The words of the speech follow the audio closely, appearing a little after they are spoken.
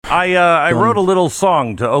I wrote a little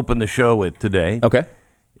song to open the show with today. Okay.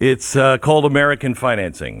 It's called American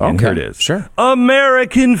Financing. And here it is. Sure.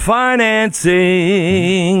 American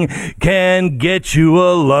Financing can get you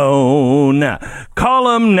a loan.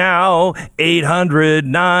 Call them now,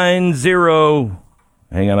 800-90.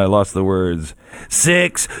 Hang on, I lost the words.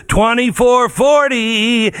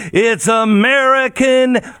 62440. It's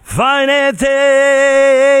American Financing.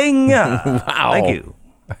 Wow. Thank you.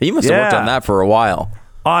 You must have worked on that for a while.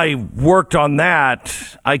 I worked on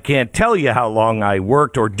that. I can't tell you how long I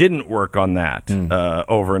worked or didn't work on that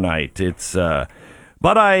overnight.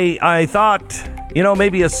 But I thought,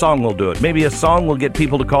 maybe a song will do it. Maybe a song will get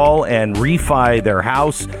people to call and refi their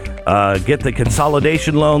house, get the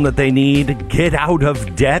consolidation loan that they need, get out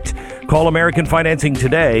of debt. Call American Financing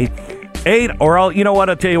today. I'll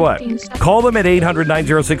tell you what. Call them at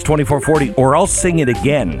 800-906-2440, or I'll sing it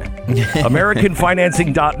again.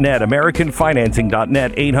 AmericanFinancing.net,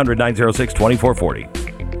 AmericanFinancing.net, 800-906-2440.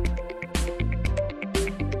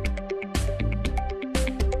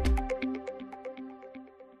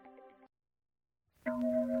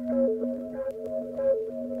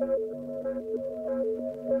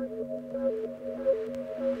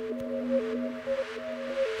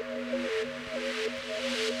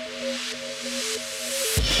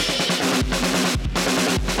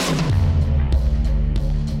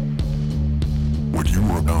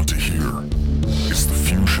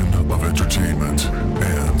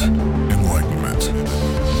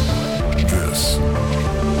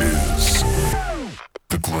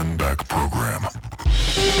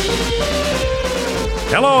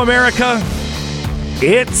 Hello, America.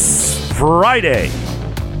 It's Friday.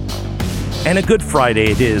 And a good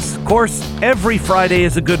Friday it is. Of course, every Friday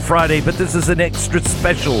is a good Friday, but this is an extra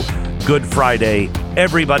special Good Friday.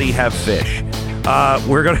 Everybody have fish.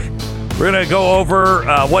 We're gonna go over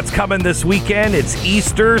what's coming this weekend. It's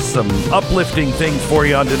Easter. Some uplifting things for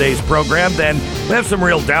you on today's program. Then we have some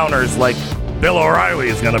real downers, like Bill O'Reilly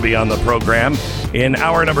is going to be on the program in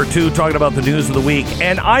hour number 2, talking about the news of the week.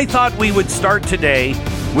 And I thought we would start today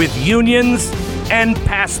with unions and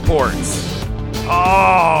passports.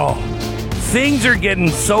 Oh, things are getting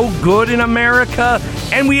so good in America,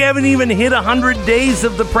 and we haven't even hit 100 days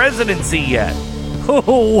of the presidency yet.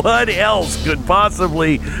 What else could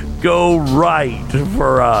possibly go right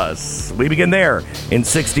for us? We begin there in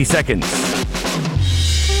 60 seconds.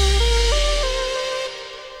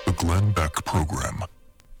 The Glenn Beck Program.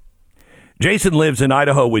 Jason lives in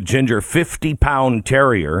Idaho with Ginger, 50-pound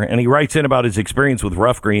terrier, and he writes in about his experience with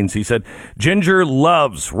rough greens. He said, Ginger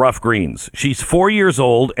loves rough greens. She's 4 years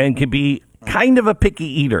old and can be kind of a picky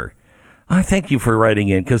eater. I thank you for writing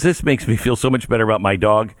in, because this makes me feel so much better about my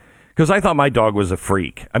dog, because I thought my dog was a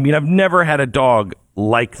freak. I mean, I've never had a dog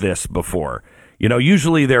like this before.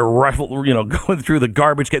 Usually they're going through the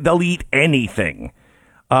garbage. They'll eat anything.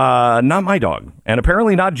 Not my dog, and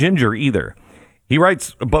apparently not Ginger either. He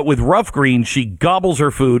writes, but with rough greens, she gobbles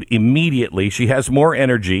her food immediately. She has more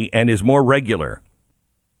energy and is more regular.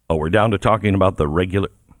 Oh, we're down to talking about the regular.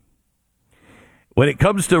 When it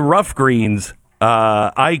comes to rough greens,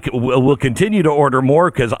 I will continue to order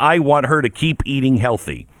more because I want her to keep eating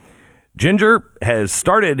healthy. Ginger has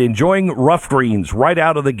started enjoying rough greens right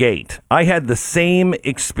out of the gate. I had the same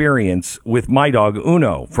experience with my dog,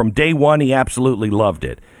 Uno. From day one, he absolutely loved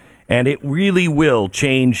it. And it really will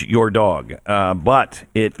change your dog. But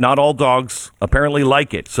not all dogs apparently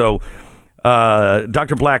like it. So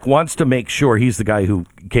Dr. Black wants to make sure, he's the guy who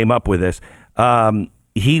came up with this,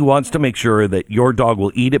 he wants to make sure that your dog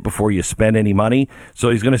will eat it before you spend any money. So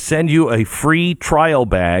he's going to send you a free trial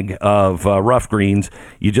bag of rough greens.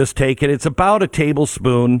 You just take it. It's about a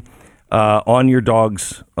tablespoon on your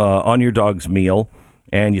dog's meal,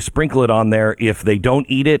 and you sprinkle it on there. If they don't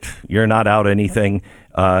eat it, you're not out anything.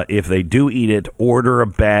 If they do eat it, order a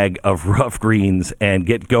bag of rough greens and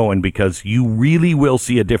get going, because you really will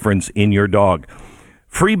see a difference in your dog.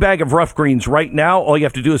 Free bag of rough greens right now. All you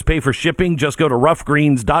have to do is pay for shipping. Just go to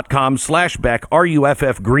roughgreens.com/Beck,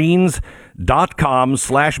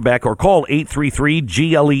 RUFFgreens.com/Beck, or call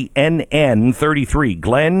 833-GLENN33,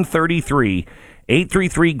 Glenn 33,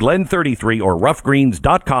 833-GLENN33, or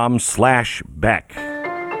roughgreens.com/Beck.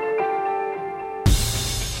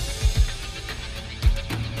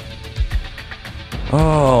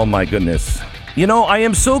 Oh, my goodness. I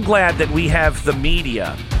am so glad that we have the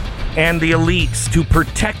media and the elites to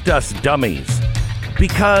protect us dummies,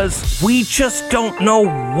 because we just don't know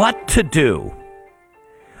what to do.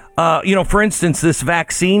 For instance, this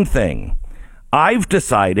vaccine thing. I've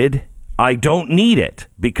decided I don't need it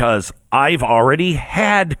because I've already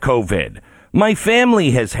had COVID. My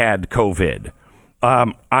family has had COVID.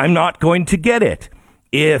 I'm not going to get it.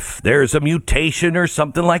 If there's a mutation or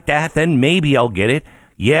something like that, then maybe I'll get it.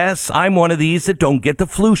 Yes, I'm one of these that don't get the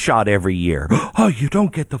flu shot every year. Oh, you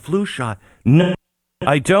don't get the flu shot? No,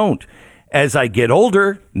 I don't. As I get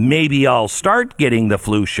older, maybe I'll start getting the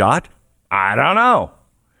flu shot. I don't know.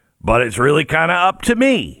 But it's really kind of up to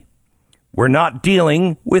me. We're not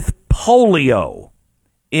dealing with polio.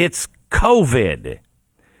 It's COVID.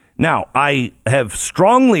 Now, I have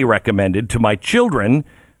strongly recommended to my children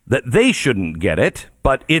that they shouldn't get it,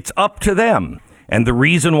 but it's up to them. And the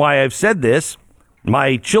reason why I've said this,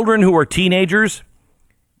 my children who are teenagers,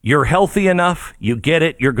 you're healthy enough, you get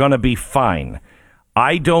it, you're going to be fine.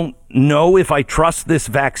 I don't know if I trust this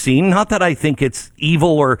vaccine. Not that I think it's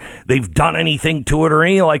evil or they've done anything to it or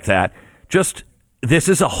anything like that. Just this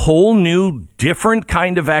is a whole new, different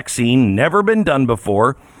kind of vaccine, never been done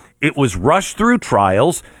before. It was rushed through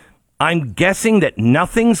trials. I'm guessing that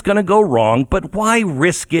nothing's going to go wrong, but why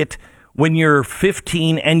risk it when you're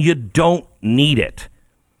 15 and you don't need it?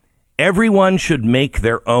 Everyone should make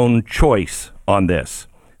their own choice on this.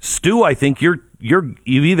 Stu, I think you've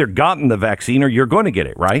either gotten the vaccine or you're going to get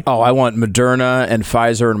it, right? Oh, I want Moderna and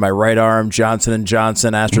Pfizer in my right arm, Johnson &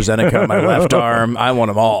 Johnson, AstraZeneca in my left arm. I want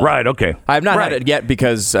them all. Right, okay. I have not had it yet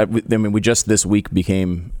because, we just this week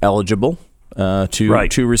became eligible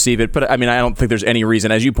to receive it. But, I don't think there's any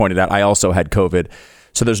reason. As you pointed out, I also had COVID.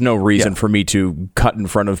 So there's no reason for me to cut in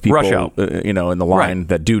front of people, in the line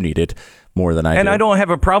that do need it more than I do. And I don't have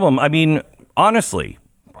a problem. Honestly,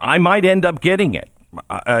 I might end up getting it.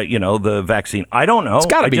 The vaccine. I don't know. It's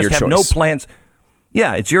got to be your choice. I just have no plans.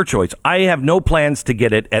 Yeah, it's your choice. I have no plans to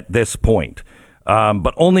get it at this point,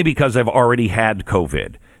 but only because I've already had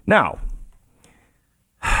COVID. Now,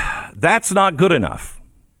 that's not good enough.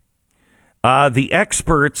 The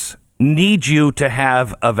experts need you to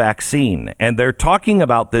have a vaccine, and they're talking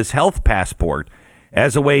about this health passport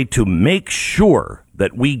as a way to make sure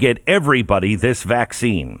that we get everybody this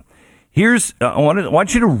vaccine. I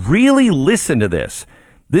want you to really listen to this.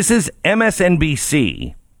 This is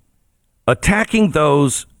MSNBC attacking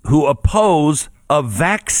those who oppose a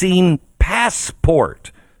vaccine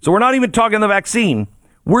passport. So we're not even talking the vaccine.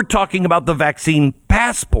 We're talking about the vaccine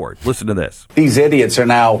passport. Listen to this. These idiots are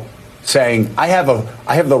now saying, I have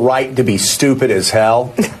the right to be stupid as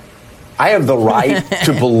hell. I have the right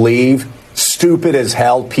to believe stupid as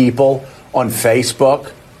hell people on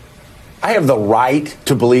Facebook. I have the right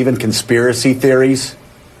to believe in conspiracy theories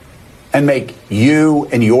and make you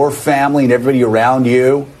and your family and everybody around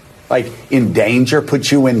you in danger,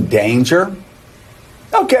 put you in danger.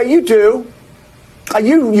 Okay, you do.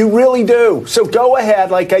 You really do. So go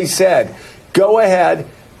ahead, like I said, go ahead,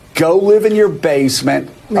 go live in your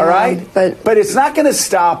basement. All right. But it's not going to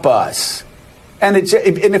stop us. And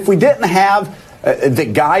if we didn't have the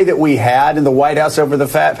guy that we had in the White House over the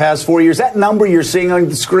past 4 years, that number you're seeing on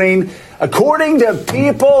the screen, according to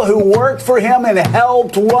people who worked for him and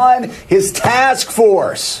helped run his task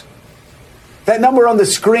force, that number on the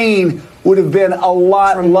screen would have been a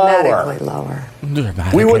lot lower.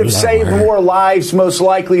 We would have saved more lives, most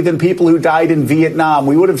likely, than people who died in Vietnam.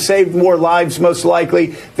 We would have saved more lives, most likely,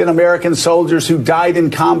 than American soldiers who died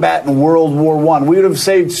in combat in World War I. We would have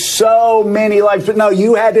saved so many lives. But no,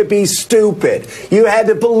 you had to be stupid. You had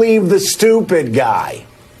to believe the stupid guy.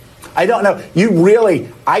 I don't know.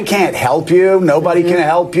 I can't help you. Nobody can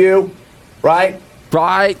help you. Right?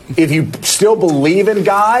 Right. If you still believe in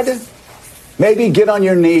God, maybe get on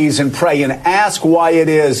your knees and pray and ask why it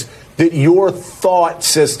is that your thought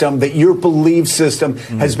system, that your belief system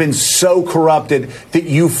has been so corrupted that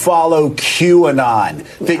you follow QAnon,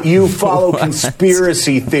 that you follow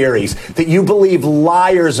conspiracy theories, that you believe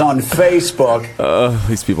liars on Facebook.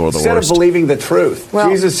 These people are the instead worst. Of believing the truth. Well,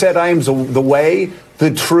 Jesus said, I am the way, the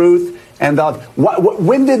truth, and the...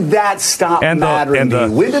 When did that stop mattering to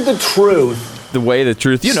you? When did the truth... The way, the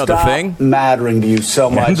truth, the thing. Mattering to you so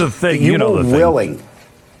much the thing, that you were willing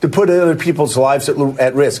to put other people's lives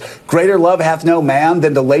at risk. Greater love hath no man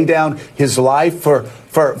than to lay down his life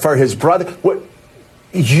for his brother.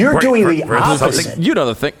 You're doing the opposite.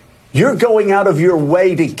 The thing. You're going out of your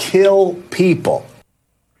way to kill people.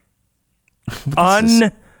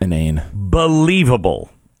 Unbelievable.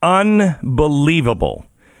 Unbelievable.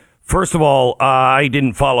 First of all, I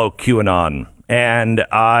didn't follow QAnon. And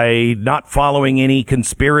I'm not following any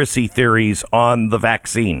conspiracy theories on the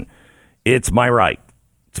vaccine. It's my right.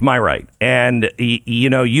 It's my right. And,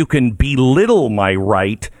 you can belittle my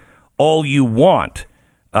right all you want,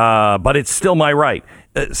 but it's still my right.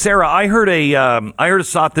 Sarah, I heard a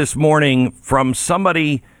thought this morning from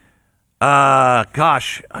somebody, I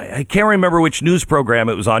can't remember which news program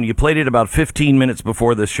it was on. You played it about 15 minutes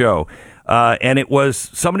before the show. and it was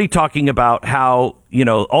somebody talking about how,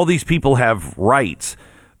 all these people have rights,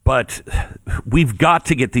 but we've got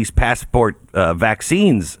to get these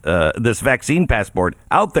vaccines, this vaccine passport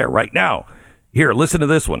out there right now. Here, listen to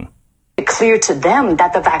this one. Clear to them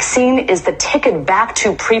that the vaccine is the ticket back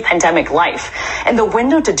to pre-pandemic life. And the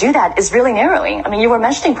window to do that is really narrowing. I mean, you were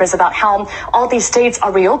mentioning, Chris, about how all these states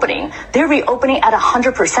are reopening. They're reopening at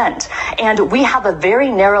 100%. And we have a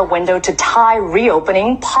very narrow window to tie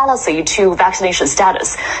reopening policy to vaccination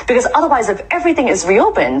status. Because otherwise, if everything is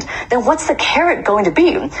reopened, then what's the carrot going to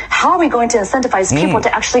be? How are we going to incentivize people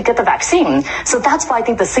to actually get the vaccine? So that's why I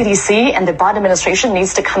think the CDC and the Biden administration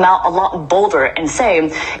needs to come out a lot bolder and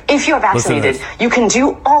say, if you're vaccinated, you can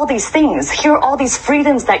do all these things. Here are all these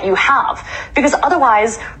freedoms that you have. Because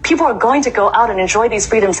otherwise, people are going to go out and enjoy these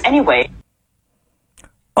freedoms anyway.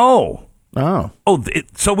 So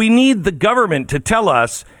we need the government to tell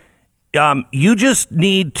us, you just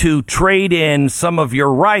need to trade in some of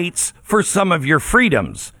your rights for some of your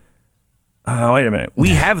freedoms. Wait a minute. We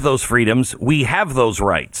have those freedoms. We have those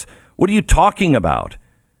rights. What are you talking about?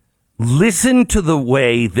 Listen to the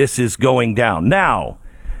way this is going down. Now,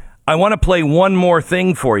 I want to play one more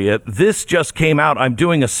thing for you. This just came out. I'm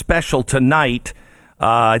doing a special tonight.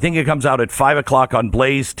 I think it comes out at 5 o'clock on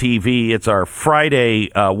Blaze TV. It's our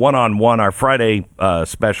Friday one-on-one, our Friday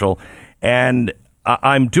special. And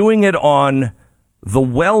I'm doing it on the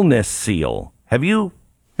wellness seal. Have you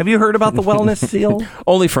heard about the wellness seal?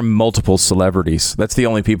 Only from multiple celebrities. That's the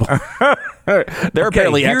only people. They're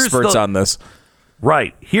apparently experts on this.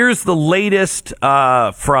 Right. Here's the latest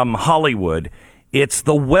from Hollywood. It's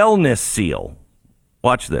the wellness seal.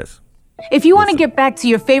 Watch this. If you want to get back to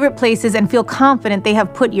your favorite places and feel confident they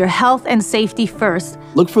have put your health and safety first,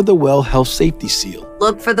 look for the Well Health Safety Seal.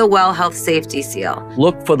 Look for the Well Health Safety Seal.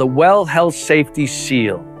 Look for the Well Health Safety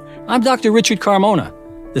Seal. I'm Dr. Richard Carmona,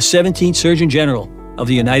 the 17th Surgeon General of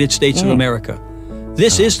the United States of America.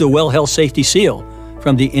 This is the Well Health Safety Seal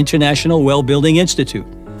from the International Well Building Institute,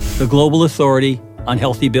 the global authority on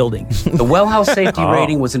healthy buildings. The Well Health Safety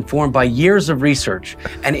Rating was informed by years of research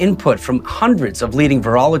and input from hundreds of leading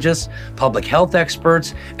virologists, public health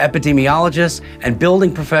experts, epidemiologists, and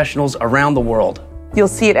building professionals around the world. You'll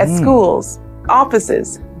see it at schools,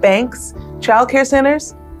 offices, banks, childcare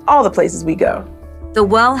centers, all the places we go. The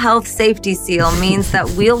Well Health Safety Seal means that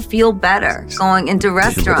we'll feel better going into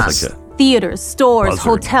restaurants, theaters, stores,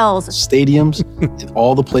 hotels, stadiums, and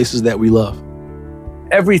all the places that we love.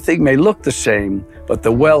 Everything may look the same, but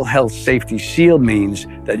the Well Health Safety Seal means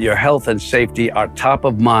that your health and safety are top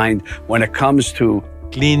of mind when it comes to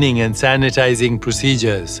cleaning and sanitizing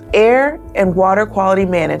procedures, air and water quality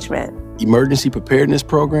management, emergency preparedness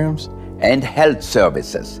programs, and health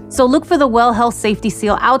services. So look for the Well Health Safety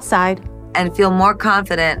Seal outside and feel more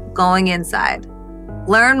confident going inside.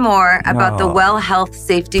 Learn more about the Well Health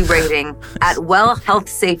Safety Rating at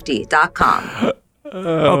wellhealthsafety.com.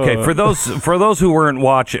 Okay, for those who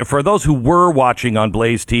were watching on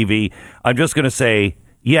Blaze TV, I'm just going to say,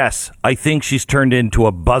 yes, I think she's turned into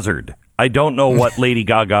a buzzard. I don't know what Lady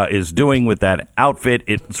Gaga is doing with that outfit.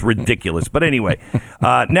 It's ridiculous. But anyway,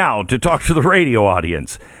 now to talk to the radio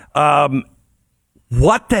audience.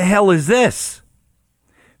 What the hell is this?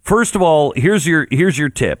 First of all, here's your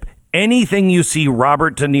tip. Anything you see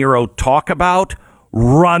Robert De Niro talk about,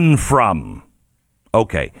 run from.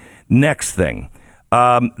 Okay, next thing.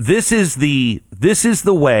 This is the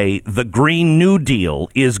way the Green New Deal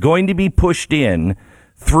is going to be pushed in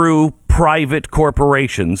through private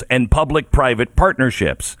corporations and public-private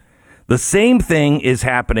partnerships. The same thing is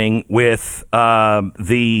happening with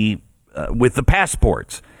the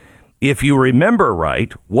passports. If you remember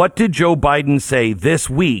right, what did Joe Biden say this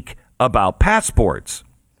week about passports?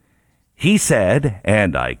 He said,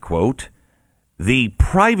 and I quote, "The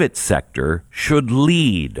private sector should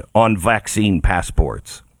lead on vaccine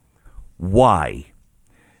passports." Why?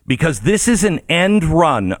 Because this is an end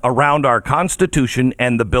run around our Constitution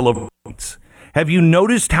and the Bill of Rights. Have you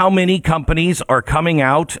noticed how many companies are coming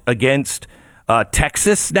out against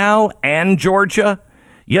Texas now and Georgia?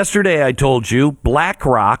 Yesterday I told you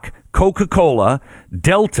BlackRock, Coca-Cola,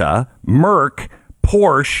 Delta, Merck,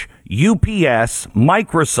 Porsche, UPS,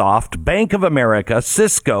 Microsoft, Bank of America,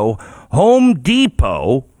 Cisco, Home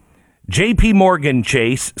Depot, JP Morgan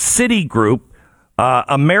Chase, Citigroup,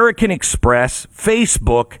 American Express,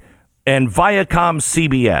 Facebook, and Viacom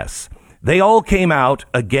CBS. They all came out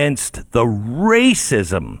against the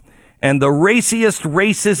racism and the raciest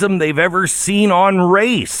racism they've ever seen on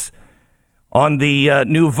race on the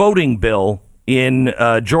new voting bill in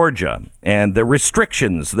Georgia and the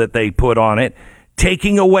restrictions that they put on it,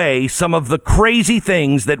 taking away some of the crazy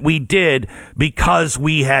things that we did because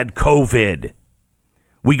we had COVID.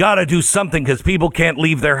 We got to do something because people can't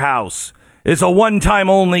leave their house. It's a one-time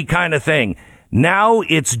only kind of thing. Now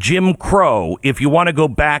it's Jim Crow if you want to go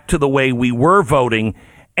back to the way we were voting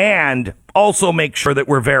and also make sure that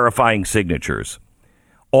we're verifying signatures.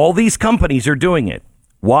 All these companies are doing it.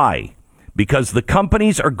 Why? Because the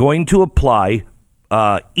companies are going to apply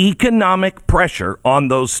economic pressure on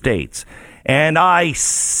those states. And I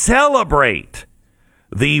celebrate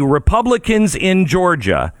the Republicans in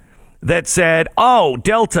Georgia that said, oh,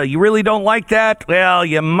 Delta, you really don't like that? Well,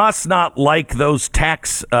 you must not like those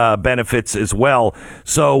tax benefits as well.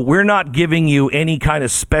 So we're not giving you any kind of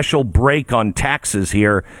special break on taxes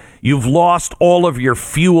here. You've lost all of your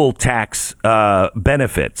fuel tax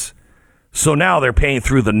benefits. So now they're paying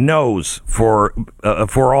through the nose for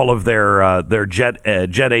all of their Jet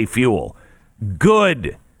A fuel.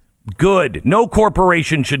 Good. No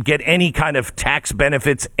corporation should get any kind of tax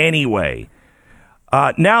benefits anyway.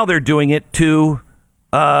 Now they're doing it to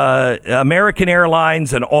American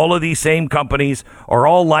Airlines, and all of these same companies are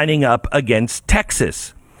all lining up against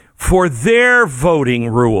Texas for their voting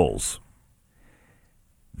rules.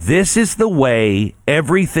 This is the way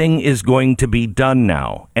everything is going to be done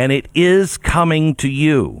now, and it is coming to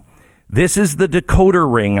you. This is the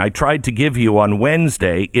decoder ring I tried to give you on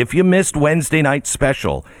Wednesday. If you missed Wednesday night's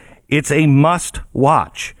special, it's a must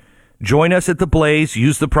watch. Join us at the Blaze.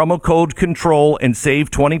 Use the promo code CONTROL and save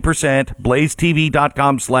 20%.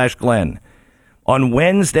 blazetv.com/Glenn. On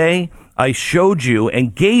Wednesday, I showed you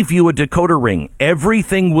and gave you a decoder ring.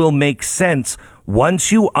 Everything will make sense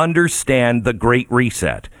once you understand the Great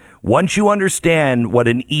Reset. Once you understand what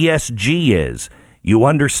an ESG is, you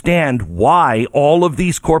understand why all of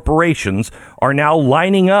these corporations are now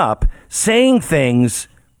lining up saying things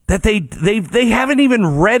that they haven't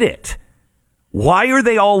even read it. Why are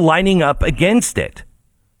they all lining up against it?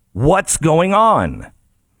 What's going on?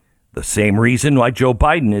 The same reason why Joe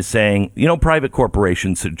Biden is saying, private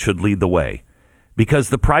corporations should lead the way. Because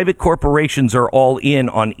the private corporations are all in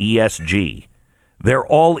on ESG. They're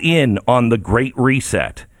all in on the Great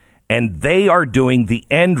Reset. And they are doing the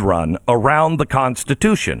end run around the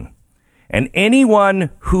Constitution. And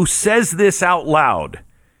anyone who says this out loud,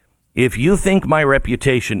 if you think my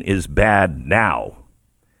reputation is bad now,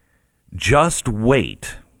 just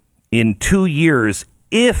wait. In 2 years,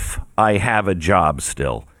 if I have a job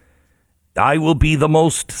still, I will be the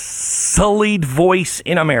most sullied voice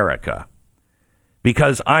in America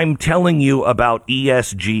because I'm telling you about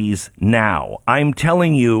ESGs now. I'm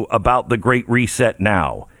telling you about the Great Reset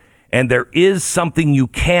now. And there is something you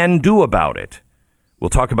can do about it. We'll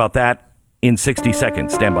talk about that in 60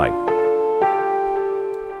 seconds. Stand by.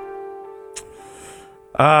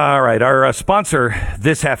 All right. Our sponsor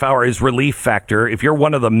this half hour is Relief Factor. If you're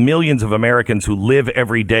one of the millions of Americans who live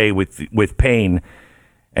every day with pain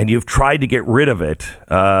and you've tried to get rid of it,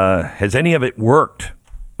 has any of it worked?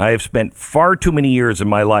 I have spent far too many years in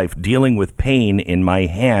my life dealing with pain in my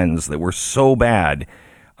hands that were so bad,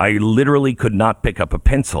 I literally could not pick up a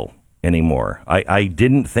pencil anymore. I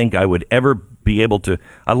didn't think I would ever be able to.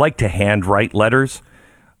 I like to handwrite letters.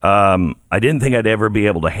 I didn't think I'd ever be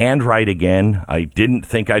able to handwrite again. I didn't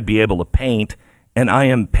think I'd be able to paint, and I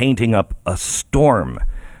am painting up a storm.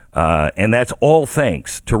 And that's all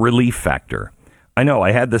thanks to Relief Factor. I know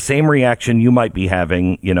I had the same reaction you might be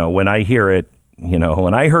having, when I hear it,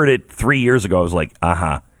 when I heard it 3 years ago, I was like,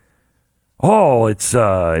 oh, it's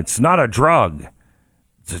not a drug.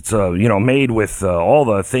 It's made with all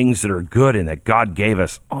the things that are good and that God gave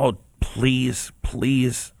us. Oh, please,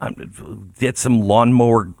 get some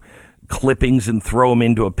lawnmower clippings and throw them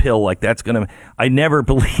into a pill like that's going to... I never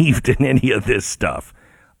believed in any of this stuff.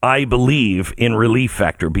 I believe in Relief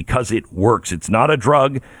Factor because it works. It's not a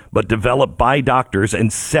drug, but developed by doctors, and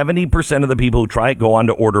 70% of the people who try it go on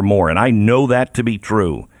to order more, and I know that to be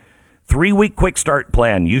true. 3-week quick start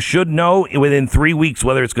plan. You should know within 3 weeks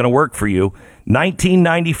whether it's going to work for you.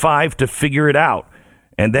 $19.95 to figure it out.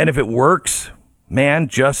 And then if it works... man,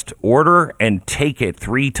 just order and take it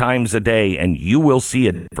 3 times a day, and you will see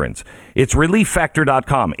a difference. It's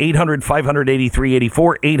ReliefFactor.com,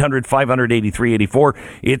 800-500-8384, 800-500-8384.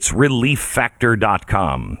 It's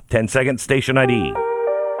ReliefFactor.com. 10 seconds, station ID.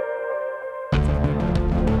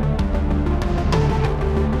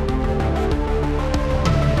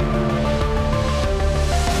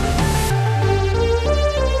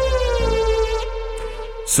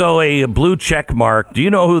 So a blue check mark. Do you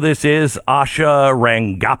know who this is? Asha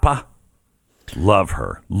Rangappa? Love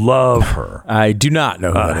her. Love her. I do not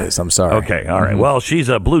know who that is. I'm sorry. Okay. All right. Well, she's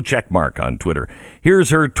a blue check mark on Twitter. Here's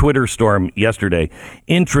her Twitter storm yesterday.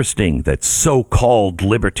 Interesting that so-called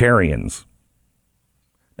libertarians.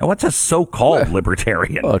 Now, what's a so-called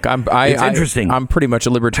libertarian? Look, it's interesting. I'm pretty much a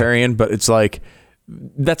libertarian, but it's like,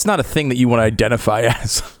 that's not a thing that you want to identify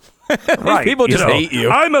as. Right. People just hate you.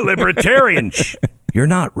 I'm a libertarian. You're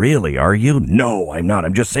not really, are you? No, I'm not.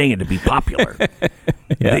 I'm just saying it to be popular.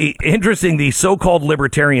 Yeah. The so-called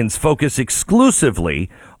libertarians focus exclusively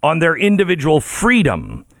on their individual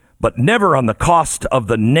freedom, but never on the cost of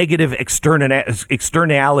the negative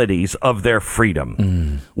externalities of their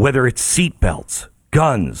freedom. Whether it's seatbelts,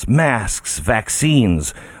 guns, masks,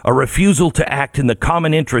 vaccines, a refusal to act in the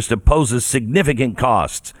common interest poses significant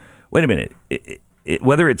costs. Wait a minute.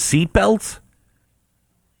 Whether it's seatbelts?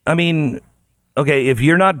 I mean, okay, if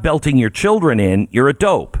you're not belting your children in, you're a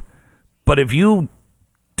dope. But if you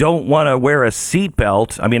don't want to wear a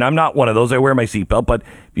seatbelt, I mean, I'm not one of those. I wear my seatbelt. But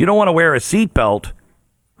if you don't want to wear a seatbelt,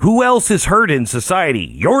 who else is hurt in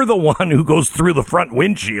society? You're the one who goes through the front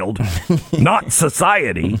windshield, not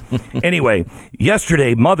society. Anyway,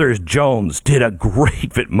 yesterday, Mother Jones did a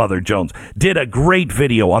great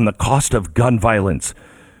video on the cost of gun violence.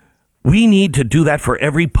 We need to do that for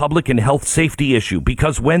every public and health safety issue,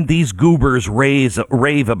 because when these goobers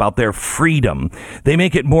rave about their freedom, they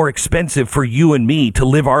make it more expensive for you and me to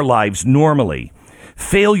live our lives normally.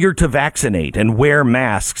 Failure to vaccinate and wear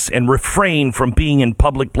masks and refrain from being in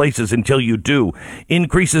public places until you do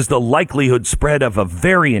increases the likelihood spread of a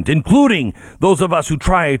variant, including those of us who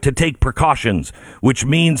try to take precautions, which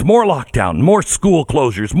means more lockdown, more school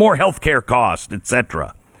closures, more healthcare costs,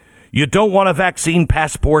 etc. You don't want a vaccine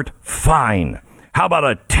passport? Fine. How about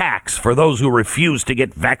a tax for those who refuse to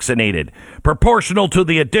get vaccinated, proportional to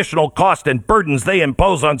the additional cost and burdens they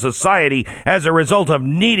impose on society as a result of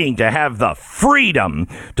needing to have the freedom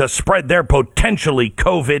to spread their potentially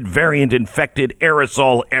COVID variant-infected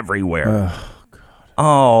aerosol everywhere?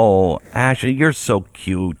 Oh, Ashley, you're so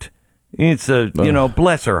cute. It's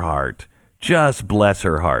bless her heart. Just bless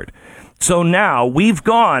her heart. So now we've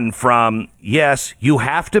gone from, yes, you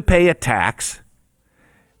have to pay a tax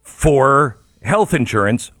for health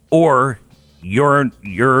insurance, or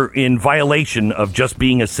you're in violation of just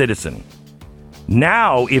being a citizen.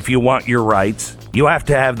 Now, if you want your rights, you have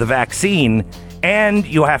to have the vaccine, and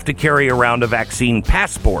you have to carry around a vaccine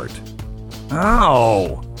passport.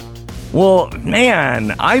 Oh, well,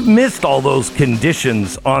 man, I've missed all those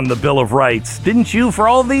conditions on the Bill of Rights, didn't you, for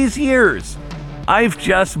all these years? I've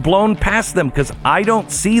just blown past them because I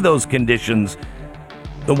don't see those conditions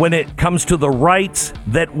when it comes to the rights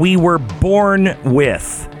that we were born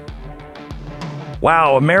with.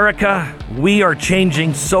 Wow, America, we are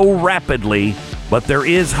changing so rapidly, but there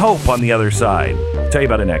is hope on the other side. I'll tell you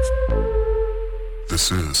about it next.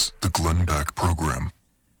 This is the Glenn Beck Program.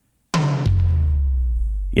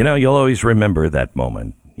 You know, you'll always remember that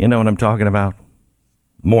moment. You know what I'm talking about?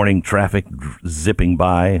 Morning traffic zipping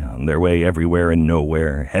by on their way everywhere and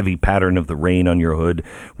nowhere. Heavy pattern of the rain on your hood.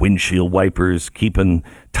 Windshield wipers keeping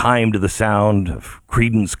time to the sound of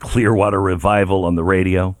Creedence Clearwater Revival on the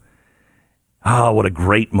radio. Ah, what a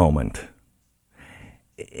great moment.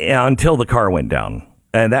 Until the car went down.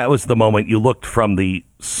 And that was the moment you looked from the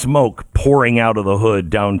smoke pouring out of the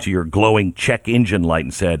hood down to your glowing check engine light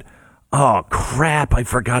and said, oh, crap, I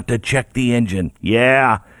forgot to check the engine.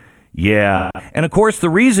 Yeah. And of course, the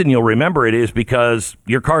reason you'll remember it is because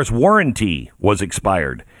your car's warranty was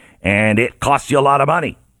expired and it cost you a lot of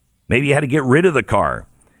money. Maybe you had to get rid of the car.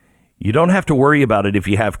 You don't have to worry about it if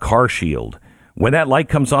you have Car Shield. When that light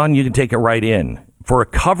comes on, you can take it right in. For a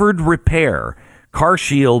covered repair, Car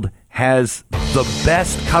Shield has the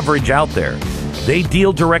best coverage out there. They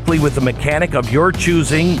deal directly with the mechanic of your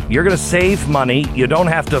choosing. You're going to save money. You don't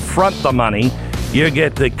have to front the money. You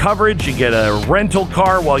get the coverage, you get a rental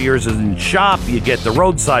car while yours is in shop, you get the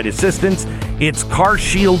roadside assistance. It's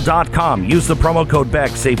carshield.com. Use the promo code Beck,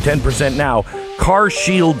 save 10% now.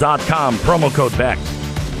 Carshield.com, promo code Beck.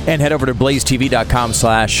 And head over to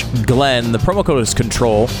blazetv.com/Glenn. The promo code is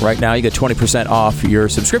Control. Right now, you get 20% off your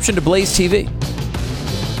subscription to Blaze TV.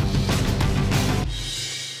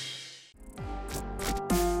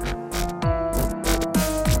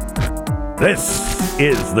 This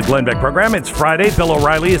is the Glenn Beck Program. It's Friday. Bill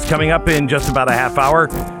O'Reilly is coming up in just about a half hour.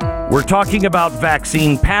 We're talking about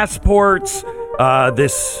vaccine passports,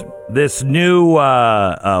 this new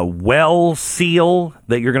well seal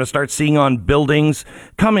that you're going to start seeing on buildings,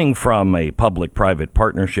 coming from a public-private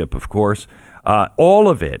partnership, of course. All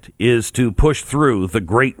of it is to push through the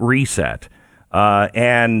Great Reset.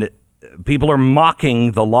 And people are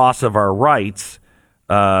mocking the loss of our rights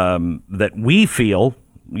that we feel,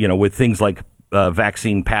 with things like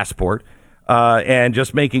vaccine passport, and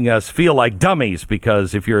just making us feel like dummies.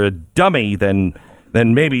 Because if you're a dummy, then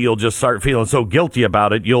maybe you'll just start feeling so guilty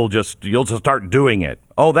about it, you'll just start doing it.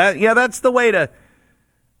 Oh, that's the way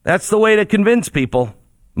to convince people.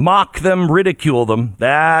 Mock them, ridicule them.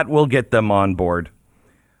 That will get them on board.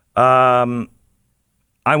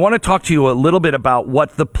 I want to talk to you a little bit about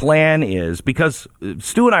what the plan is, because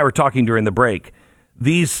Stu and I were talking during the break.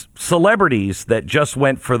 These celebrities that just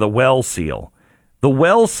went for the well seal. The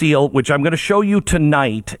well seal, which I'm going to show you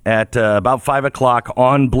tonight at about 5 o'clock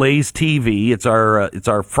on Blaze TV. It's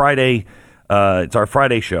our Friday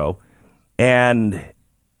show. And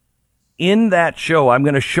in that show, I'm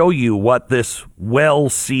going to show you what this well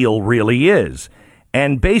seal really is.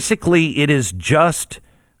 And basically, it is just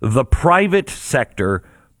the private sector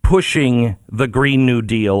pushing the Green New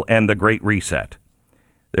Deal and the Great Reset.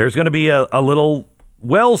 There's going to be a little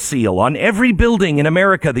well seal on every building in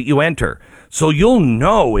America that you enter. So you'll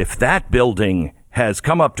know if that building has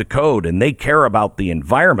come up to code and they care about the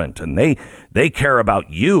environment and they care about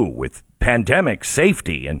you with pandemic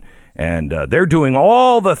safety and they're doing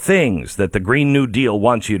all the things that the Green New Deal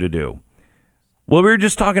wants you to do. Well, we were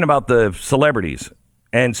just talking about the celebrities,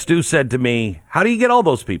 and Stu said to me, how do you get all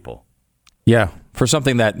those people? Yeah, for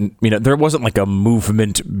something that, there wasn't like a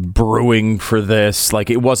movement brewing for this. Like,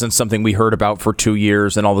 it wasn't something we heard about for 2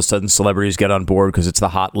 years and all of a sudden celebrities get on board because it's the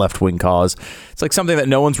hot left-wing cause. It's like something that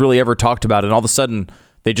no one's really ever talked about, and all of a sudden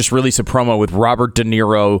they just release a promo with Robert De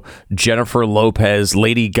Niro, Jennifer Lopez,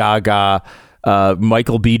 Lady Gaga,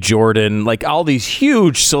 Michael B. Jordan, like all these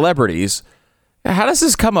huge celebrities. How does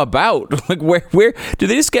this come about? Like, where do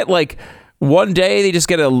they just get like... One day they just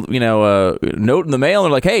get a note in the mail and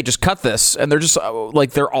they're like, hey, just cut this. And they're just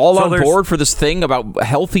like, they're all on board for this thing about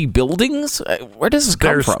healthy buildings. Where does this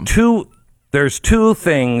come from? There's two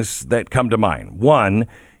things that come to mind. One,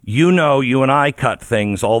 you and I cut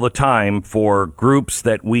things all the time for groups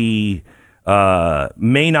that we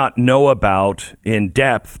may not know about in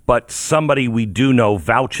depth, but somebody we do know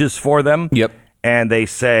vouches for them. Yep. And they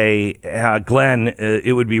say, Glenn,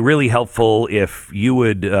 it would be really helpful if you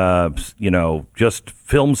would, just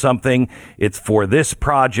film something. It's for this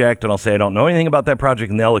project. And I'll say, I don't know anything about that project.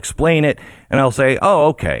 And they'll explain it. And I'll say, oh,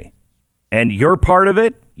 okay. And you're part of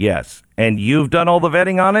it? Yes. And you've done all the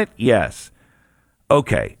vetting on it? Yes.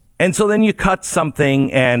 Okay. And so then you cut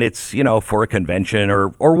something and it's, for a convention or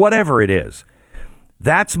whatever it is.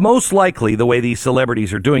 That's most likely the way these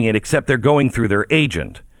celebrities are doing it, except they're going through their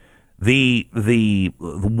agent. The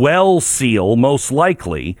well seal most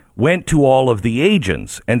likely went to all of the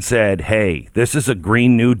agents and said, hey, this is a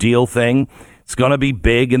Green New Deal thing. It's going to be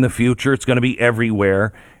big in the future. It's going to be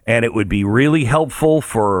everywhere. And it would be really helpful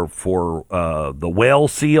for the well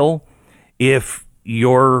seal if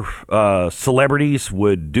your celebrities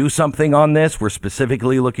would do something on this. We're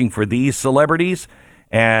specifically looking for these celebrities.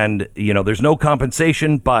 And, there's no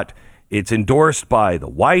compensation, but it's endorsed by the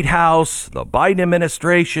White House, the Biden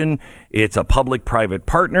administration. It's a public-private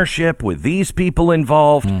partnership with these people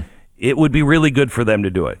involved. It would be really good for them to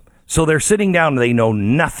do it. So they're sitting down and they know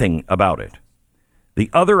nothing about it. The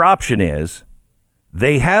other option is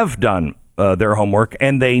they have done their homework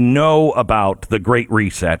and they know about the Great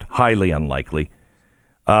Reset, highly unlikely,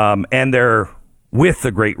 and they're with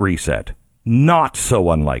the Great Reset, not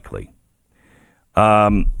so unlikely.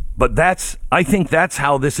 But I think that's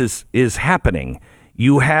how this is happening.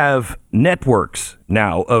 You have networks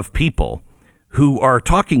now of people who are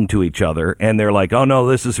talking to each other and they're like, oh no,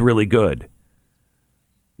 this is really good.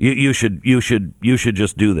 You should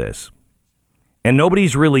just do this. And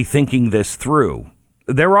nobody's really thinking this through.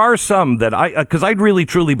 There are some that because I really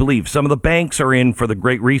truly believe some of the banks are in for the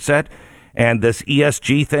Great Reset and this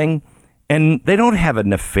ESG thing, and they don't have a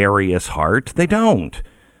nefarious heart. They don't.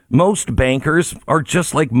 Most bankers are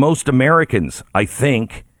just like most Americans, I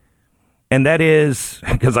think. And that is,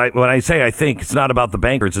 because when I say I think, it's not about the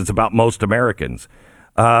bankers, it's about most Americans.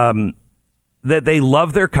 That they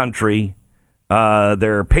love their country,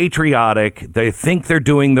 they're patriotic, they think they're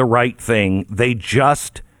doing the right thing. They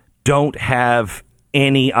just don't have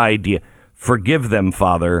any idea. Forgive them,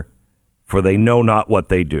 Father, for they know not what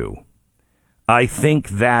they do. I think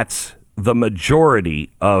that's the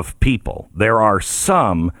majority of people. There are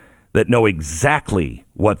some that know exactly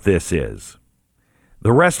what this is.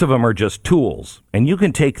 The rest of them are just tools, and you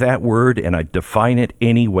can take that word and define it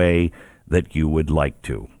any way that you would like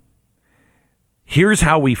to. Here's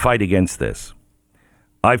how we fight against this.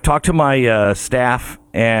 I've talked to my staff,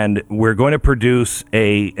 and we're going to produce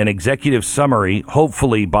an executive summary,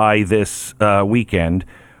 hopefully by this weekend,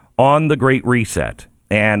 on the Great Reset.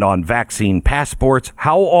 and on vaccine passports,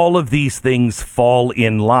 how all of these things fall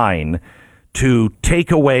in line to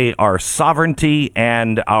take away our sovereignty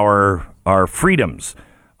and our freedoms,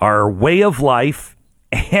 our way of life,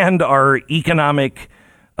 and our economic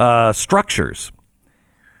structures.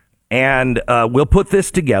 And we'll put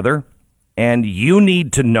this together, and you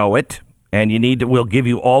need to know it. And we'll give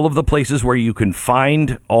you all of the places where you can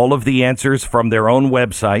find all of the answers from their own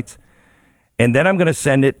websites. And then I'm going to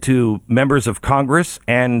send it to members of Congress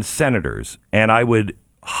and senators. And I would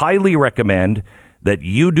highly recommend that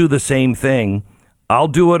you do the same thing. I'll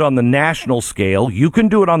do it on the national scale. You can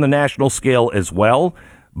do it on the national scale as well,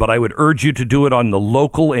 but I would urge you to do it on the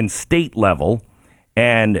local and state level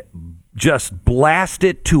and just blast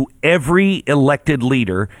it to every elected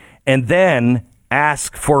leader and then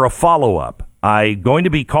ask for a follow-up. I'm going to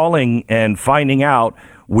be calling and finding out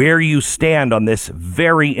where you stand on this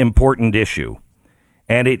very important issue.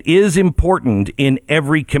 And it is important in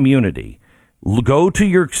every community. Go to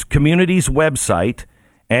your community's website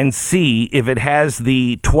and see if it has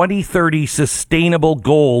the 2030 Sustainable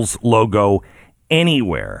Goals logo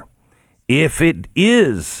anywhere. If it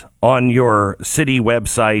is on your city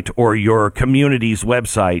website or your community's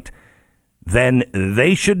website, then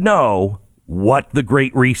they should know what the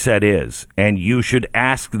Great Reset is, and you should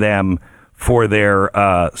ask them for their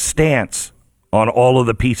stance on all of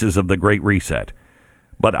the pieces of the Great Reset.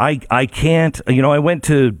 But I can't, I went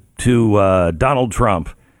to Donald Trump,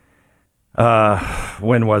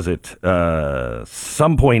 when was it?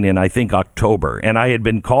 Some point in, I think, October, and I had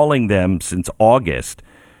been calling them since August,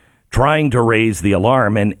 trying to raise the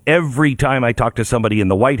alarm, and every time I talked to somebody in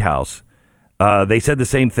the White House, they said the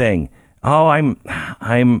same thing. Oh, I'm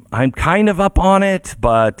kind of up on it,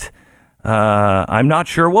 but I'm not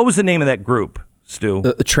sure. What was the name of that group, Stu?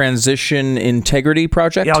 The Transition Integrity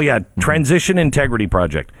Project? Oh, yeah. Transition Integrity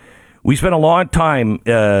Project. We spent a long time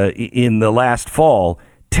in the last fall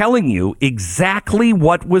telling you exactly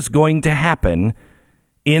what was going to happen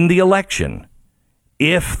in the election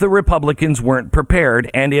if the Republicans weren't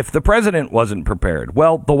prepared and if the president wasn't prepared.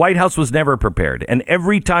 Well, the White House was never prepared. And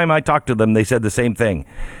every time I talked to them, they said the same thing.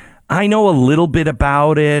 I know a little bit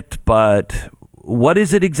about it, but what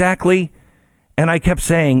is it exactly? And I kept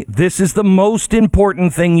saying, this is the most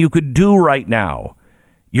important thing you could do right now.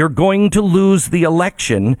 You're going to lose the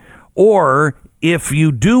election, or if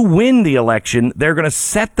you do win the election, they're going to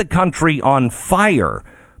set the country on fire.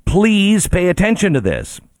 Please pay attention to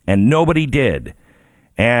this. And nobody did.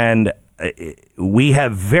 And we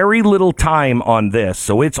have very little time on this,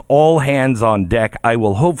 so it's all hands on deck. I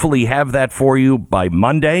will hopefully have that for you by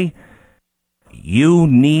Monday. You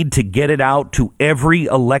need to get it out to every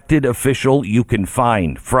elected official you can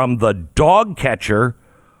find, from the dog catcher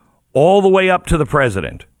all the way up to the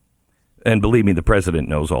president. And believe me, the president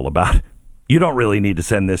knows all about it. You don't really need to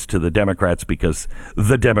send this to the Democrats because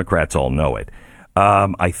the Democrats all know it,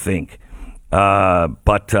 I think.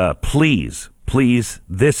 But please,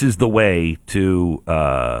 this is the way to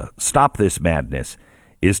stop this madness,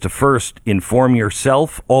 is to first inform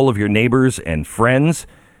yourself, all of your neighbors and friends.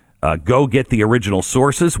 Go get the original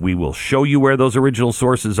sources. We will show you where those original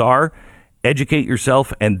sources are. Educate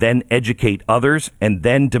yourself and then educate others, and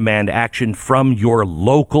then demand action from your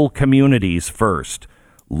local communities first.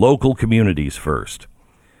 Local communities first.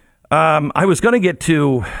 I was going to get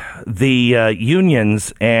to the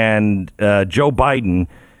unions and Joe Biden,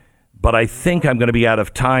 but I think I'm going to be out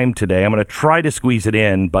of time today. I'm going to try to squeeze it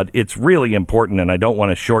in, but it's really important, and I don't want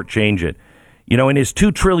to shortchange it. In his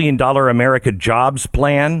 $2 trillion America Jobs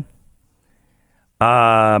Plan,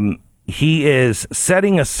 he is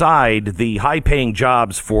setting aside the high-paying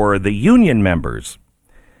jobs for the union members.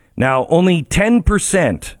 Now, only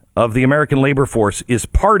 10% of the American labor force is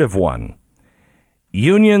part of one.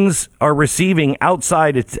 Unions are receiving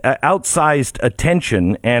outsized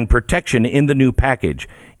attention and protection in the new package.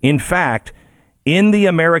 In fact, in the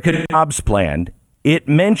American Jobs Plan, it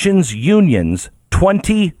mentions unions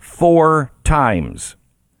 24 times.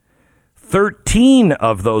 13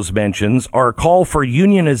 of those mentions are a call for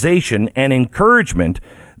unionization and encouragement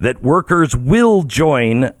that workers will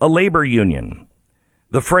join a labor union.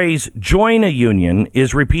 The phrase join a union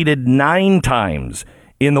is repeated 9 times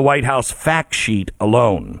in the White House fact sheet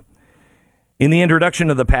alone. In the introduction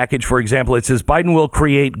of the package, for example, it says Biden will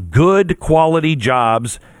create good quality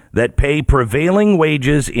jobs that pay prevailing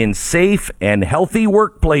wages in safe and healthy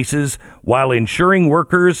workplaces while ensuring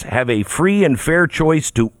workers have a free and fair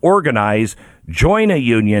choice to organize, join a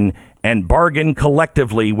union, and bargain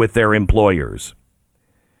collectively with their employers.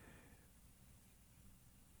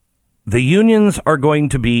 The unions are going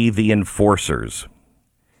to be the enforcers.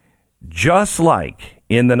 Just like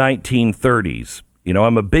in the 1930s,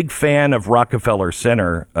 I'm a big fan of Rockefeller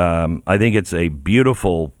Center. I think it's a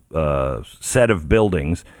beautiful set of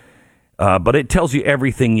buildings, but it tells you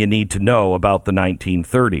everything you need to know about the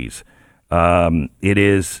 1930s.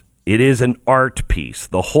 It is an art piece.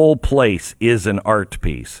 The whole place is an art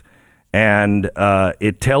piece. And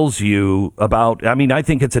it tells you about, I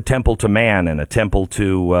think it's a temple to man and a temple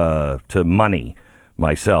to money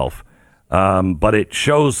myself. But it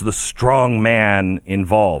shows the strong man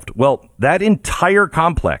involved. Well, that entire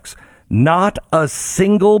complex, not a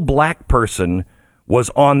single black person was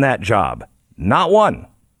on that job. Not one.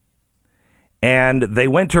 And they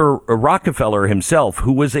went to Rockefeller himself,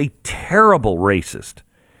 who was a terrible racist.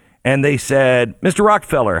 And they said, Mr.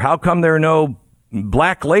 Rockefeller, how come there are no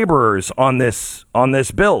black laborers on this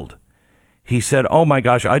build? He said, oh my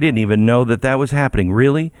gosh, I didn't even know that was happening.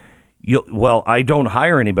 Really? Well, I don't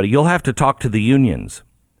hire anybody. You'll have to talk to the unions.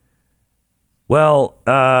 Well,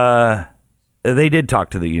 they did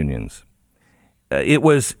talk to the unions. It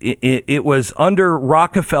was under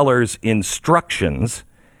Rockefeller's instructions,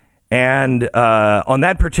 and on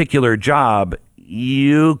that particular job,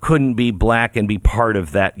 you couldn't be black and be part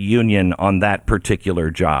of that union on that particular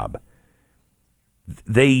job.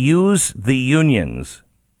 They use the unions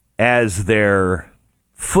as their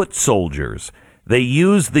foot soldiers. They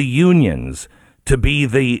use the unions to be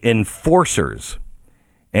the enforcers.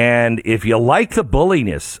 And if you like the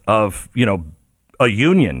bulliness of, a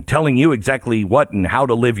union telling you exactly what and how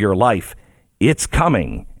to live your life, it's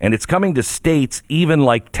coming. And it's coming to states even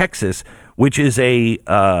like Texas, which is a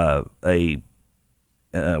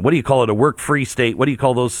what do you call it? A work-free state. What do you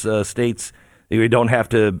call those states? You don't have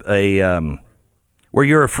to, where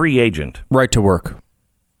you're a free agent. Right to work.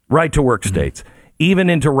 Right to work states. Even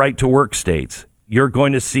into right to work states, you're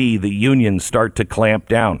going to see the unions start to clamp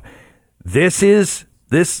down. This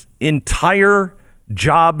entire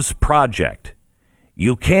jobs project.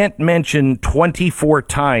 You can't mention 24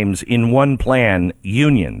 times in one plan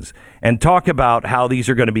unions and talk about how these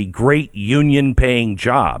are going to be great union paying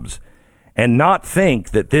jobs and not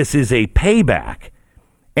think that this is a payback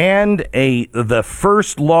and the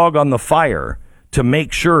first log on the fire to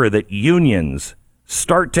make sure that unions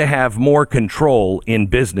start to have more control in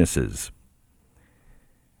businesses.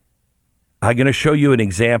 I'm going to show you an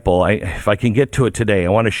example. If I can get to it today, I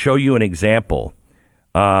want to show you an example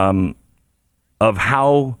of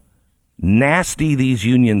how nasty these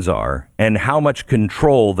unions are and how much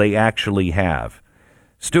control they actually have.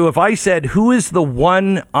 Stu, if I said, who is the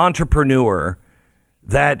one entrepreneur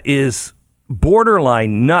that is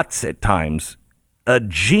borderline nuts at times, a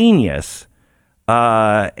genius,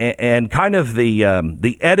 and kind of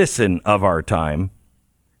the Edison of our time,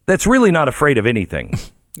 that's really not afraid of anything?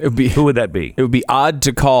 Who would that be? It would be odd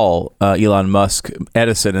to call Elon Musk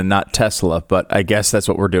Edison and not Tesla, but I guess that's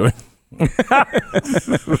what we're doing.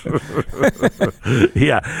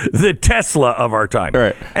 Yeah, the Tesla of our time.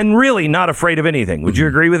 Right. And really not afraid of anything. Would you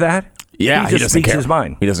agree with that? Yeah, he just speaks his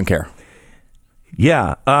mind. He doesn't care.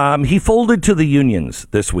 Yeah, he folded to the unions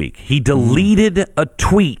this week. He deleted a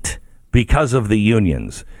tweet because of the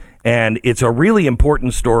unions. And it's a really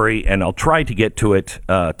important story, and I'll try to get to it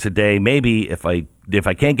today. Maybe if I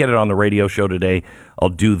can't get it on the radio show today, I'll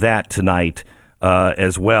do that tonight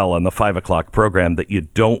as well on the 5 o'clock program that you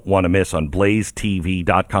don't want to miss on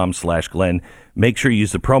blazetv.com/Glenn. Make sure you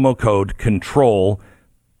use the promo code CONTROL.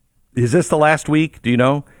 Is this the last week? Do you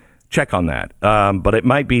know? Check on that. But it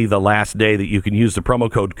might be the last day that you can use the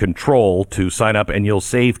promo code CONTROL to sign up, and you'll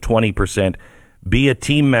save 20%. Be a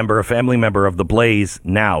team member, a family member of the Blaze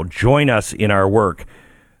now. Join us in our work.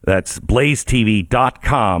 That's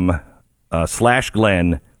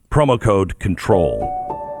blazetv.com/Glenn, promo code CONTROL.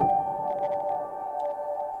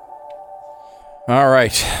 All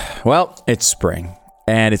right. Well, it's spring,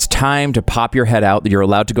 and it's time to pop your head out. You're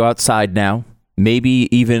allowed to go outside now. Maybe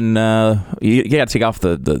even you got to take off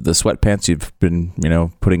the sweatpants you've been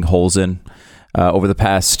putting holes in over the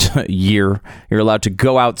past year. You're allowed to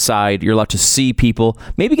go outside. You're allowed to see people.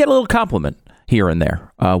 Maybe get a little compliment here and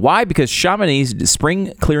there. Why? Because Chamonix's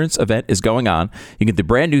spring clearance event is going on. You get the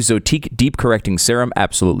brand new Zotique Deep Correcting Serum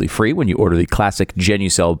absolutely free when you order the classic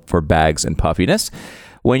Genucel for bags and puffiness.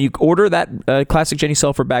 When you order that classic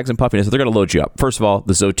Genucel for bags and puffiness, they're going to load you up. First of all,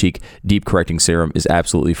 the Zotique Deep Correcting Serum is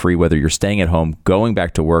absolutely free, whether you're staying at home, going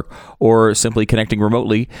back to work, or simply connecting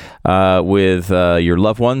remotely with your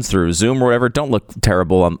loved ones through Zoom or whatever. Don't look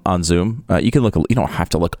terrible on Zoom. You don't have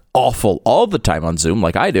to look awful all the time on Zoom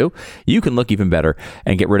like I do. You can look even better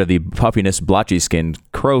and get rid of the puffiness, blotchy skin,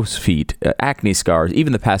 crow's feet, acne scars,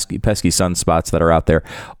 even the pesky sunspots that are out there.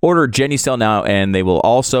 Order Genucel now, and they will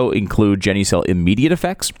also include Genucel Immediate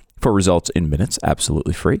Effects for results in minutes,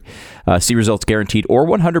 absolutely free. See results guaranteed or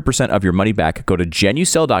 100% of your money back. Go to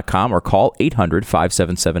Genucell.com or call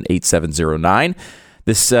 800-577-8709.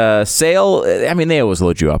 This sale, I mean, they always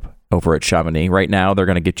load you up over at Chamonix. Right now, they're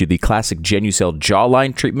going to get you the classic Genucell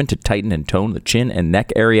jawline treatment to tighten and tone the chin and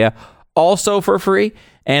neck area, also for free.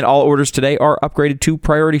 And all orders today are upgraded to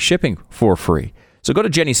priority shipping for free. So go to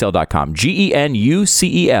Genucell.com,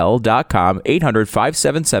 Genucel.com,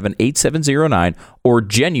 800-577-8709, or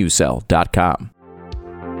Genucell.com.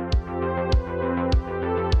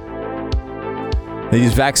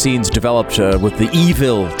 These vaccines developed with the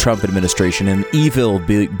evil Trump administration and evil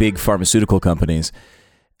big pharmaceutical companies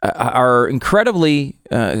are incredibly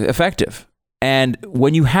effective. And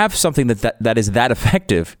when you have something that is that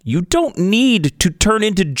effective, you don't need to turn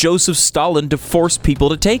into Joseph Stalin to force people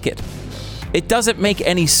to take it. It doesn't make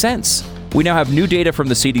any sense. We now have new data from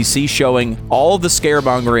the CDC showing all the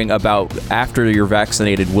scaremongering about after you're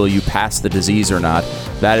vaccinated, will you pass the disease or not?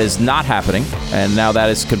 That is not happening, and now that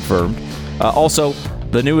is confirmed. Also,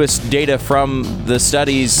 the newest data from the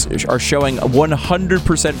studies are showing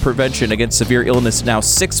 100% prevention against severe illness now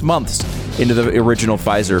 6 months into the original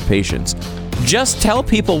Pfizer patients. Just tell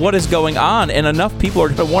people what is going on, and enough people are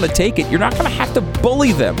going to want to take it. You're not going to have to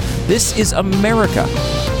bully them. This is America.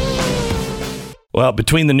 Well,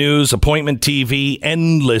 between the news, appointment TV,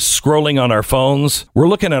 endless scrolling on our phones, we're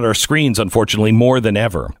looking at our screens, unfortunately, more than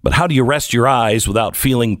ever. But how do you rest your eyes without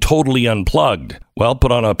feeling totally unplugged? Well,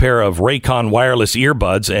 put on a pair of Raycon wireless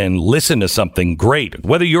earbuds and listen to something great.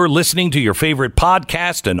 Whether you're listening to your favorite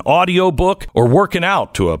podcast, an audiobook, or working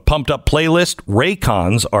out to a pumped-up playlist,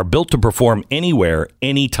 Raycons are built to perform anywhere,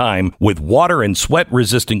 anytime, with water and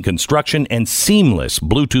sweat-resistant construction and seamless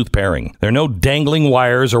Bluetooth pairing. There are no dangling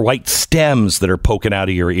wires or white stems that are poking out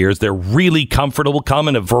of your ears. They're really comfortable, come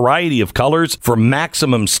in a variety of colors for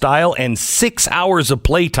maximum style and 6 hours of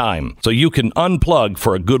playtime, so you can unplug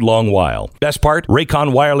for a good long while. Best part?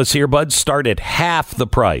 Raycon wireless earbuds start at half the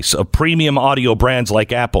price of premium audio brands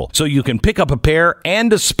like Apple, so you can pick up a pair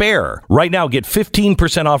and a spare. Right now, get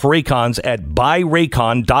 15% off Raycons at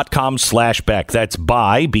buyraycon.com/Beck. That's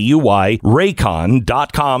buy, B-U-Y,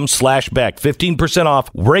 Raycon.com/Beck. 15%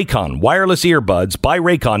 off Raycon wireless earbuds,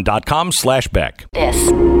 buyraycon.com/Beck. This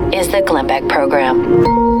is the Glenn Beck Program.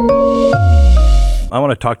 I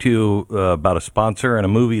want to talk to you about a sponsor and a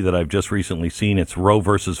movie that I've just recently seen. It's Roe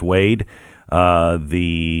versus Wade.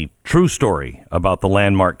 The true story about the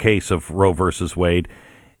landmark case of Roe versus Wade.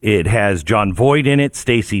 It has John Voight in it,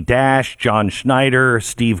 Stacey Dash, John Schneider,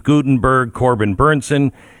 Steve Guttenberg, Corbin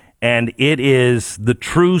Burnson, and it is the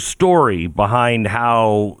true story behind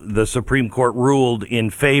how the Supreme Court ruled in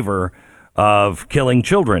favor of killing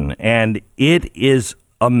children. And it is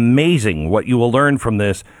amazing what you will learn from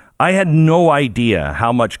this. I had no idea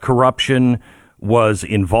how much corruption was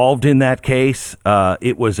involved in that case.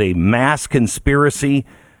 It was a mass conspiracy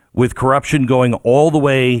with corruption going all the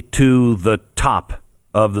way to the top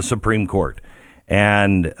of the Supreme Court.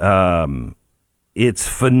 And it's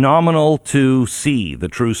phenomenal to see the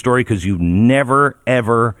true story because you never,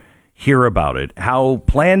 ever hear about it. How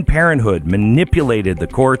Planned Parenthood manipulated the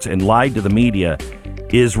courts and lied to the media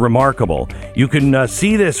is remarkable. You can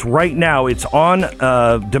see this right now. It's on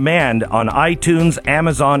demand on iTunes,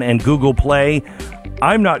 Amazon, and Google Play.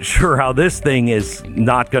 I'm not sure how this thing is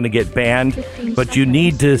not going to get banned, but you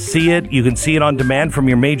need to see it. You can see it on demand from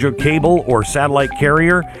your major cable or satellite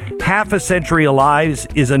carrier. Half a Century of Lies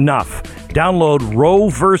is enough. Download Roe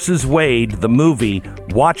versus Wade, the movie.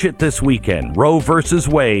 Watch it this weekend. Roe versus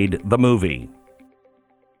Wade, the movie.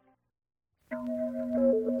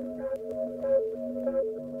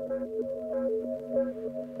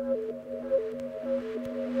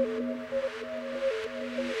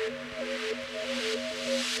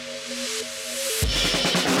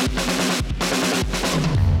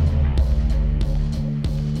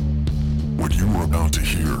 What you are about to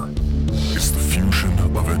hear is the fusion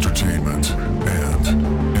of entertainment and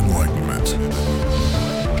enlightenment.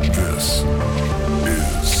 This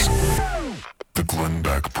is the Glenn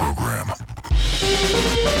Beck Program.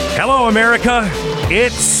 Hello, America.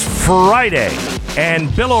 It's Friday,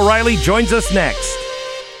 and Bill O'Reilly joins us next.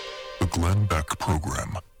 The Glenn Beck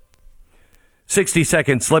Program. 60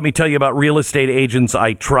 seconds. Let me tell you about real estate agents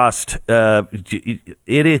I trust. It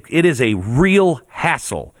is a real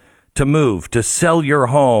hassle to move, to sell your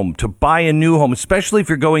home, to buy a new home, especially if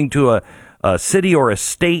you're going to a city or a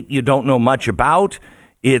state you don't know much about.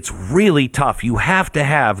 It's really tough. You have to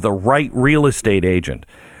have the right real estate agent.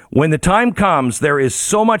 When the time comes, there is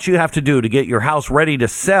so much you have to do to get your house ready to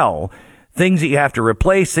sell. Things that you have to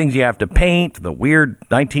replace, things you have to paint, the weird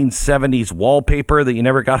 1970s wallpaper that you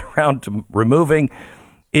never got around to removing.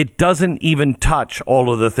 it doesn't even touch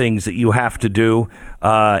all of the things that you have to do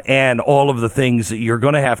and all of the things that you're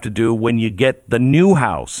going to have to do when you get the new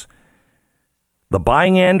house. The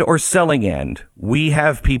buying end or selling end, we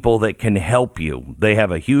have people that can help you. They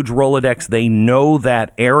have a huge Rolodex. They know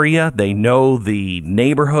that area. They know the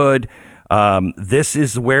neighborhood. This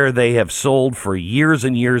is where they have sold for years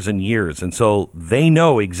and years and years. And so they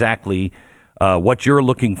know exactly what you're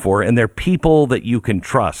looking for. And they're people that you can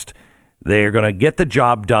trust. They're going to get the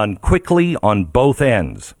job done quickly on both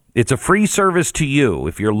ends. It's a free service to you.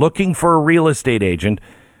 If you're looking for a real estate agent,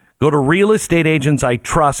 go to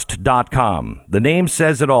realestateagentsitrust.com. The name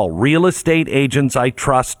says it all.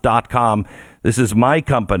 Realestateagentsitrust.com. This is my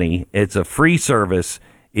company. It's a free service.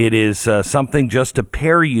 It is something just to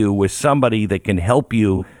pair you with somebody that can help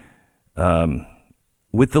you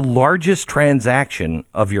with the largest transaction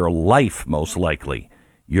of your life, most likely,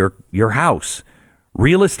 your house.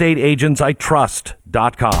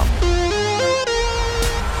 Realestateagentsitrust.com.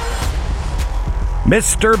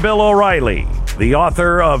 Mr. Bill O'Reilly, the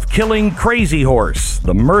author of Killing Crazy Horse,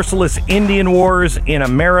 The Merciless Indian Wars in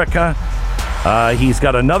America. He's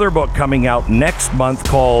got another book coming out next month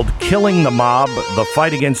called Killing the Mob, The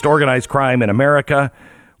Fight Against Organized Crime in America,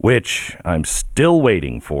 which I'm still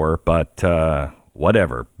waiting for, but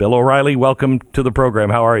whatever. Bill O'Reilly, welcome to the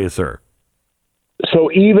program. How are you, sir?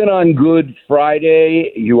 So even on Good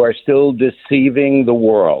Friday, you are still deceiving the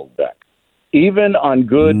world. Even on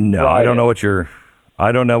Good Friday. I don't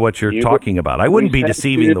know what you're talking about. I wouldn't be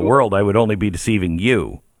deceiving the world. I would only be deceiving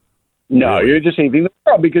you. No, really? You're deceiving the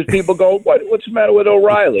world because people go, what's the matter with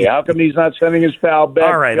O'Reilly? How come he's not sending his pal back?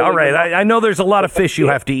 All right. I know there's a lot of fish you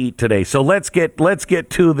have to eat today, so let's get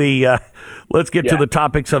to the to the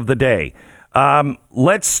topics of the day.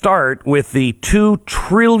 Let's start with the $2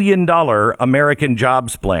 trillion American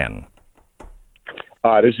Jobs Plan.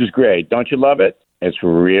 This is great. Don't you love it? It's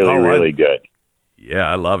really good.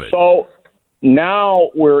 Yeah, I love it. So now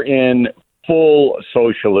we're in full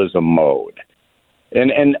socialism mode.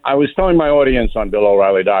 And I was telling my audience on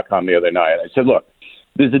BillO'Reilly.com the other night, I said, look,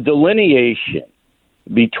 there's a delineation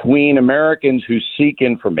between Americans who seek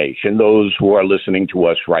information, those who are listening to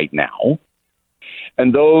us right now,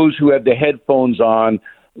 and those who have the headphones on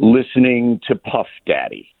listening to Puff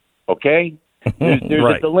Daddy, okay? There's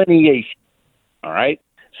right. A delineation, all right?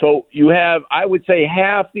 So you have, I would say,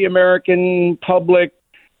 half the American public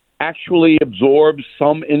actually absorbs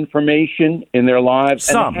some information in their lives,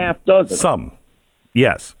 and half doesn't. Some,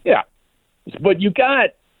 yes. Yeah. But you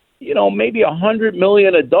got, maybe 100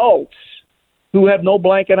 million adults who have no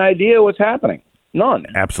blanket idea what's happening. None.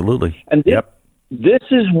 Absolutely. And this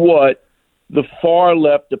is what the far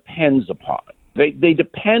left depends upon. They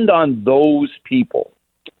depend on those people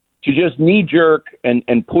to just knee-jerk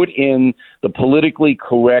and put in the politically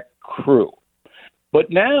correct crew. But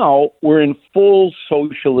now we're in full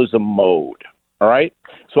socialism mode, all right?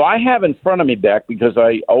 So I have in front of me, Beck, because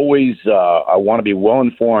I always I want to be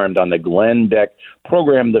well-informed on the Glenn Beck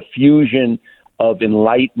program, the fusion of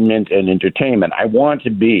enlightenment and entertainment. I want to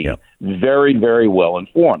be very, very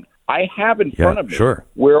well-informed. I have in front of me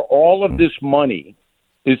where all of this money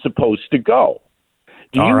is supposed to go.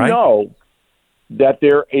 Do you know that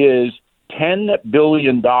there is $10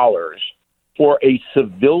 billion for a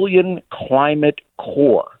civilian climate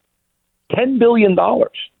corps? $10 billion. A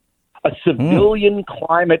civilian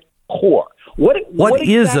climate corps. What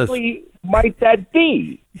exactly might that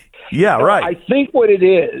be? Yeah, right. I think what it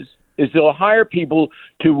is they'll hire people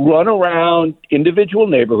to run around individual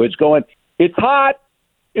neighborhoods going, it's hot.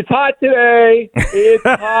 It's hot today. It's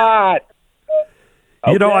hot.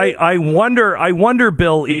 Okay. I wonder,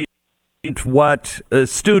 Bill, what,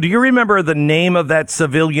 Stu, do you remember the name of that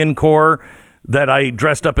civilian corps that I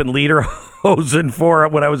dressed up in lederhosen for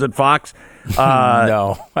when I was at Fox?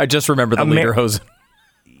 No, I just remember the lederhosen.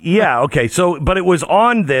 Yeah, okay. So, but it was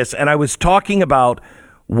on this, and I was talking about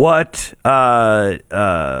what FDR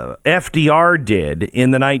did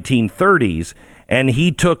in the 1930s, and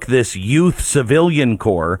he took this youth civilian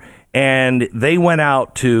corps, and they went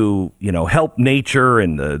out to, help nature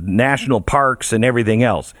and the national parks and everything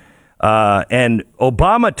else. And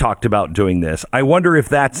Obama talked about doing this. I wonder if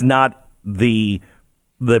that's not the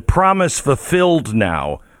promise fulfilled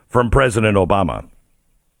now from President Obama.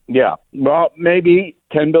 Yeah, well, maybe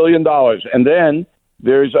 $10 billion. And then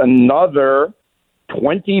there's another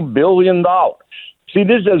 $20 billion. See,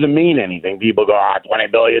 this doesn't mean anything. People go, 20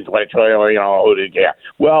 billion, 20 trillion, who did care?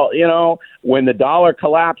 Well, when the dollar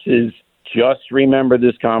collapses, just remember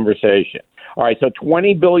this conversation. All right, so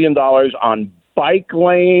 $20 billion on bike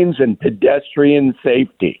lanes and pedestrian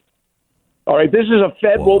safety. All right, this is a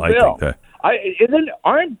federal bill.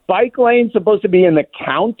 Aren't bike lanes supposed to be in the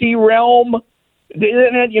county realm? Isn't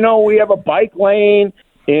it, we have a bike lane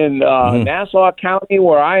in Nassau County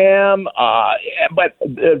where I am, but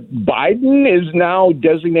Biden is now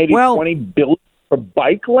designating $20 billion for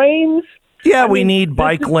bike lanes. Yeah, we need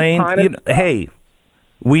bike lanes.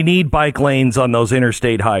 We need bike lanes on those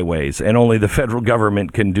interstate highways, and only the federal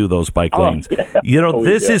government can do those bike lanes. Yeah.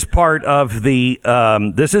 This is part of the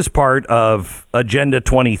Agenda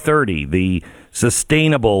 2030, the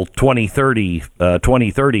Sustainable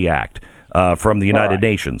 2030 Act from the United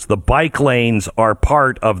Nations. The bike lanes are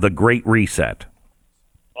part of the Great Reset.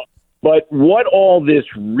 But what all this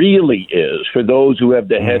really is, for those who have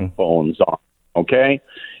the headphones on,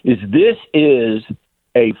 is this is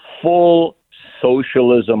a full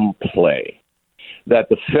socialism play that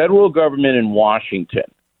the federal government in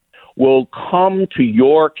Washington will come to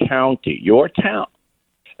your county, your town,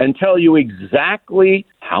 and tell you exactly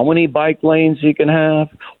how many bike lanes you can have,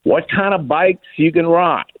 what kind of bikes you can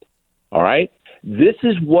ride. All right? This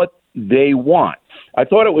is what they want. I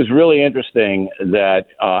thought it was really interesting that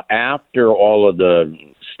after all of the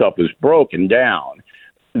stuff was broken down,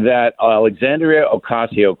 that Alexandria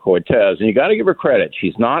Ocasio-Cortez, and you got to give her credit,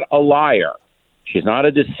 she's not a liar. She's not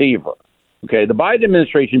a deceiver. Okay, the Biden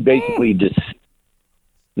administration basically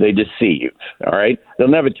they deceive. All right, they'll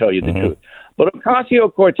never tell you the truth. But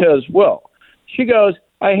Ocasio-Cortez will. She goes,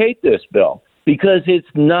 I hate this bill because it's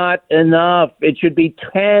not enough. It should be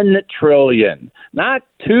 $10 trillion, not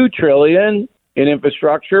 $2 trillion in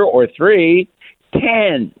infrastructure or 3,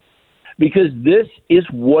 10. Because this is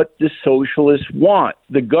what the socialists want.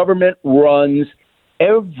 The government runs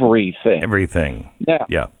everything. Everything. Now,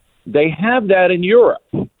 yeah. They have that in Europe.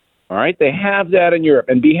 All right? They have that in Europe.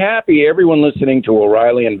 And be happy, everyone listening to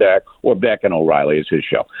O'Reilly and Beck, or Beck and O'Reilly is his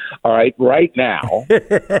show. All right? Right now,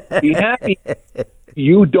 be happy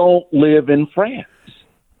you don't live in France.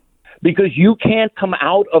 Because you can't come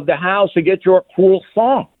out of the house to get your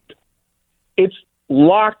croissant. It's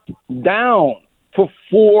locked down for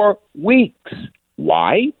 4 weeks.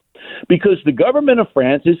 Why? Because the government of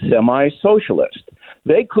France is semi-socialist.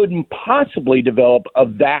 They couldn't possibly develop a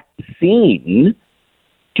vaccine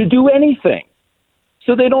to do anything.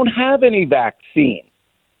 So they don't have any vaccine.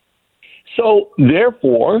 So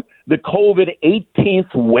therefore, the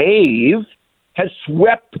COVID-18 wave has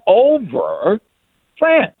swept over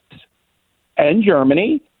France and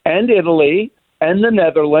Germany and Italy and the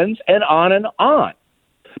Netherlands and on,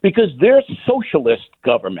 because they're socialist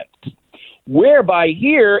governments, whereby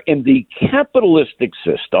here in the capitalistic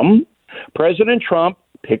system, President Trump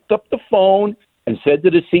picked up the phone and said to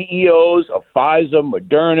the CEOs of Pfizer,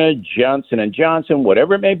 Moderna, Johnson & Johnson,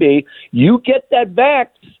 whatever it may be, you get that vax,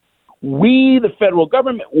 we, the federal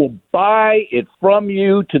government, will buy it from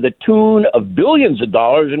you to the tune of billions of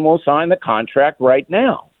dollars, and we'll sign the contract right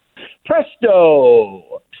now.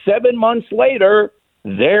 Presto! 7 months later,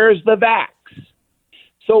 there's the vax.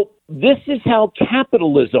 So this is how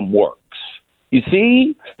capitalism works. You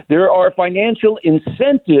see, there are financial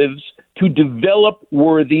incentives to develop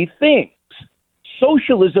worthy things.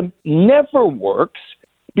 Socialism never works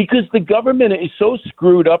because the government is so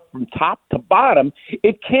screwed up from top to bottom,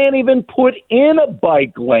 it can't even put in a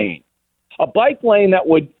bike lane. A bike lane that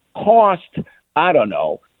would cost, I don't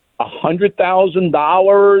know,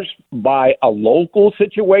 $100,000 by a local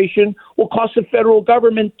situation will cost the federal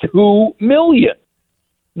government $2 million.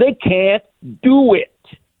 They can't do it.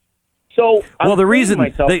 So, the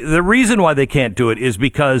reason why they can't do it is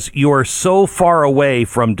because you are so far away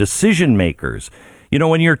from decision makers. You know,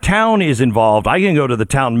 when your town is involved, I can go to the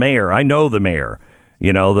town mayor. I know the mayor.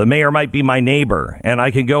 You know, the mayor might be my neighbor, and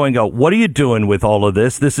I can go, what are you doing with all of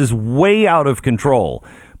this? This is way out of control.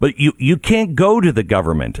 But you can't go to the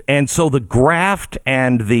government. And so the graft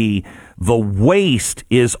and the waste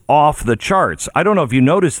is off the charts. I don't know if you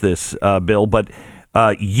noticed this, Bill, but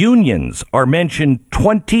unions are mentioned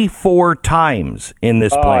 24 times in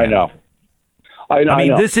this plan. I know. I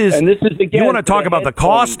mean, this is again, you want to talk about the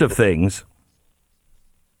cost of things.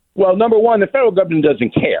 Well, number one, the federal government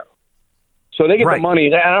doesn't care. So they get the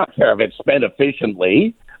money. I don't care if it's spent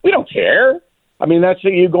efficiently. We don't care. I mean, that's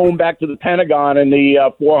you going back to the Pentagon and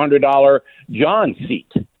the $400 John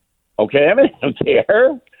seat. Okay, I mean, I don't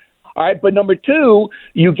care. All right, but number two,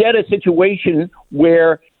 you get a situation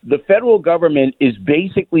where the federal government is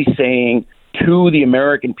basically saying to the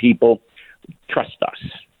American people, trust us.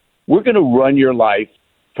 We're going to run your life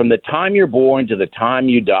from the time you're born to the time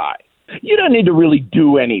you die. You don't need to really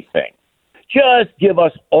do anything. Just give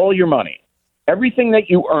us all your money, everything that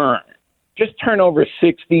you earn. Just turn over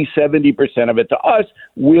 60, 70% of it to us.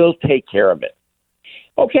 We'll take care of it.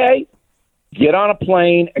 Okay. Get on a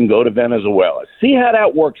plane and go to Venezuela. See how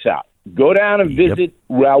that works out. Go down and visit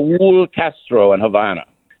Raul Castro in Havana.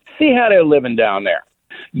 See how they're living down there.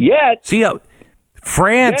 Yet, see how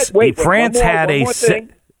France had a.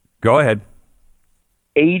 Go ahead.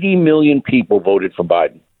 80 million people voted for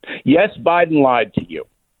Biden. Yes, Biden lied to you.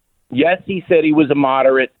 Yes, he said he was a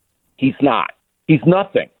moderate. He's not. He's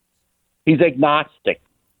nothing. He's agnostic.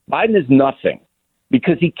 Biden is nothing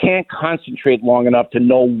because he can't concentrate long enough to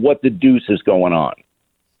know what the deuce is going on.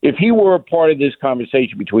 If he were a part of this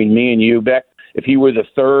conversation between me and you, Beck, if he were the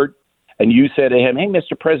third, and you said to him, hey,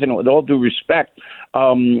 Mr. President, with all due respect,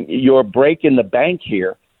 you're breaking the bank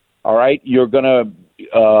here, all right? You're going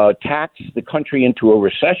to tax the country into a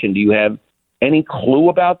recession. Do you have any clue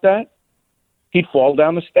about that? He'd fall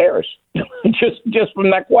down the stairs just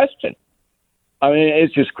from that question. I mean,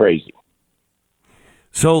 it's just crazy.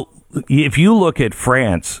 So if you look at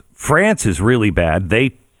France is really bad.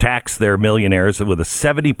 They tax their millionaires with a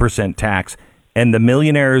 70% tax, and the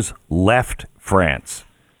millionaires left France.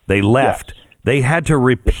 They left. Yes. They had to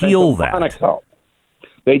repeal that.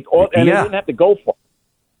 They didn't have to go for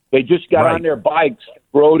it. They just got on their bikes,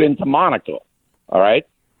 rode into Monaco. All right,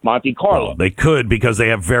 Monte Carlo. Well, they could because they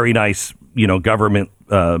have very nice, government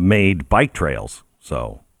made bike trails.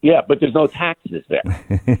 So yeah, but there's no taxes there.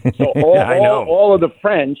 So all of the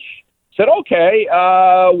French said, okay,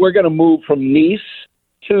 we're going to move from Nice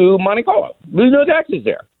to Monte Carlo. There's no taxes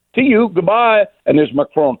there. To you, goodbye. And there's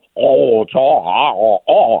Macron.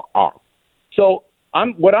 So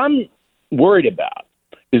what I'm worried about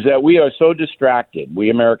is that we are so distracted. We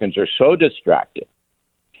Americans are so distracted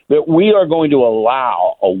that we are going to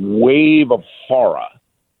allow a wave of horror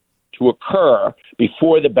to occur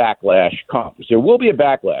before the backlash comes. There will be a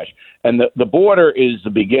backlash, and the border is the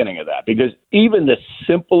beginning of that, because even the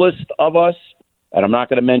simplest of us, and I'm not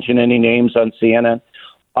going to mention any names on CNN,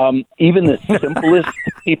 even the simplest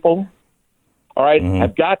people, all right,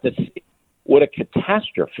 have got to see what a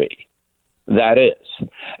catastrophe that is.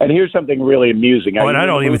 And here's something really amusing. Oh, and I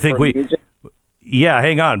don't even think yeah,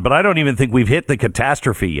 hang on. But I don't even think we've hit the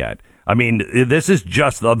catastrophe yet. I mean, this is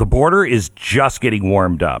just, the border is just getting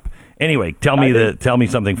warmed up. Anyway, tell me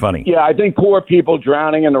something funny. Yeah, I think poor people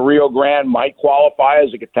drowning in the Rio Grande might qualify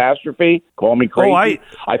as a catastrophe. Call me crazy.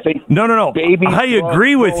 Oh, I think no. Babies I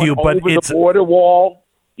agree with you, but it's the border wall.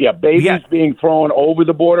 Yeah, babies being thrown over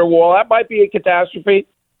the border wall. That might be a catastrophe.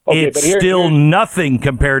 Okay, it's still nothing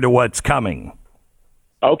compared to what's coming.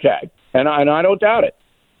 Okay, and I don't doubt it.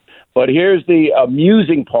 But here's the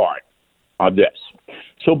amusing part of this.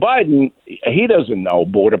 So Biden, he doesn't know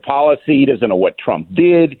border policy. He doesn't know what Trump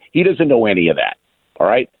did. He doesn't know any of that. All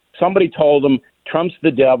right? Somebody told him Trump's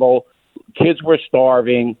the devil. Kids were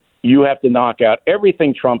starving. You have to knock out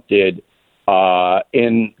everything Trump did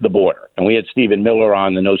in the border. And we had Stephen Miller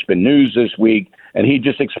on the No Spin News this week, and he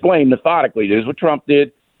just explained methodically, here's what Trump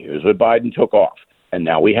did, here's what Biden took off. And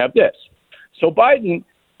now we have this. So Biden,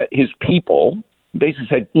 his people, basically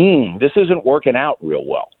said, this isn't working out real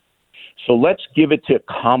well. So let's give it to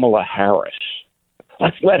Kamala Harris.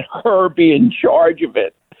 Let's let her be in charge of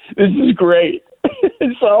it. This is great.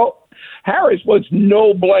 So Harris wants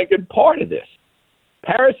no blanket part of this.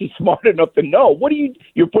 Harris is smart enough to know,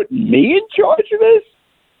 you're putting me in charge of this?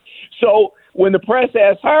 So when the press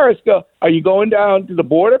asks Harris, are you going down to the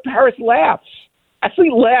border? Harris laughs.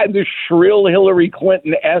 Actually laughed, the shrill Hillary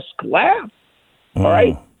Clinton-esque laugh. All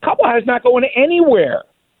right? Kamala Harris not going anywhere.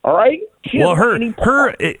 All right? Well,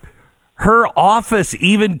 her office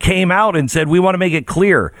even came out and said, we want to make it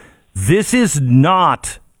clear, this is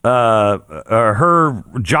not her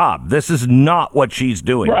job. This is not what she's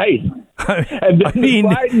doing. Right. And then the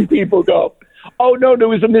Biden people go, oh, no, there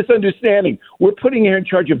was a misunderstanding. We're putting her in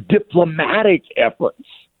charge of diplomatic efforts.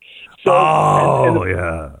 So,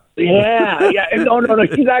 yeah. Yeah. And no.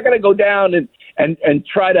 She's not going to go down and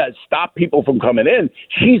try to stop people from coming in.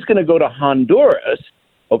 She's going to go to Honduras,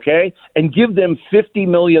 okay, and give them $50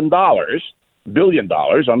 billion to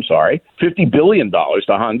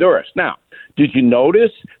Honduras. Now, did you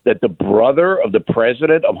notice that the brother of the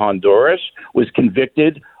president of Honduras was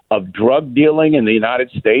convicted of drug dealing in the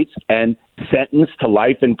United States and sentenced to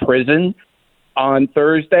life in prison on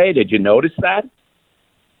Thursday? Did you notice that?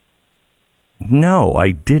 No,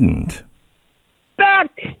 I didn't.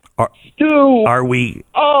 Stu. Are we?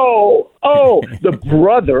 Oh, the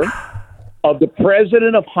brother of the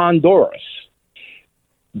president of Honduras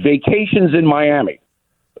vacations in Miami,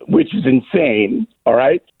 which is insane. All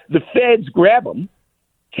right. The feds grab him,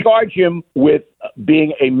 charge him with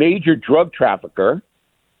being a major drug trafficker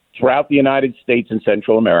throughout the United States and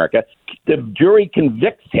Central America. The jury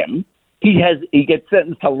convicts him. He gets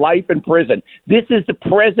sentenced to life in prison. This is the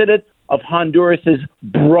president of Honduras's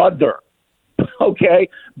brother. Okay,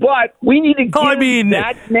 but we need to give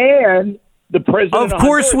that man, the president. Of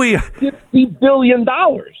course, $50 billion.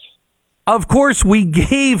 Of course, we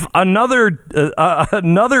gave another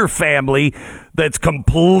family that's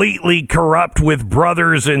completely corrupt with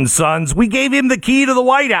brothers and sons. We gave him the key to the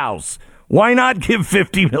White House. Why not give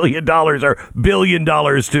 $50 million or $1 billion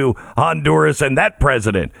to Honduras and that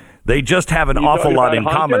president? They just have an awful lot in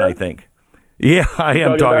common, I think. Yeah, I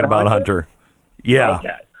am talking about Hunter. Yeah. Okay.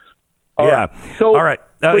 Yeah. So, all right.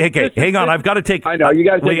 Okay, hang on. I've got to take. I know you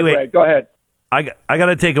got to take a break. Go ahead. I got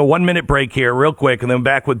to take a 1-minute break here, real quick, and then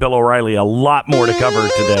back with Bill O'Reilly. A lot more to cover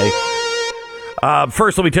today.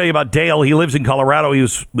 First, let me tell you about Dale. He lives in Colorado.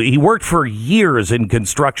 He worked for years in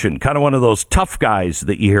construction, kind of one of those tough guys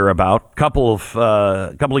that you hear about. Couple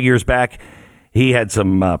of years back, he had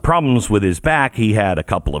some problems with his back. He had a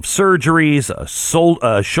couple of surgeries,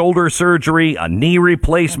 a shoulder surgery, a knee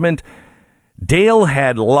replacement. Dale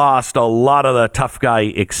had lost a lot of the tough guy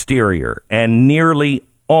exterior and nearly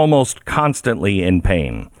almost constantly in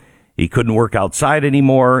pain. He couldn't work outside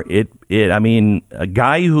anymore. I mean, a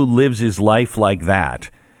guy who lives his life like that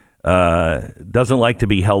doesn't like to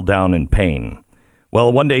be held down in pain.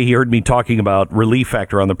 Well, one day he heard me talking about Relief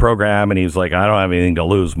Factor on the program, and he was like, I don't have anything to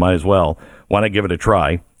lose. Might as well. Why not give it a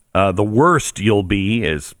try? The worst you'll be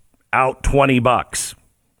is out $20.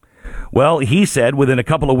 Well, he said within a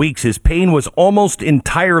couple of weeks, his pain was almost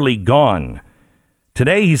entirely gone.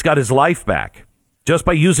 Today, he's got his life back just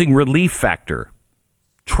by using Relief Factor.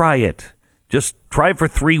 Try it. Just try it for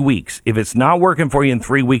 3 weeks. If it's not working for you in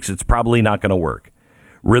 3 weeks, it's probably not going to work.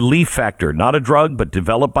 Relief Factor, not a drug, but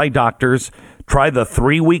developed by doctors. Try the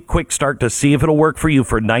 3-week quick start to see if it'll work for you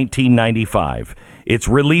for $19.95. It's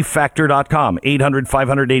relieffactor.com,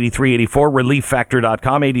 800-500-8384,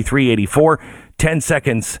 relieffactor.com, 8384, 10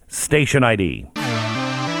 seconds, station ID.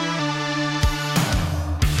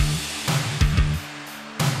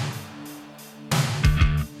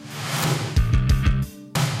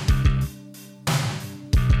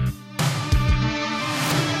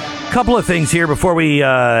 Couple of things here before we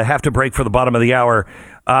have to break for the bottom of the hour.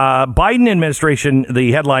 Biden administration,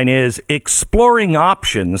 the headline is exploring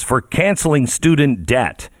options for canceling student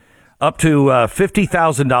debt. Up to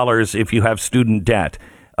 $50,000 if you have student debt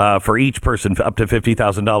for each person, up to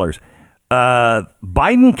 $50,000.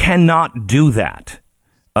 Biden cannot do that.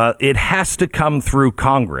 It has to come through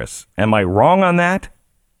Congress. Am I wrong on that?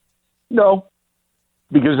 No,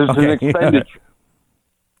 because it's an expenditure.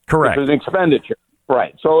 Correct. It's an expenditure.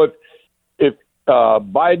 Right. So if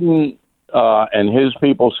Biden and his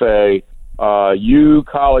people say, you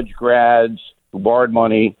college grads who borrowed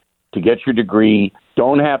money to get your degree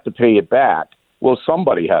don't have to pay it back, well,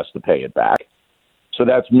 somebody has to pay it back. So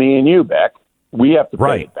that's me and you, Beck. We have to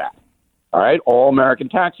pay it back. All right? All American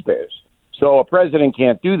taxpayers. So a president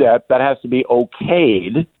can't do that. That has to be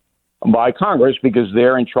okayed by Congress because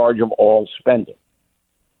they're in charge of all spending.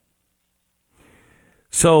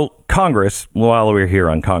 So Congress, while we're here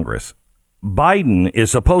on Congress, Biden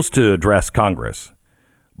is supposed to address Congress,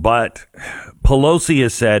 but Pelosi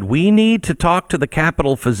has said we need to talk to the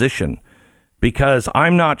Capitol physician because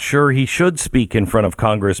I'm not sure he should speak in front of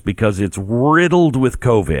Congress because it's riddled with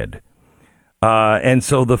COVID. And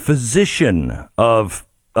so the physician of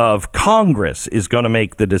Congress is going to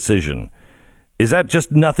make the decision. Is that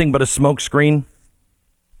just nothing but a smokescreen?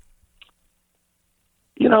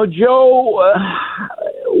 You know, Joe,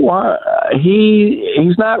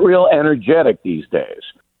 he's not real energetic these days.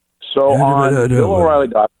 So on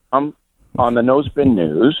BillO'Reilly.com, on the No Spin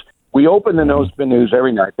News, we open the No Spin News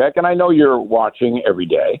every night, Beck, and I know you're watching every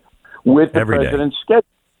day with the president's schedule.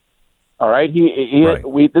 All right?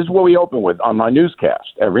 This is what we open with on my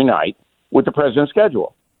newscast every night with the president's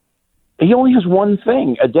schedule. He only has one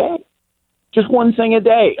thing a day, just one thing a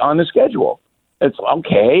day on the schedule. It's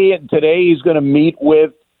okay. Today he's going to meet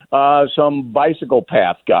with some bicycle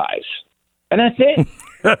path guys. And that's it.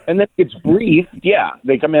 And then it's brief. Yeah.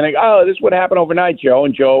 They come in and go, this is what happened overnight, Joe.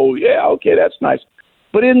 And Joe, yeah, okay, that's nice.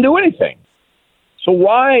 But he didn't do anything. So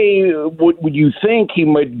why would you think he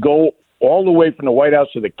might go all the way from the White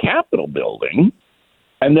House to the Capitol building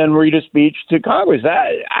and then read a speech to Congress?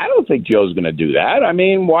 I don't think Joe's going to do that. I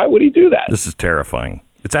mean, why would he do that? This is terrifying.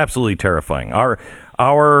 It's absolutely terrifying. Our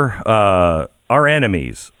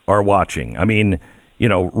enemies are watching. I mean, you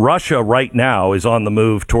know, Russia right now is on the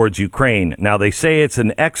move towards Ukraine. Now, they say it's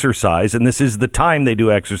an exercise, and this is the time they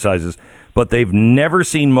do exercises, but they've never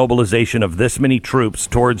seen mobilization of this many troops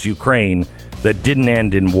towards Ukraine that didn't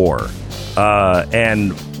end in war.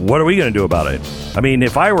 And what are we going to do about it? I mean,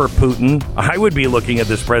 if I were Putin, I would be looking at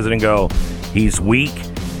this president and go, he's weak.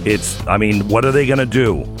 What are they going to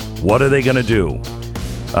do? What are they going to do?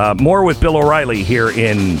 More with Bill O'Reilly here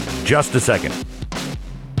in just a second.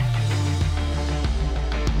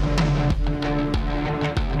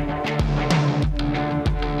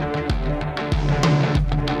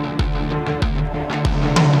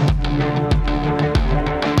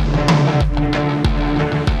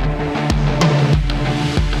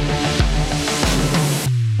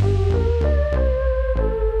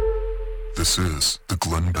 This is the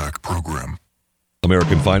Glenn Beck Program.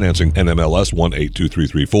 American Financing, NMLS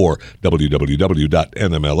 182334,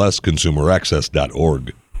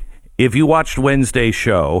 www.nmlsconsumeraccess.org. If you watched Wednesday's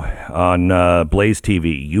show on Blaze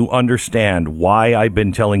TV, you understand why I've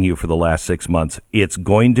been telling you for the last 6 months it's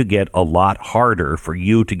going to get a lot harder for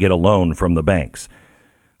you to get a loan from the banks.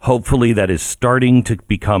 Hopefully that is starting to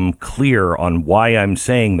become clear on why I'm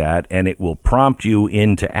saying that, and it will prompt you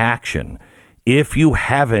into action. If you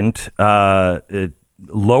haven't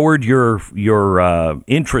lowered your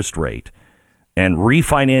interest rate and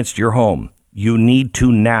refinanced your home, you need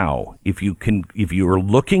to now. If you are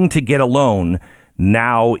looking to get a loan,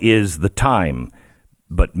 now is the time.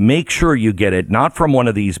 But make sure you get it not from one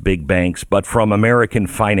of these big banks, but from American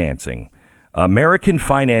Financing. American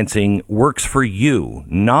Financing works for you,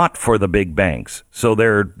 not for the big banks. So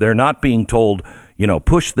they're not being told,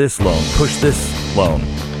 push this loan.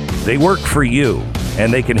 They work for you,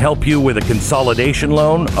 and they can help you with a consolidation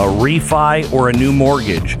loan, a refi, or a new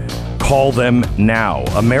mortgage. Call them now.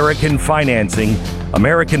 American Financing,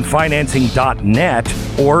 AmericanFinancing.net,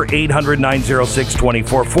 or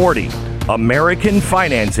 800-906-2440.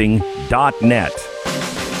 AmericanFinancing.net.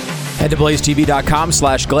 Head to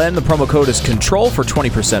blazetv.com/Glenn. The promo code is CONTROL for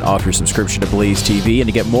 20% off your subscription to Blaze TV. And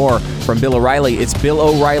to get more from Bill O'Reilly, it's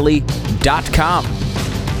BillO'Reilly.com.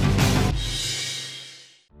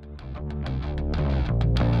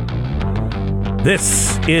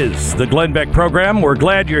 This is the Glenn Beck Program. We're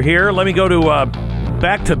glad you're here. Let me go to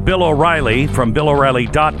back to Bill O'Reilly from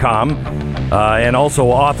BillO'Reilly.com, and also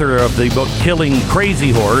author of the book Killing Crazy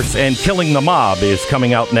Horse, and Killing the Mob is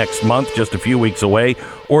coming out next month, just a few weeks away.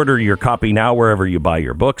 Order your copy now wherever you buy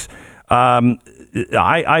your books. I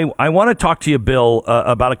want to talk to you, Bill,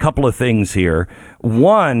 about a couple of things here.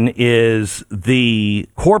 One is the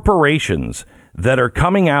corporations that are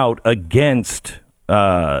coming out against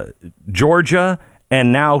Georgia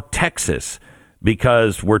and now Texas,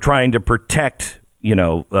 because we're trying to protect,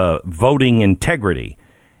 voting integrity.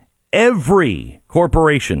 Every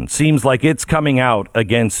corporation seems like it's coming out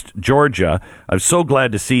against Georgia. I'm so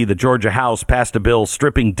glad to see the Georgia House passed a bill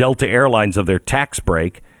stripping Delta Airlines of their tax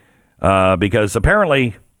break, because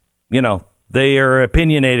apparently, they are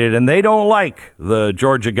opinionated and they don't like the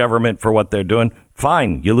Georgia government for what they're doing.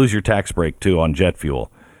 Fine, you lose your tax break too on jet fuel.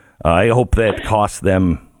 I hope that costs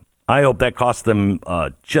them.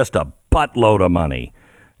 Just a buttload of money.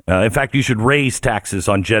 In fact, you should raise taxes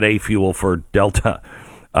on Jet A fuel for Delta.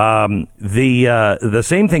 The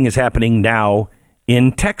same thing is happening now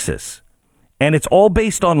in Texas, and it's all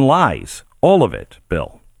based on lies. All of it,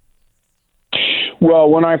 Bill.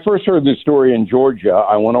 Well, when I first heard this story in Georgia,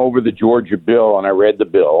 I went over the Georgia bill and I read the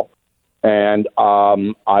bill, and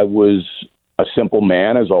I was a simple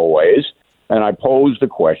man as always. And I posed a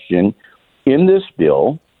question, in this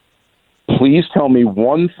bill, please tell me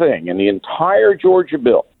one thing in the entire Georgia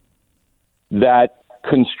bill that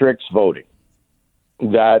constricts voting,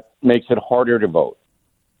 that makes it harder to vote.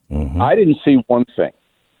 Mm-hmm. I didn't see one thing.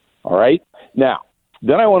 All right? Now,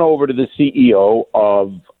 then I went over to the CEO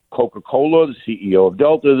of Coca-Cola, the CEO of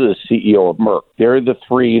Delta, the CEO of Merck. They're the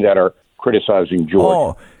three that are criticizing Georgia.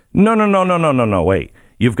 Oh, no, wait.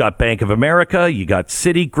 You've got Bank of America, you got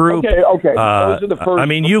Citigroup. Okay. Those are the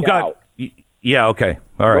first you got out. Yeah, okay.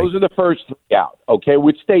 All right. Those are the first three out, okay,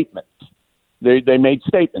 with statements. They made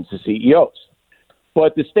statements, the CEOs.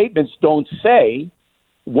 But the statements don't say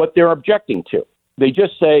what they're objecting to. They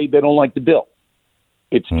just say they don't like the bill.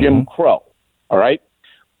 It's Jim Crow, all right?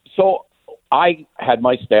 So I had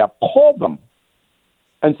my staff call them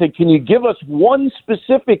and say, can you give us one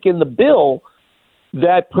specific in the bill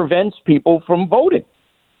that prevents people from voting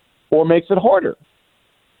or makes it harder?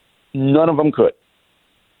 None of them could.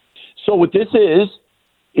 So what this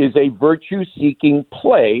is a virtue-seeking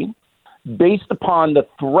play based upon the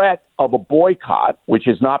threat of a boycott, which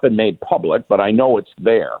has not been made public, but I know it's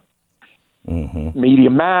there. Mm-hmm. Media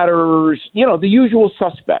Matters, the usual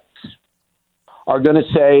suspects are going to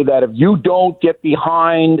say that if you don't get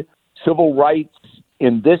behind civil rights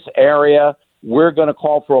in this area, we're going to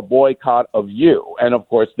call for a boycott of you. And, of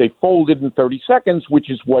course, they folded in 30 seconds, which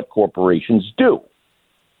is what corporations do.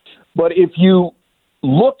 But if you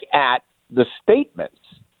look at the statements,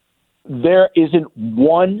 there isn't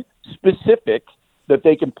one specific that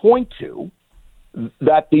they can point to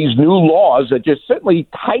that these new laws that just simply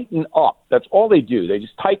tighten up. That's all they do. They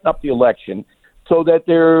just tighten up the election so that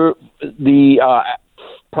the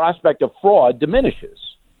prospect of fraud diminishes,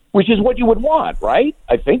 which is what you would want, right?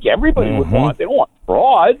 I think everybody would want. They don't want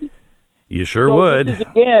fraud. You sure would.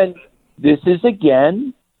 This is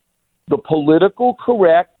again the political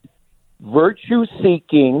correct,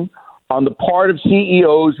 virtue-seeking on the part of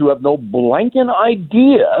CEOs who have no blanking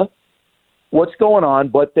idea what's going on,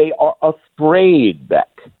 but they are afraid, Beck.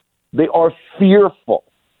 They are fearful.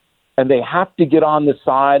 And they have to get on the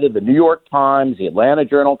side of the New York Times, the Atlanta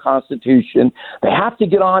Journal-Constitution. They have to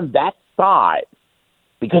get on that side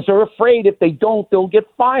because they're afraid if they don't, they'll get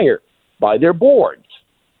fired by their boards.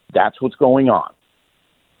 That's what's going on.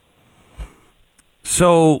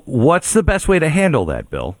 So what's the best way to handle that,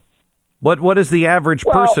 Bill? What does the average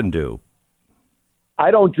person do?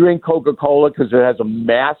 I don't drink Coca-Cola because it has a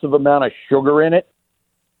massive amount of sugar in it.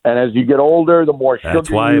 And as you get older, the more sugar. That's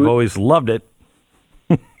why I've always loved it.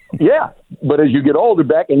 Yeah, but as you get older,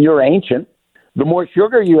 Beck, and you're ancient, the more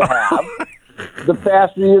sugar you have, the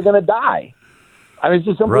faster you're going to die. I mean, it's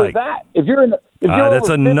as simple as that. If you're that's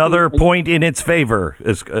another point in its favor,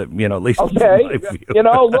 is at least. Okay,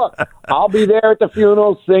 look, I'll be there at the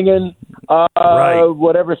funeral singing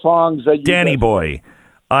whatever songs that you Danny Boy.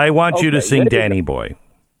 I want you to sing Danny Boy.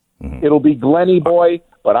 Mm-hmm. It'll be Glenny Boy,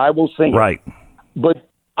 but I will sing it. But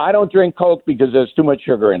I don't drink Coke because there's too much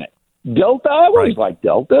sugar in it. Delta, I always like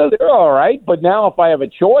Delta. They're all right. But now if I have a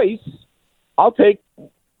choice, I'll take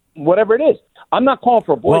whatever it is. I'm not calling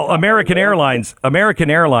for a boycott. Well, American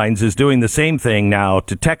Airlines is doing the same thing now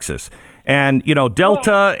to Texas. And,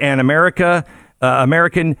 Delta and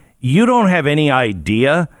American, you don't have any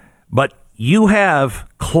idea, but you have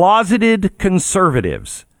closeted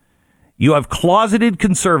conservatives. You have closeted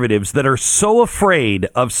conservatives that are so afraid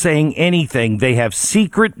of saying anything. They have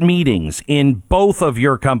secret meetings in both of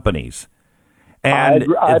your companies. And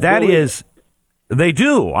they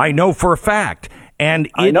do. I know for a fact.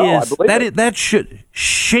 And that should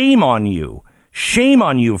shame on you. Shame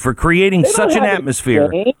on you for creating such an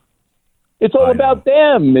atmosphere. It's all about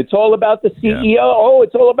them. It's all about the CEO. Yeah. Oh,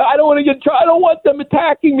 it's all about, I don't want them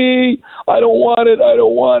attacking me. I don't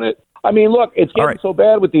want it. I mean, look, it's getting so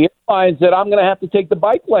bad with the airlines that I'm going to have to take the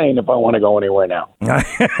bike lane if I want to go anywhere now.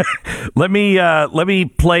 Let me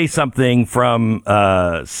play something from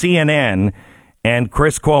CNN and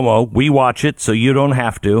Chris Cuomo. We watch it, so you don't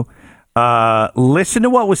have to. Listen to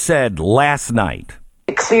what was said last night.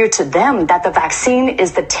 Clear to them that the vaccine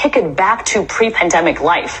is the ticket back to pre-pandemic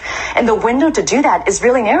life. And the window to do that is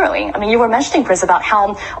really narrowing. I mean, you were mentioning, Chris, about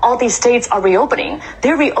how all these states are reopening.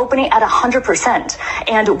 They're reopening at 100%.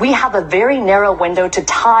 And we have a very narrow window to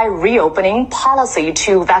tie reopening policy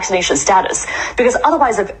to vaccination status. Because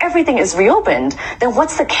otherwise, if everything is reopened, then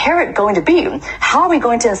what's the carrot going to be? How are we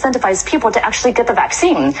going to incentivize people to actually get the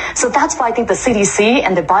vaccine? So that's why I think the CDC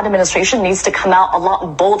and the Biden administration needs to come out a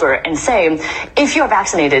lot bolder and say, if you're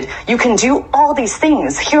vaccinated, you can do all these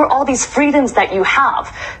things. Here are all these freedoms that you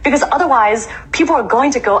have. Because otherwise, people are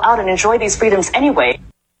going to go out and enjoy these freedoms anyway.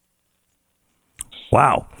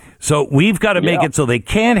 Wow. So we've got to make it so they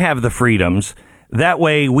can have the freedoms. That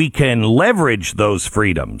way we can leverage those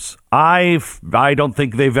freedoms. I don't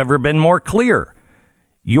think they've ever been more clear.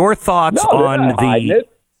 Your thoughts on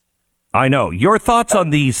I know. Your thoughts on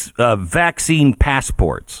these vaccine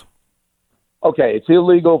passports. Okay, it's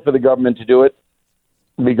illegal for the government to do it,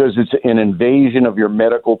 because it's an invasion of your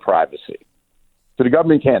medical privacy. So the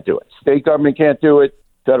government can't do it. State government can't do it.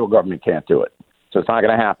 Federal government can't do it. So it's not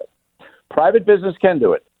going to happen. Private business can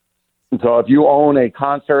do it. And so if you own a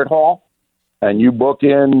concert hall and you book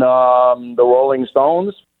in the Rolling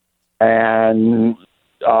Stones and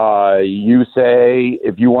you say,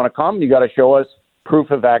 if you want to come, you got to show us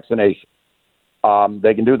proof of vaccination.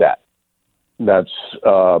 They can do that. That's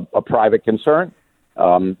a private concern.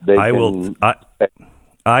 I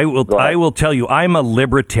will tell you, I'm a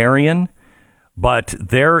libertarian, but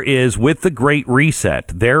there is, with the Great Reset,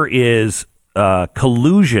 there is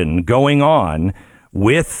collusion going on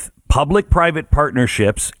with public-private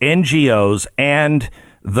partnerships, NGOs, and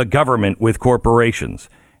the government with corporations.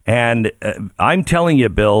 And I'm telling you,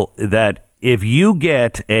 Bill, that if you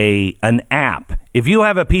get an app, if you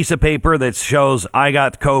have a piece of paper that shows I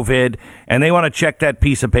got COVID and they want to check that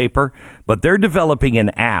piece of paper, but they're developing an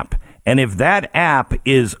app. And if that app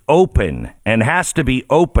is open and has to be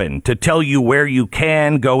open to tell you where you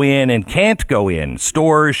can go in and can't go in,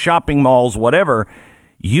 stores, shopping malls, whatever,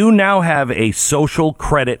 you now have a social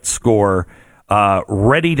credit score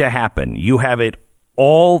ready to happen. You have it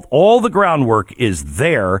all the groundwork is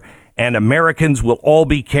there. and Americans will all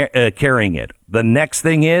be carrying it. The next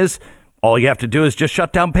thing is, all you have to do is just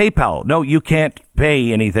shut down PayPal. No, you can't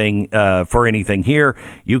pay anything for anything here.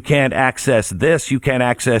 You can't access this. You can't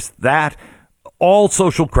access that. All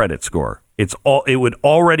social credit score. It would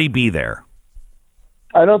already be there.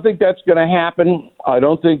 I don't think that's going to happen. I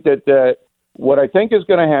don't think that what I think is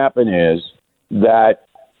going to happen is that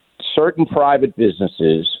certain private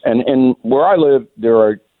businesses, and where I live, there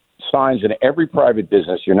are signs in every private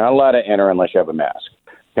business. You're not allowed to enter unless you have a mask.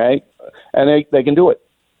 Okay? And they can do it.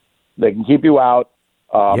 They can keep you out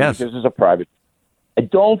yes. because it's a private. I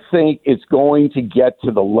don't think it's going to get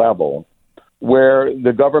to the level where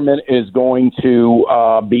the government is going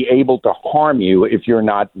to be able to harm you if you're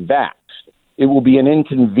not vaxxed. It will be an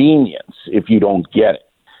inconvenience if you don't get it.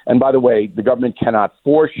 And by the way, the government cannot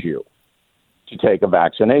force you to take a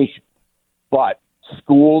vaccination. But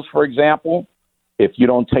schools, for example, if you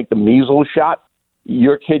don't take the measles shot,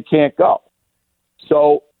 your kid can't go.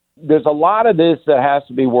 So there's a lot of this that has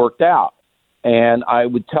to be worked out. And I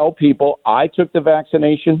would tell people I took the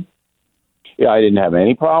vaccination. Yeah, I didn't have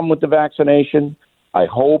any problem with the vaccination. I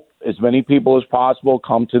hope as many people as possible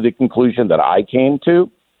come to the conclusion that I came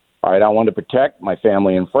to. All right, I want to protect my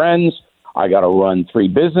family and friends. I got to run 3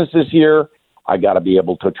 businesses here. I got to be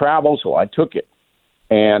able to travel, so I took it.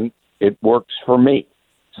 And it works for me.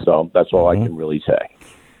 So that's all I can really say.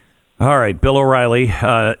 All right, Bill O'Reilly,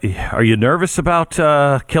 are you nervous about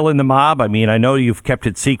killing the mob? I mean, I know you've kept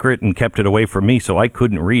it secret and kept it away from me, so I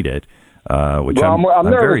couldn't read it. Which I'm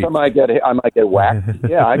nervous. I might get whacked.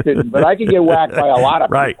 Yeah, I could, but I could get whacked by a lot of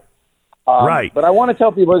people. Right. But I want to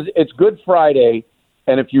tell people it's Good Friday,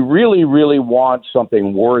 and if you really, really want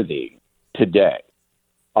something worthy today,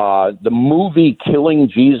 the movie Killing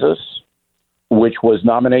Jesus, which was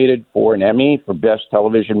nominated for an Emmy for Best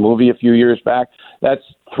Television Movie a few years back, that's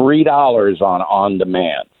 $3 on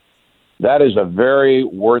demand. That is a very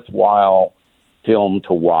worthwhile film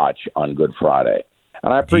to watch on Good Friday.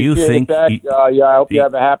 And I appreciate that. I hope you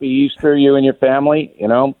have a happy Easter, you and your family,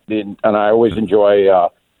 and I always enjoy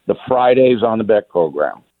the Fridays on the Beck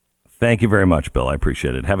program. Thank you very much, Bill. I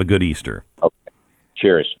appreciate it. Have a good Easter. Okay.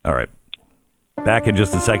 Cheers. All right. Back in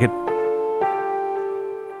just a second.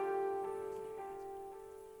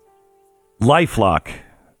 LifeLock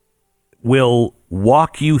will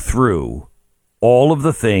walk you through all of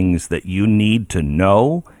the things that you need to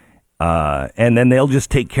know, and then they'll just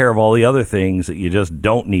take care of all the other things that you just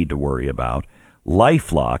don't need to worry about.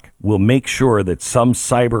 LifeLock will make sure that some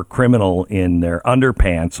cyber criminal in their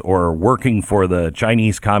underpants or working for the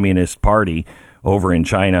Chinese Communist Party over in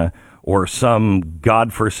China or some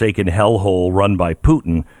godforsaken hellhole run by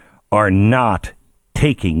Putin are not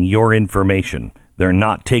taking your information. They're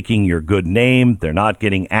not taking your good name. They're not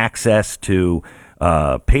getting access to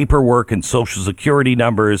paperwork and social security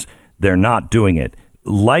numbers. They're not doing it.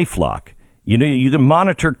 LifeLock, you can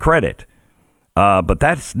monitor credit, but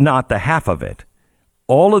that's not the half of it.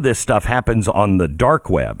 All of this stuff happens on the dark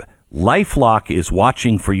web. LifeLock is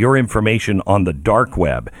watching for your information on the dark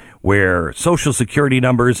web, where social security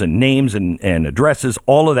numbers and names and addresses,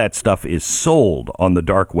 all of that stuff is sold on the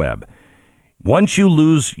dark web. Once you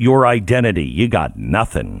lose your identity, you got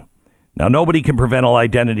nothing. Now, nobody can prevent all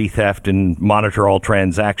identity theft and monitor all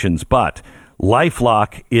transactions, but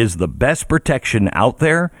LifeLock is the best protection out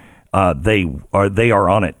there. They are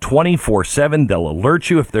on it 24/7. They'll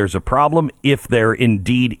alert you if there's a problem. If there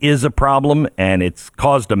indeed is a problem and it's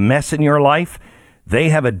caused a mess in your life, they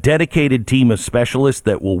have a dedicated team of specialists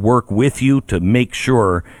that will work with you to make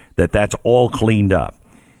sure that that's all cleaned up.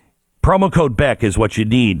 Promo code Beck is what you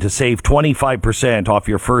need to save 25% off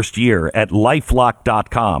your first year at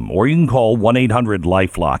LifeLock.com, or you can call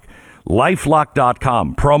 1-800-LifeLock.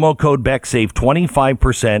 LifeLock.com. Promo code Beck. Save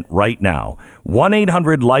 25% right now.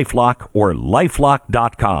 1-800-LifeLock or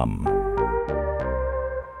LifeLock.com.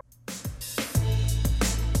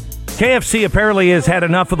 KFC apparently has had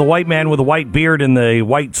enough of the white man with a white beard and the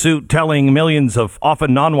white suit telling millions of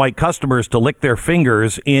often non-white customers to lick their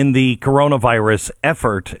fingers in the coronavirus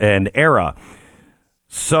effort and era.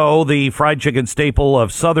 So the fried chicken staple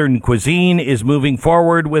of Southern cuisine is moving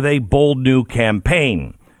forward with a bold new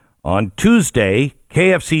campaign. On Tuesday,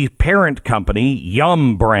 KFC's parent company,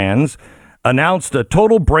 Yum Brands, announced a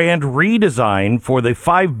total brand redesign for the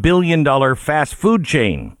 $5 billion fast food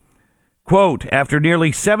chain. Quote, after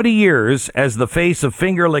nearly 70 years as the face of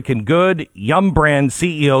finger-licking good, Yum Brands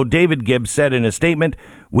CEO David Gibbs said in a statement,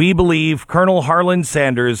 we believe Colonel Harlan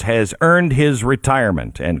Sanders has earned his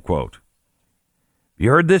retirement, end quote.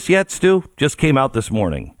 You heard this yet, Stu? Just came out this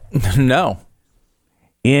morning. No.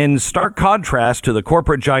 In stark contrast to the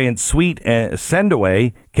corporate giant's sweet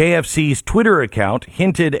send-away, KFC's Twitter account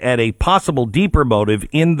hinted at a possible deeper motive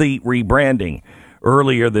in the rebranding.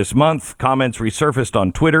 Earlier this month, comments resurfaced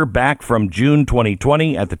on Twitter back from June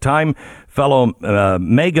 2020. At the time, fellow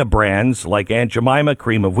mega brands like Aunt Jemima,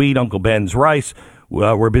 Cream of Wheat, Uncle Ben's Rice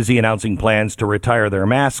were busy announcing plans to retire their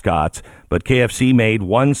mascots. But KFC made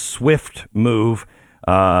one swift move,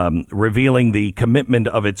 revealing the commitment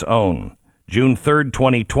of its own. June 3rd,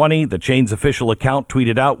 2020, the chain's official account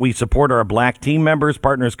tweeted out, "We support our black team members,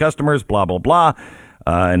 partners, customers, blah, blah, blah,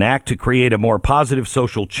 an act to create a more positive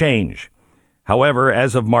social change." However,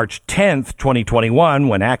 as of March 10th, 2021,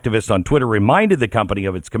 when activists on Twitter reminded the company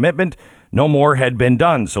of its commitment, no more had been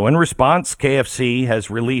done. So in response, KFC has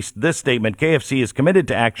released this statement. KFC is committed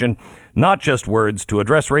to action, not just words, to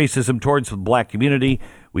address racism towards the black community.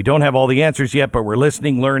 We don't have all the answers yet, but we're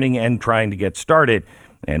listening, learning, and trying to get started.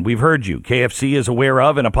 And we've heard you. KFC is aware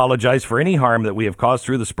of and apologized for any harm that we have caused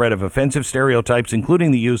through the spread of offensive stereotypes,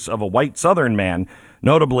 including the use of a white Southern man,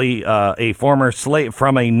 notably a former slave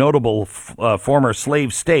from a notable former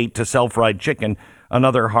slave state, to sell fried chicken,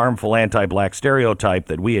 another harmful anti-black stereotype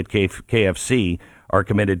that we at KFC are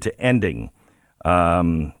committed to ending.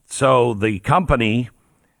 So the company,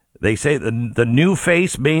 they say the new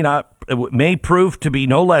face may prove to be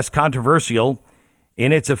no less controversial.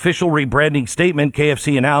 In its official rebranding statement,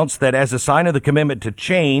 KFC announced that as a sign of the commitment to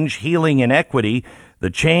change, healing, and equity, the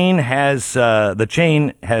chain has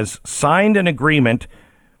signed an agreement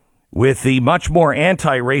with the much more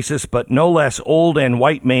anti-racist but no less old and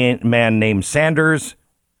white man named Sanders,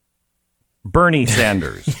 Bernie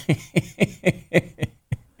Sanders.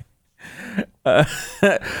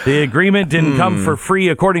 The agreement didn't come for free.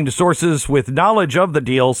 According to sources with knowledge of the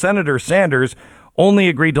deal, Senator Sanders only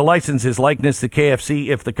agreed to license his likeness to KFC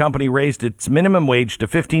if the company raised its minimum wage to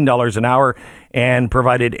 $15 an hour and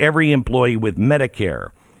provided every employee with Medicare.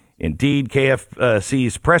 Indeed,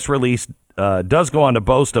 KFC's press release does go on to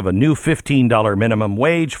boast of a new $15 minimum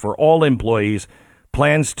wage for all employees.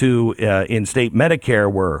 Plans to instate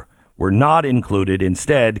Medicare were not included.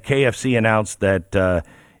 Instead, KFC announced that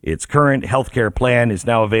its current health care plan is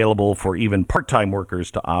now available for even part-time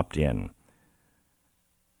workers to opt in.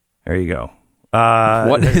 There you go.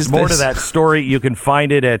 What is more this? to that story? You can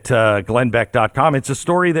find it at glennbeck.com. It's a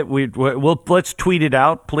story that let's tweet it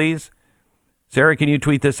out, please. Sarah, can you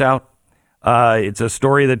tweet this out? It's a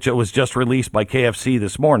story that was just released by KFC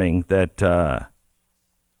this morning that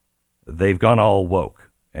they've gone all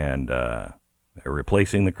woke and they're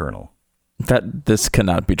replacing the Colonel. This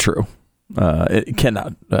cannot be true. It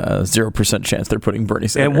cannot. 0% chance they're putting Bernie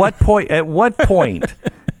Sanders. At what point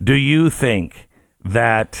do you think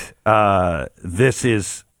that this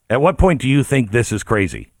is? At what point do you think this is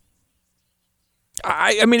crazy?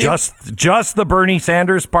 I mean, just the Bernie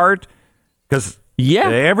Sanders part, because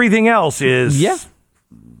everything else is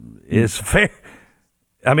fair.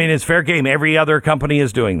 I mean, it's fair game. Every other company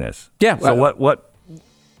is doing this. Yeah. So what?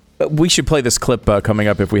 We should play this clip coming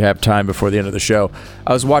up if we have time before the end of the show.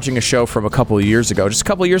 I was watching a show from just a couple of years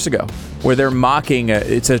ago, where they're mocking,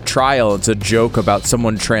 it's a trial, it's a joke about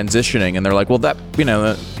someone transitioning, and they're like, well,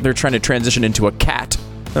 they're trying to transition into a cat.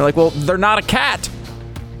 They're like, well, they're not a cat.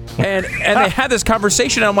 And they had this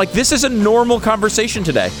conversation, and I'm like, this is a normal conversation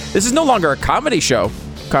today. This is no longer a comedy show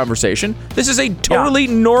conversation. This is a totally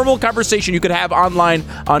normal conversation you could have online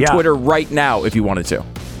on Twitter right now if you wanted to.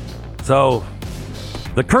 So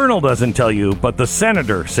the Colonel doesn't tell you, but the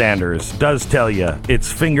Senator Sanders does tell you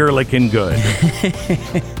it's finger-licking good.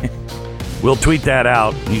 We'll tweet that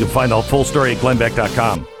out. You can find the full story at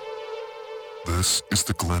glennbeck.com. This is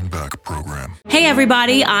the Glenn Beck Program. Hey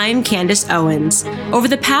everybody, I'm Candace Owens. Over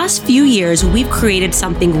the past few years, we've created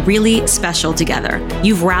something really special together.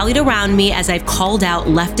 You've rallied around me as I've called out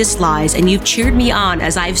leftist lies, and you've cheered me on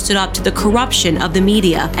as I've stood up to the corruption of the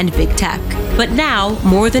media and big tech. But now,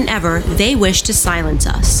 more than ever, they wish to silence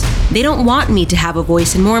us. They don't want me to have a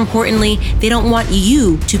voice, and more importantly, they don't want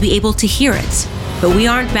you to be able to hear it. But we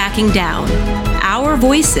aren't backing down. Our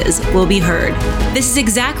voices will be heard. This is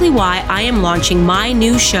exactly why I am launching my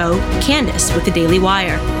new show, Candace with the Daily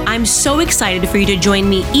Wire. I'm so excited for you to join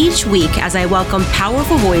me each week as I welcome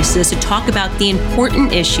powerful voices to talk about the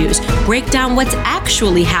important issues, break down what's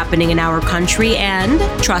actually happening in our country, and,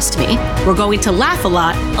 trust me, we're going to laugh a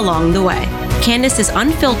lot along the way. Candace is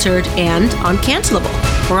unfiltered and uncancelable.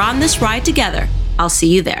 We're on this ride together. I'll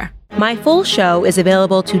see you there. My full show is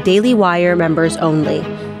available to Daily Wire members only.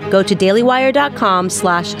 Go to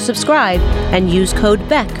dailywire.com/subscribe and use code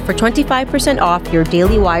BECK for 25% off your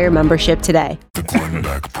Daily Wire membership today. The Glenn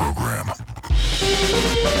Beck Program.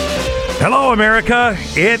 Hello, America.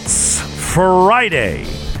 It's Friday.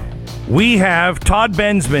 We have Todd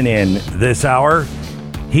Bensman in this hour.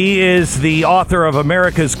 He is the author of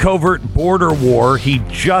America's Covert Border War. He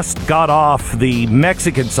just got off the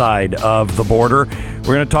Mexican side of the border.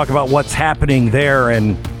 We're going to talk about what's happening there,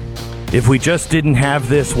 and if we just didn't have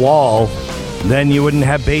this wall, then you wouldn't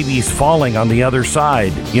have babies falling on the other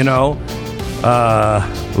side, you know?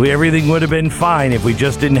 Everything would have been fine if we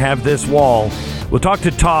just didn't have this wall. We'll talk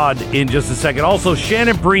to Todd in just a second. Also,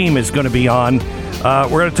 Shannon Bream is going to be on. We're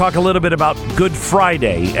going to talk a little bit about Good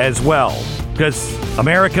Friday as well. Because,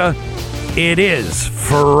 America, it is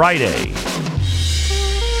Friday.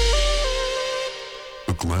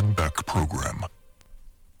 The Glenn Beck Program.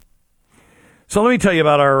 So let me tell you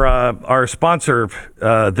about our sponsor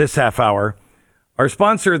this half hour. Our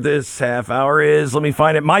sponsor this half hour is, let me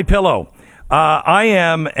find it, MyPillow. I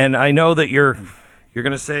am, and I know that you're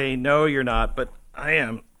going to say, no, you're not, but I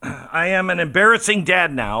am. I am an embarrassing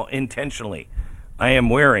dad now, intentionally. I am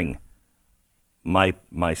wearing my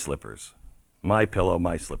slippers. MyPillow,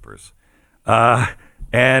 my slippers.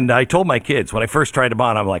 And I told my kids, when I first tried them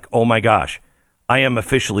on, I'm like, oh my gosh, I am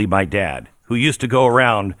officially my dad, who used to go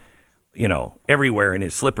around, you know, everywhere in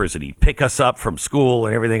his slippers, and he'd pick us up from school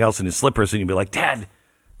and everything else in his slippers, and he'd be like, Dad,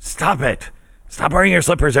 stop it. Stop wearing your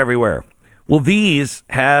slippers everywhere. Well, these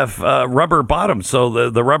have rubber bottoms, so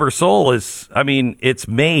the rubber sole is, I mean, it's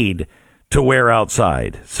made to wear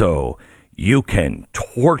outside, so you can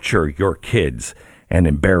torture your kids and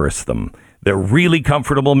embarrass them. They're really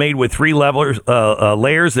comfortable, made with 3 layers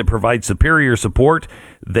that provide superior support.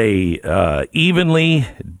 They evenly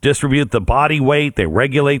distribute the body weight. They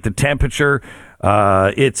regulate the temperature.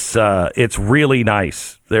 It's really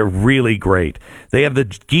nice. They're really great. They have the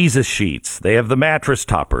Giza sheets. They have the mattress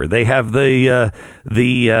topper. They have the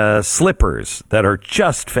slippers that are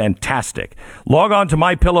just fantastic. Log on to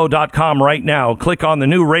mypillow.com right now. Click on the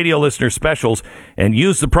new radio listener specials and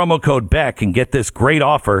use the promo code Beck and get this great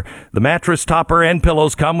offer. The mattress topper and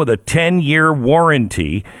pillows come with a 10-year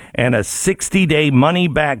warranty and a 60-day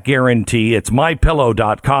money-back guarantee. It's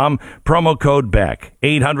mypillow.com. Promo code Beck.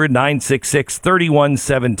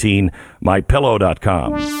 800-966-3117.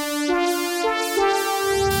 mypillow.com.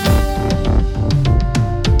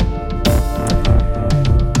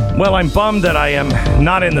 Well, I'm bummed that I am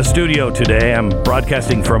not in the studio today. I'm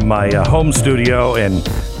broadcasting from my home studio, and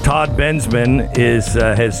Todd Bensman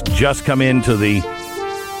has just come into the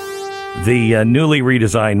newly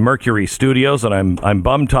redesigned Mercury Studios, and I'm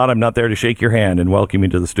bummed, Todd, I'm not there to shake your hand and welcome you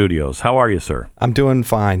to the studios. How are you, sir? I'm doing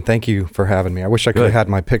fine. Thank you for having me. I wish I could have had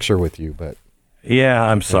my picture with you, but... Yeah,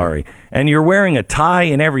 I'm sorry. And you're wearing a tie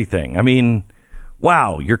and everything. I mean,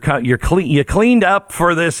 wow, you cleaned up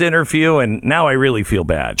for this interview, and now I really feel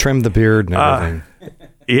bad. Trimmed the beard and everything.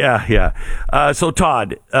 Yeah. So,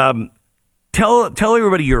 Todd, tell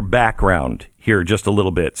everybody your background here just a little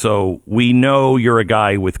bit, so we know you're a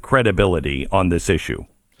guy with credibility on this issue.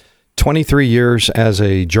 23 years as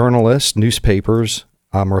a journalist, newspapers.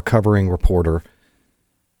 I'm a recovering reporter,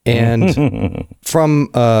 and from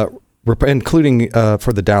including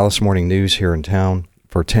for the Dallas Morning News here in town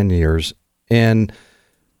for 10 years. And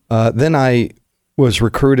then I was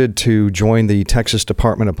recruited to join the Texas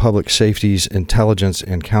Department of Public Safety's Intelligence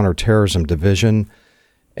and Counterterrorism Division.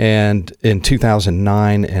 And in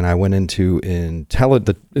 2009, and I went into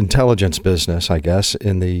the intelligence business, I guess,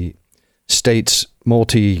 in the state's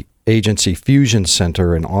multi-agency fusion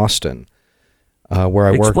center in Austin. Where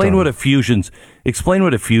I worked. Explain what a fusion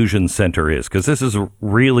center is, because this is a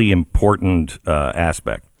really important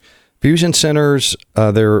aspect. Fusion centers,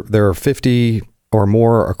 there are 50 or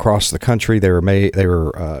more across the country. They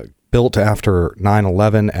were built after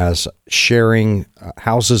 9/11 as sharing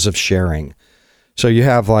houses of sharing. So you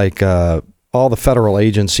have like all the federal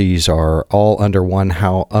agencies are all under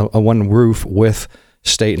one roof with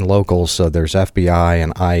state and locals. So there's FBI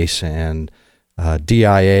and ICE and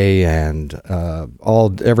DIA and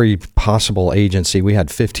every possible agency. We had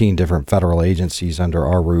 15 different federal agencies under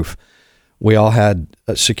our roof. We all had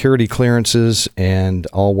security clearances and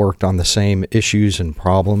all worked on the same issues and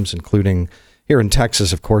problems, including here in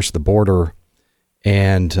Texas, of course, the border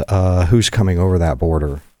and who's coming over that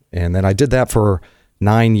border. And then I did that for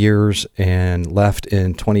 9 years and left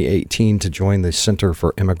in 2018 to join the Center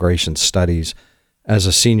for Immigration Studies as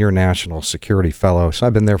a senior national security fellow. So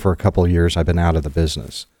I've been there for a couple of years. I've been out of the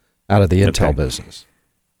business, out of the intel business.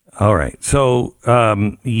 All right. So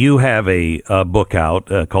you have a book out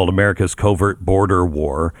called America's Covert Border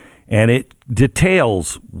War, and it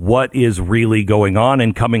details what is really going on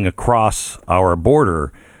and coming across our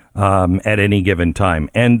border at any given time.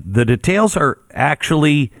 And the details are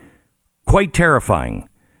actually quite terrifying.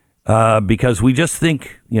 because we just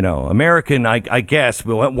think, American, I guess,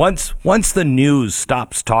 but once the news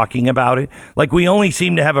stops talking about it, like we only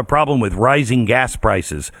seem to have a problem with rising gas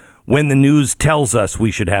prices when the news tells us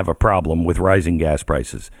we should have a problem with rising gas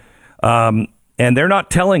prices. And they're not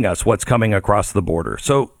telling us what's coming across the border.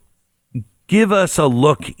 So give us a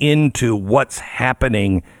look into what's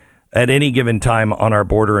happening at any given time on our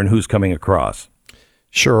border and who's coming across.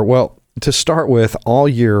 Sure. Well, to start with, all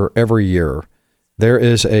year, every year, there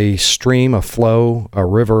is a stream, a flow, a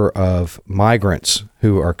river of migrants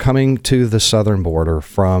who are coming to the southern border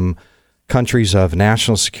from countries of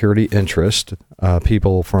national security interest,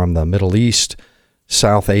 people from the Middle East,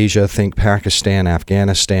 South Asia, think Pakistan,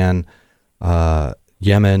 Afghanistan,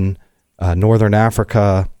 Yemen, Northern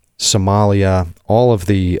Africa, Somalia, all of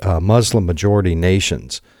the Muslim majority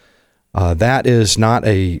nations. That is not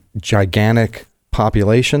a gigantic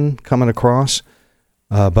population coming across,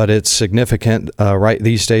 but it's significant. Right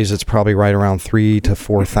these days, it's probably right around 3,000 to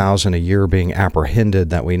 4,000 a year being apprehended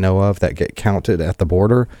that we know of that get counted at the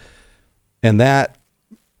border. And that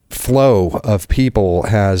flow of people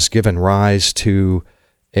has given rise to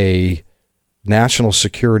a national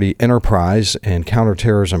security enterprise and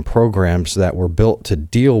counterterrorism programs that were built to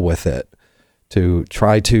deal with it, to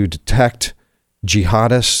try to detect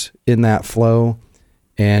jihadists in that flow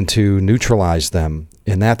and to neutralize them.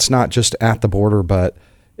 And that's not just at the border, but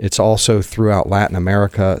it's also throughout Latin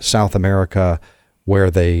America, South America, where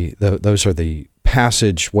those are the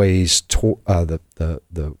passageways to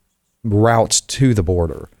the routes to the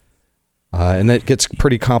border. And it gets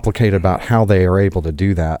pretty complicated about how they are able to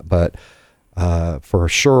do that. But for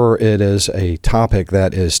sure, it is a topic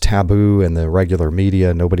that is taboo in the regular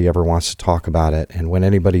media. Nobody ever wants to talk about it. And when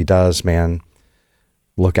anybody does, man,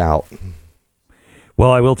 look out.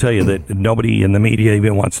 Well, I will tell you that nobody in the media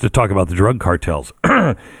even wants to talk about the drug cartels.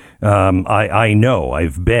 I know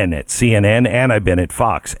I've been at CNN and I've been at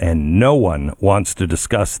Fox, and no one wants to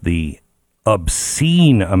discuss the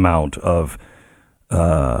obscene amount of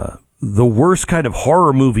the worst kind of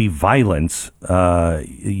horror movie violence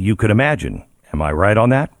you could imagine. Am I right on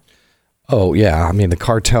that? Oh, yeah. I mean, the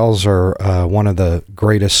cartels are one of the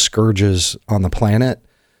greatest scourges on the planet.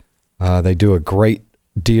 They do a great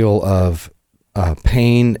deal of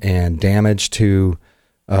pain and damage to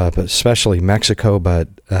especially Mexico, but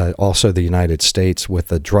also the United States with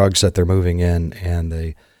the drugs that they're moving in and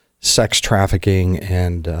the sex trafficking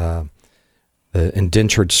and the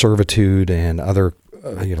indentured servitude and other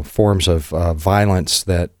forms of violence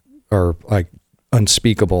that are like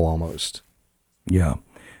unspeakable almost. Yeah.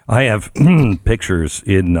 I have pictures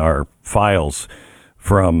in our files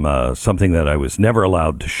from something that I was never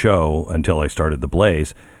allowed to show until I started the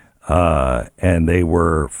Blaze. And they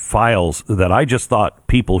were files that I just thought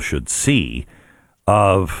people should see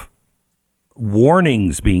of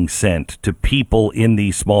warnings being sent to people in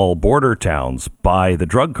these small border towns by the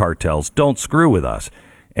drug cartels. Don't screw with us.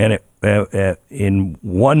 And in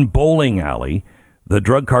one bowling alley, the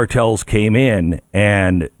drug cartels came in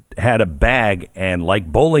and had a bag, and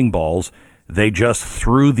like bowling balls, they just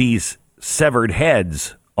threw these severed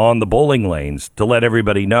heads on the bowling lanes to let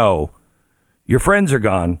everybody know, your friends are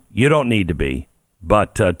gone. You don't need to be,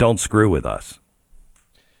 but don't screw with us.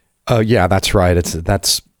 Yeah, that's right.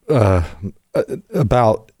 That's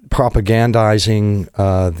about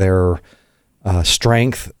propagandizing their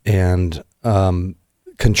strength and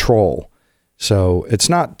control. So it's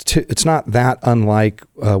not that unlike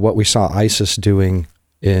what we saw ISIS doing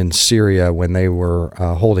in Syria when they were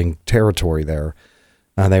holding territory there.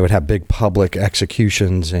 They would have big public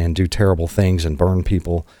executions and do terrible things and burn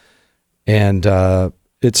people. And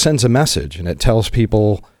it sends a message, and it tells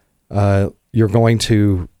people you're going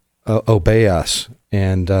to obey us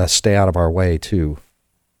and stay out of our way too.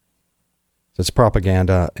 It's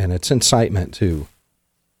propaganda and it's incitement too.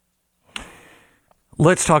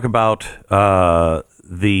 Let's talk about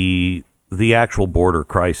the actual border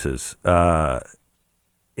crisis.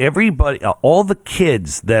 Everybody, all the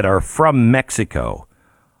kids that are from Mexico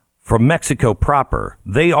proper,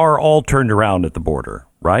 they are all turned around at the border,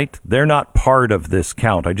 right? They're not part of this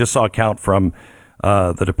count. I just saw a count from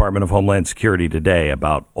the Department of Homeland Security today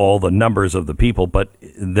about all the numbers of the people, but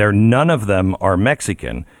none of them are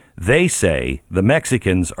Mexican. They say the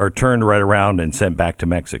Mexicans are turned right around and sent back to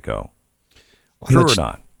Mexico. True or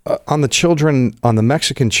not? On the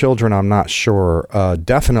Mexican children, I'm not sure.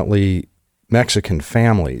 Definitely Mexican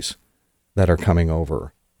families that are coming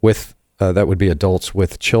over with that would be adults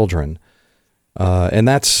with children, and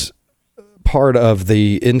that's part of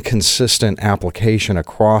the inconsistent application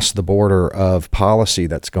across the border of policy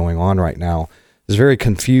that's going on right now. It's very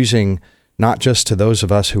confusing not just to those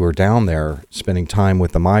of us who are down there spending time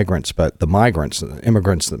with the migrants, but the migrants, the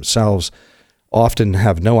immigrants themselves, often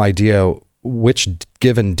have no idea which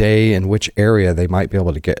given day and which area they might be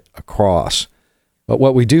able to get across. But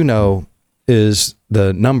what we do know is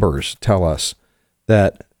the numbers tell us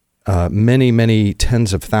that many, many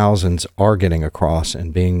tens of thousands are getting across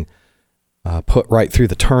and being put right through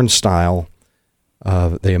the turnstile,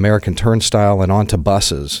 the American turnstile, and onto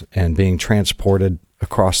buses and being transported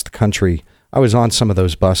across the country. I was on some of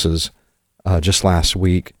those buses just last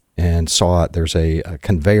week and saw it. There's a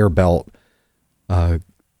conveyor belt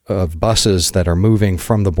of buses that are moving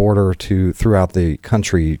from the border to throughout the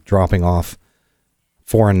country, dropping off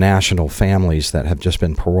foreign national families that have just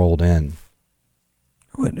been paroled in.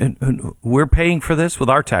 And we're paying for this with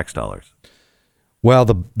our tax dollars. Well,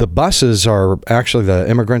 the buses are actually, the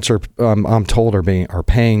immigrants are, I'm told, are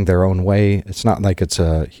paying their own way. It's not like it's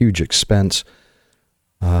a huge expense,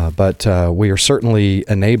 but we are certainly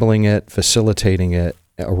enabling it, facilitating it,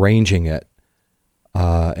 arranging it,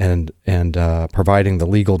 and providing the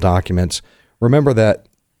legal documents. Remember that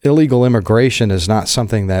illegal immigration is not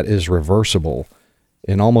something that is reversible.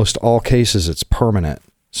 In almost all cases, it's permanent.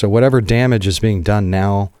 So whatever damage is being done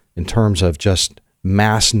now in terms of just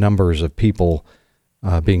mass numbers of people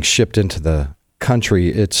being shipped into the country,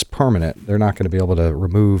 it's permanent. They're not going to be able to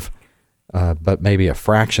remove but maybe a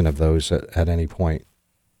fraction of those at any point.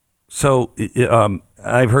 So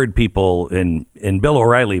I've heard people, and Bill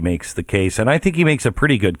O'Reilly makes the case, and I think he makes a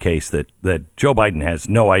pretty good case that Joe Biden has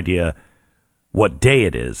no idea what day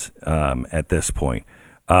it is at this point.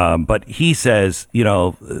 But he says,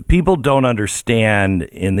 people don't understand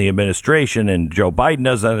in the administration, and Joe Biden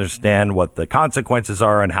doesn't understand what the consequences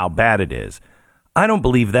are and how bad it is. I don't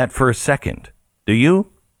believe that for a second. Do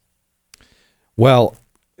you? Well,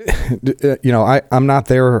 I'm not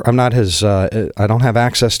there. I'm not his. I don't have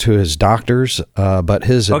access to his doctors, but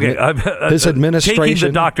his administration. Taking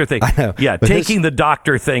the doctor thing. Taking the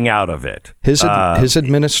doctor thing out of it. His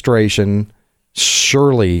administration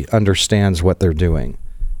surely understands what they're doing.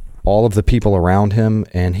 All of the people around him,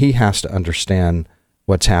 and he has to understand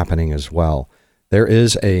what's happening as well. There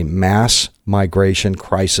is a mass migration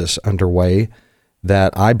crisis underway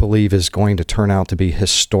that I believe is going to turn out to be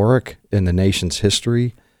historic in the nation's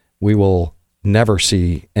history. We will never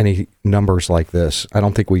see any numbers like this. I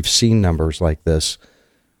don't think we've seen numbers like this.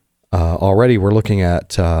 Already we're looking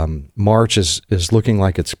at March is looking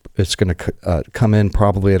like it's going to come in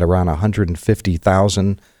probably at around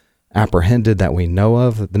 150,000 apprehended that we know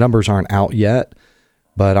of. The numbers aren't out yet,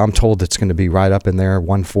 but I'm told it's going to be right up in there,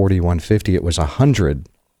 140, 150. It was 100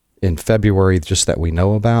 in February just that we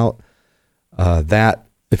know about. That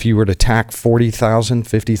if you were to tack 40,000,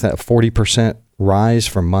 40% rise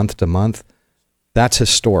from month to month, that's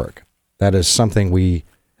historic. That is something we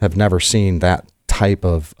have never seen, that type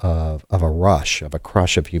of a rush, of a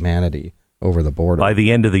crush of humanity over the border. By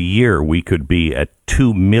the end of the year, we could be at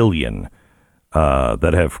 2 million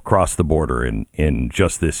that have crossed the border in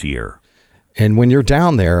just this year. And when you're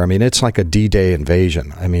down there, I mean, it's like a D-Day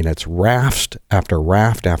invasion. I mean, it's raft after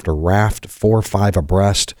raft after raft, 4 or 5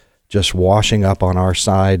 abreast, just washing up on our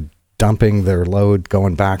side, dumping their load,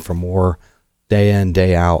 going back for more day in,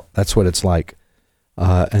 day out. That's what it's like.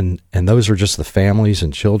 And those are just the families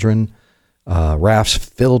and children, rafts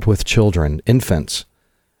filled with children, infants.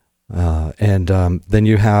 And then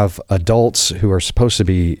you have adults who are supposed to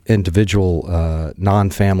be individual,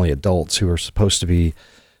 non-family adults who are supposed to be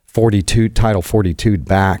Title 42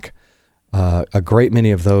 back. A great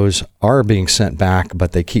many of those are being sent back,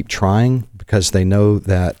 but they keep trying because they know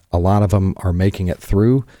that a lot of them are making it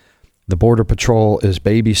through. The Border Patrol is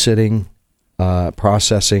babysitting,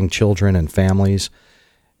 processing children and families.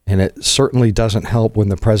 And it certainly doesn't help when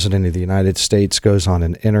the President of the United States goes on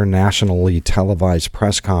an internationally televised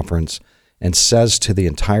press conference and says to the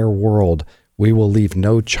entire world, we will leave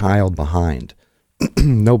no child behind.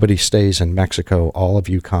 Nobody stays in Mexico. All of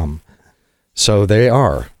you come. So they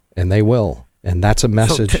are, and they will. And that's a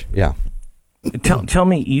message. Tell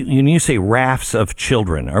me, you say rafts of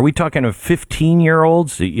children. Are we talking of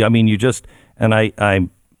 15-year-olds? I mean, I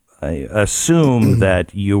assume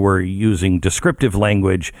that you were using descriptive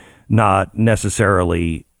language, not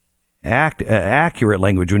necessarily accurate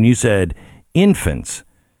language. When you said infants,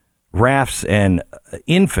 rafts and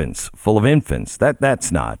infants, full of infants,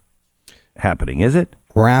 that's not happening, is it?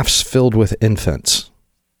 Rafts filled with infants.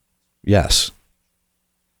 Yes.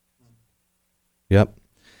 Yep.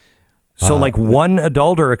 So like one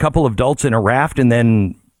adult or a couple of adults in a raft, and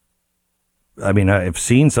then, I mean, I've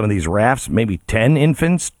seen some of these rafts, maybe 10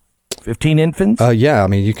 infants, 15 infants? Yeah, I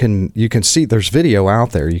mean, you can see there's video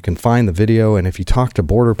out there. You can find the video, and if you talk to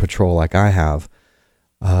Border Patrol like I have,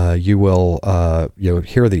 you will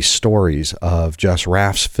hear these stories of just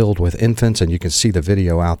rafts filled with infants, and you can see the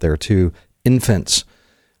video out there too. Infants,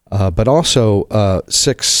 but also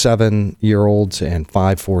 6, 7-year-olds and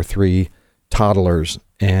 5, 4, 3 toddlers,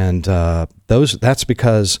 and that's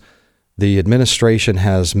because the administration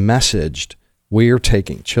has messaged we're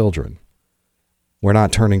taking children. We're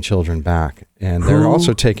not turning children back. And they're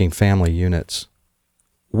also taking family units.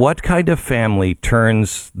 What kind of family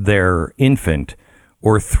turns their infant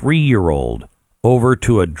or 3-year-old over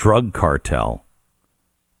to a drug cartel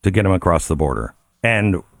to get them across the border?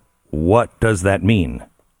 And what does that mean?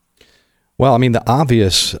 Well, I mean, the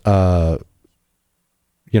obvious,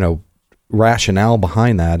 rationale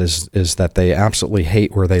behind that is that they absolutely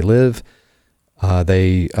hate where they live.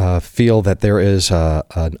 They feel that there is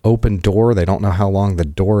an open door. They don't know how long the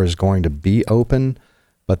door is going to be open,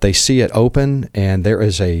 but they see it open, and there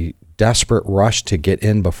is a desperate rush to get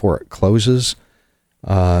in before it closes.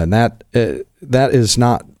 And that is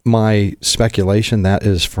not my speculation. That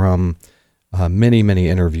is from many, many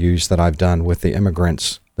interviews that I've done with the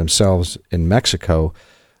immigrants themselves in Mexico.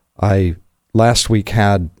 I last week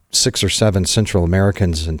had 6 or 7 Central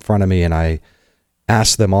Americans in front of me, and I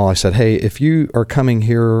asked them all, I said, hey, if you are coming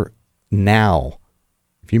here now,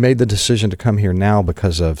 if you made the decision to come here now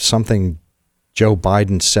because of something Joe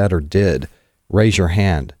Biden said or did, raise your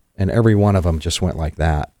hand. And every one of them just went like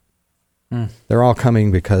that. They're all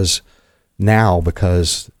coming because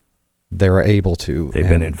they're able to. They've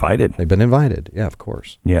been invited. They've been invited. Yeah, of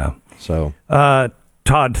course. Yeah. So,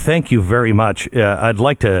 Todd, thank you very much. I'd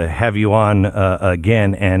like to have you on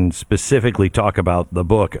again and specifically talk about the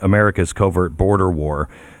book, America's Covert Border War,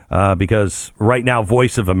 because right now,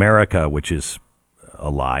 Voice of America, which is a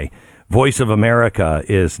lie, Voice of America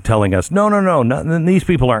is telling us, no, these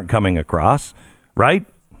people aren't coming across, right?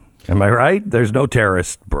 Am I right? There's no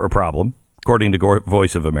terrorist problem, according to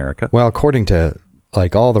Voice of America. Well, according to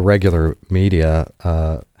like all the regular media,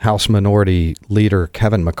 House Minority Leader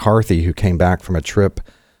Kevin McCarthy, who came back from a trip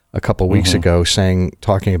a couple weeks ago,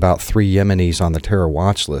 talking about 3 Yemenis on the terror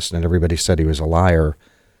watch list, and everybody said he was a liar.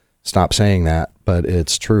 Stop saying that, but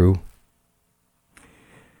it's true.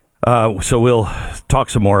 So we'll talk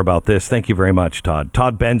some more about this. Thank you very much, Todd.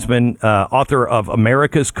 Todd Bensman, author of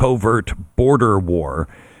America's Covert Border War,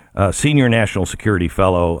 Senior National Security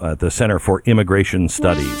Fellow at the Center for Immigration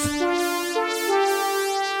Studies.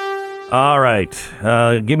 All right.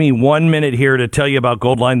 Give me 1 minute here to tell you about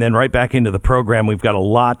Goldline, then right back into the program. We've got a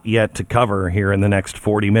lot yet to cover here in the next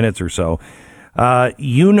 40 minutes or so.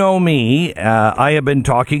 You know me. I have been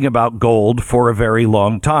talking about gold for a very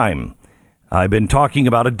long time. I've been talking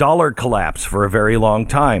about a dollar collapse for a very long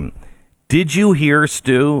time. Did you hear,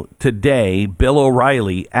 Stu, today Bill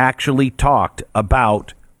O'Reilly actually talked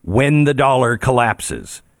about when the dollar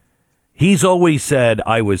collapses? He's always said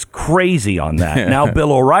I was crazy on that. Now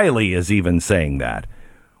Bill O'Reilly is even saying that.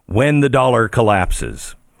 When the dollar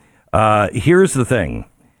collapses. Here's the thing.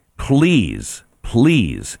 Please,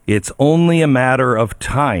 it's only a matter of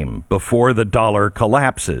time before the dollar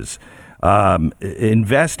collapses.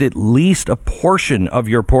 Invest at least a portion of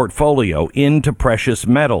your portfolio into precious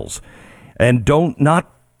metals. And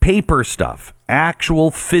not paper stuff,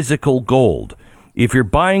 actual physical gold. If you're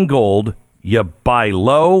buying gold, you buy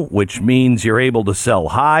low, which means you're able to sell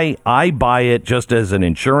high. I buy it just as an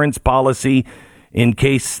insurance policy in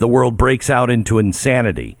case the world breaks out into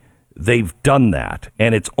insanity. They've done that,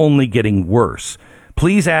 and it's only getting worse.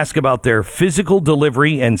 Please ask about their physical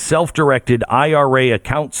delivery and self-directed IRA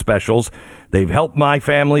account specials. They've helped my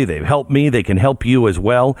family. They've helped me. They can help you as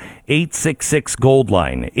well.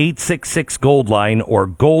 866-GOLDLINE, 866-GOLDLINE, or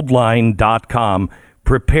goldline.com.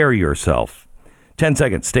 Prepare yourself. 10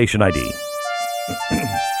 seconds, station ID.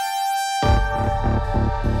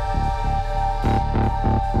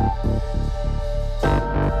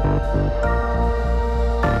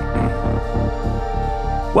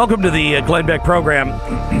 Welcome to the Glenn Beck program.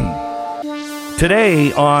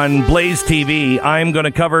 Today on Blaze TV, I'm going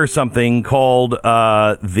to cover something called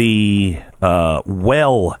the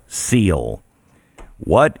well seal.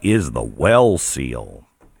 What is the well seal?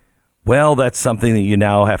 Well, that's something that you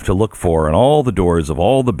now have to look for on all the doors of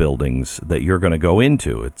all the buildings that you're going to go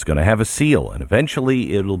into. It's going to have a seal, and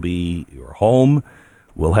eventually it'll be your home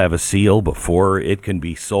will have a seal before it can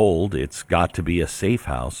be sold. It's got to be a safe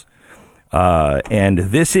house. And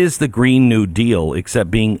this is the Green New Deal, except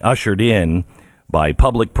being ushered in by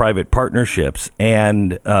public-private partnerships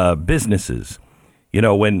and businesses. You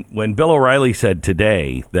know, when Bill O'Reilly said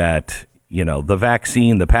today that, you know, the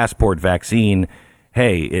vaccine, the passport vaccine,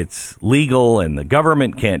 hey, it's legal and the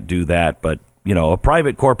government can't do that, but, a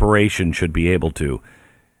private corporation should be able to.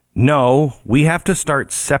 No, we have to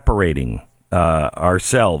start separating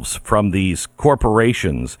ourselves from these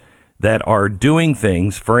corporations that are doing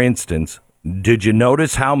things. For instance, did you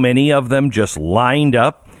notice how many of them just lined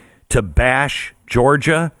up to bash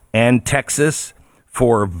Georgia and Texas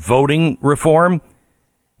for voting reform?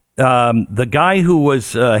 The guy who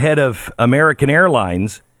was head of American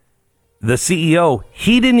Airlines, the CEO,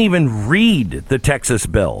 he didn't even read the Texas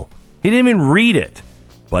bill. He didn't even read it,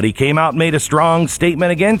 but he came out and made a strong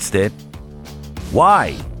statement against it.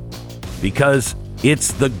 Why? Because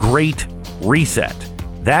it's the Great Reset.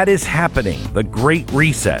 That is happening, the Great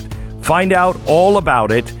Reset. Find out all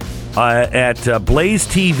about it at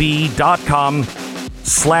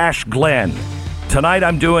blazetv.com/Glenn. Tonight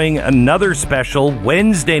I'm doing another special,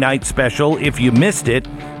 Wednesday night special. If you missed it,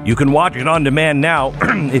 you can watch it on demand now.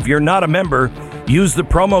 If you're not a member, use the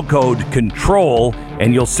promo code CONTROL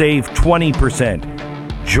and you'll save 20%.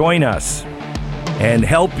 Join us and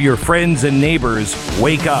help your friends and neighbors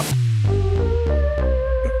wake up.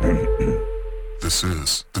 This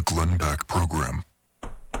is the Glenn Beck Program.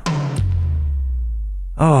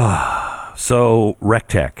 So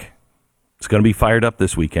RecTech. It's going to be fired up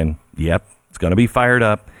this weekend. Yep, it's going to be fired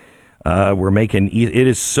up. It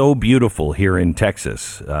is so beautiful here in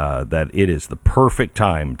Texas that it is the perfect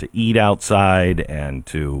time to eat outside and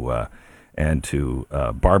to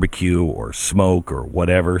barbecue or smoke or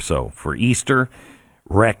whatever. So for Easter,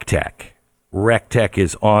 RecTech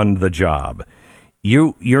is on the job.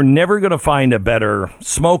 You're never going to find a better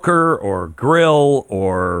smoker or grill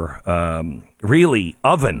or really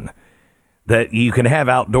oven that you can have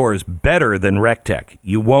outdoors better than RecTech.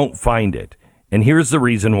 You won't find it. And here's the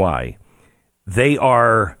reason why. They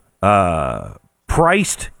are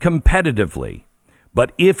priced competitively.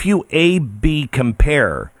 But if you A/B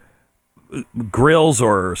compare grills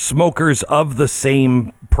or smokers of the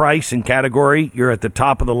same price and category, you're at the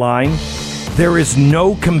top of the line. There is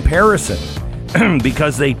no comparison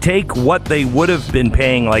because they take what they would have been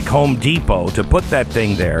paying like Home Depot to put that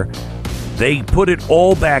thing there. They put it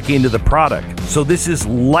all back into the product. So this is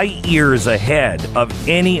light years ahead of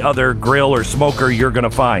any other grill or smoker you're going to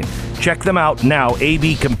find. Check them out now.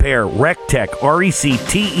 A/B compare. RecTech,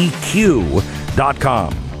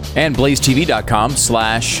 RecTeq.com. And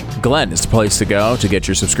blazetv.com/Glenn is the place to go to get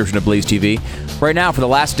your subscription to Blaze TV. Right now, for the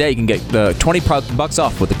last day, you can get the $20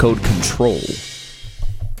 off with the code CONTROL.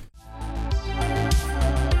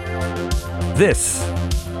 This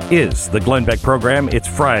is the Glenn Beck Program. It's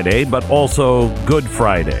Friday, but also Good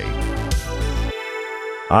Friday.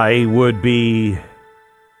 I would be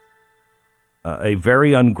a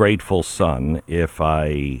very ungrateful son if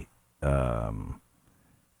I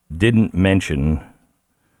didn't mention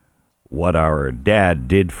what our dad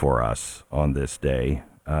did for us on this day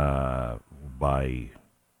by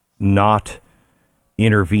not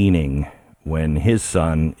intervening when his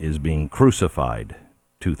son is being crucified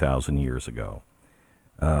 2,000 years ago.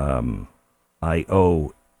 I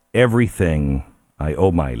owe everything. I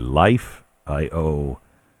owe my life. I owe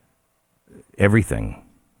everything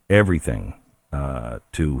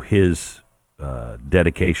to his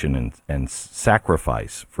dedication and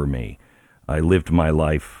sacrifice for me. I lived my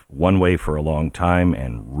life one way for a long time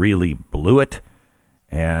and really blew it,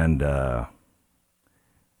 and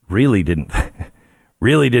really didn't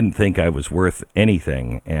think I was worth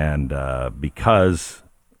anything. And because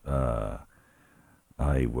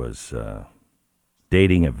I was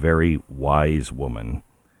dating a very wise woman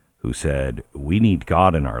who said, we need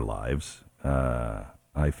God in our lives,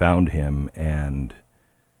 I found him, and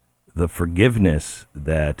the forgiveness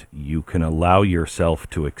that you can allow yourself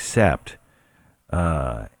to accept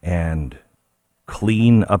and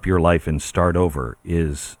clean up your life and start over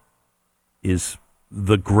is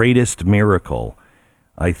the greatest miracle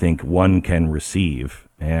I think one can receive,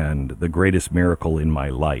 and the greatest miracle in my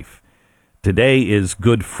life. Today is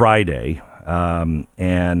Good Friday,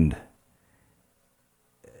 and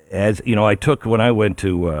as you know, when I went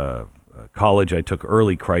to college, I took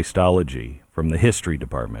early Christology from the history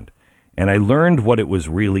department, and I learned what it was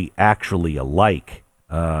really actually like,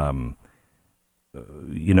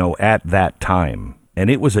 at that time. And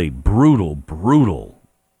it was a brutal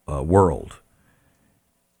world.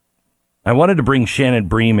 I wanted to bring Shannon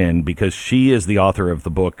Bream in because she is the author of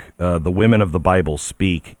the book, The Women of the Bible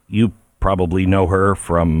Speak. You probably know her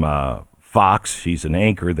from Fox. She's an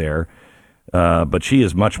anchor there. But she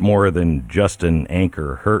is much more than just an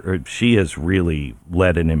anchor. She has really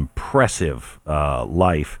led an impressive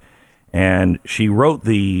life. And she wrote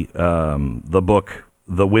the book,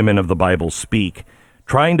 The Women of the Bible Speak,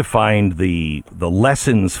 trying to find the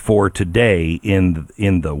lessons for today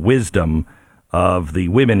in the wisdom of the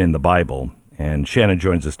women in the Bible. And Shannon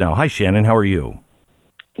joins us now. Hi, Shannon. How are you?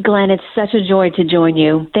 Glenn, it's such a joy to join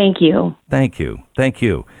you. Thank you. Thank you. Thank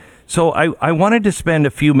you. So I wanted to spend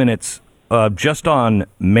a few minutes just on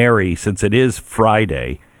Mary, since it is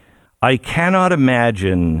Friday. I cannot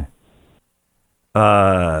imagine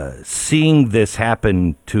seeing this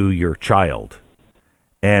happen to your child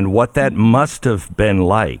and what that must have been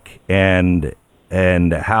like, and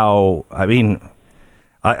how, I mean,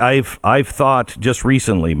 I've thought just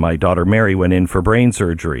recently, my daughter Mary went in for brain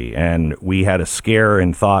surgery, and we had a scare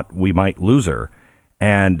and thought we might lose her.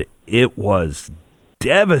 And it was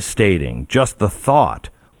devastating, just the thought.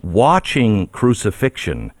 Watching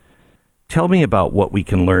crucifixion. Tell me about what we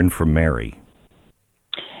can learn from Mary.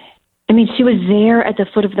 I mean, she was there at the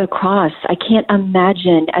foot of the cross. I can't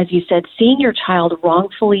imagine, as you said, seeing your child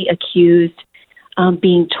wrongfully accused,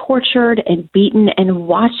 being tortured and beaten, and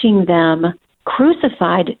watching them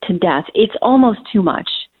crucified to death. It's almost too much.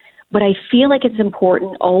 But I feel like it's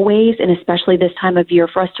important always, and especially this time of year,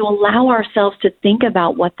 for us to allow ourselves to think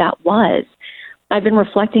about what that was. I've been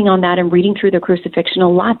reflecting on that and reading through the crucifixion a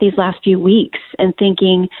lot these last few weeks and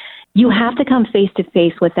thinking, you have to come face to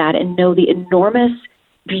face with that and know the enormous,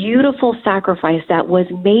 beautiful sacrifice that was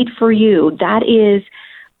made for you. That is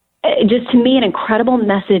just, to me, an incredible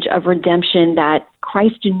message of redemption, that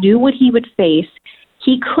Christ knew what he would face.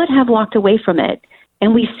 He could have walked away from it.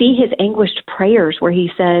 And we see his anguished prayers where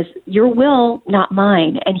he says, your will, not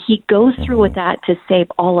mine. And he goes through with that to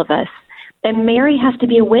save all of us. And Mary has to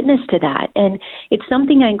be a witness to that. And it's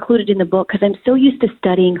something I included in the book because I'm so used to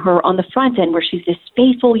studying her on the front end, where she's this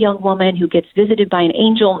faithful young woman who gets visited by an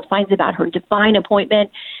angel and finds about her divine appointment.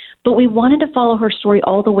 But we wanted to follow her story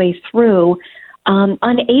all the way through,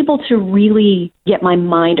 unable to really get my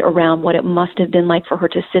mind around what it must have been like for her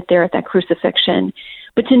to sit there at that crucifixion.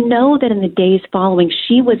 But to know that in the days following,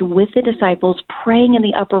 she was with the disciples praying in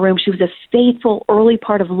the upper room. She was a faithful early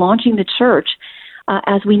part of launching the church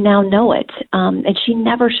as we now know it. And she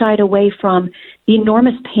never shied away from the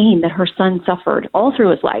enormous pain that her son suffered all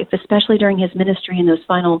through his life, especially during his ministry in those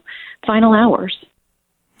final hours.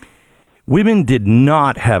 Women did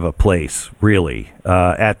not have a place, really,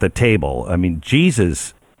 at the table. I mean,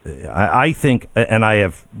 Jesus, I think, and I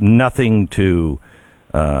have nothing to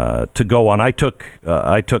go on. I took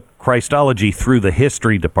Christology through the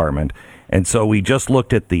history department, and so we just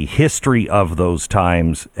looked at the history of those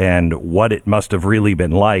times and what it must have really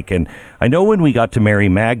been like. And I know when we got to Mary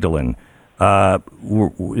Magdalene, it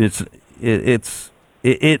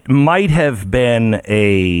might have been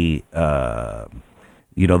the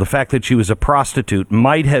fact that she was a prostitute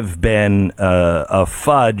might have been a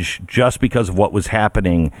fudge just because of what was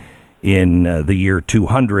happening in the year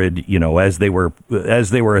 200, as they were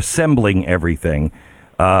assembling everything.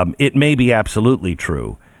 It may be absolutely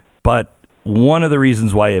true, but one of the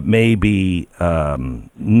reasons why it may be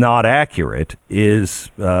not accurate is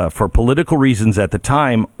for political reasons at the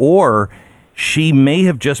time, or she may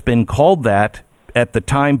have just been called that at the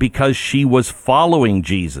time because she was following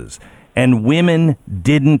Jesus, and women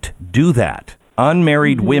didn't do that.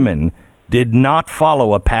 Unmarried women did not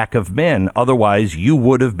follow a pack of men. Otherwise, you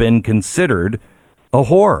would have been considered a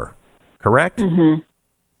whore, correct? Mm-hmm.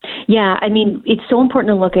 Yeah, I mean, it's so important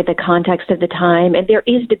to look at the context of the time, and there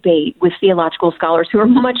is debate with theological scholars who are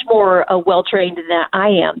much more well-trained than I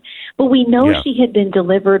am. But we know she had been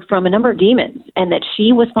delivered from a number of demons and that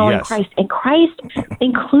she was following Christ. And Christ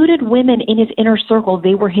included women in his inner circle.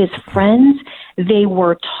 They were his friends. They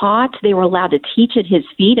were taught. They were allowed to teach at his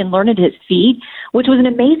feet and learn at his feet, which was an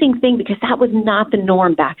amazing thing because that was not the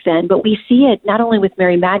norm back then. But we see it not only with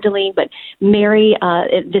Mary Magdalene, but Mary,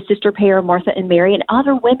 the sister pair, Martha and Mary, and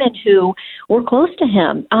other women who were close to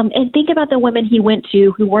him. And think about the women he went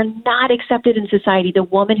to who were not accepted in society, the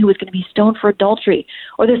woman who was going to be stoned for adultery,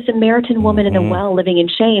 or the Samaritan woman in the well living in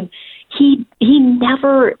shame. He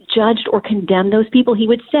never judged or condemned those people. He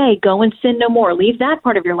would say, go and sin no more. Leave that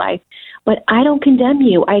part of your life. But I don't condemn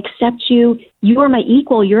you. I accept you. You are my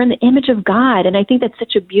equal. You're in the image of God. And I think that's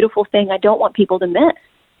such a beautiful thing I don't want people to miss.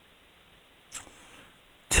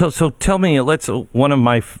 So tell me, one of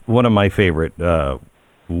my favorite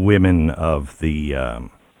women of the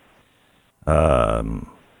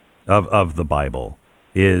of the Bible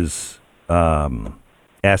is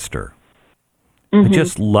Esther. I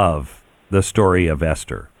just love the story of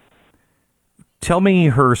Esther. Tell me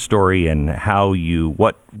her story and how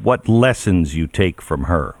what lessons you take from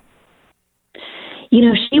her.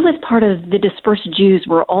 She was part of the dispersed Jews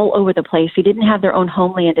were all over the place. They didn't have their own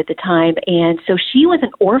homeland at the time. And so she was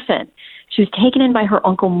an orphan. She was taken in by her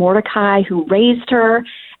uncle Mordecai, who raised her.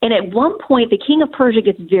 And at one point, the king of Persia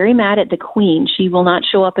gets very mad at the queen. She will not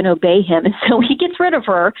show up and obey him. And so he gets rid of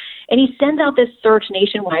her, and he sends out this search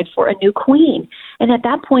nationwide for a new queen. And at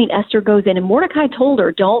that point, Esther goes in, and Mordecai told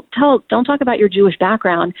her, don't talk about your Jewish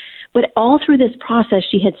background. But all through this process,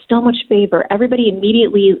 she had so much favor. Everybody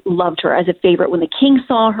immediately loved her as a favorite. When the king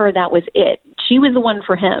saw her, that was it. She was the one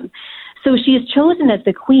for him. So she is chosen as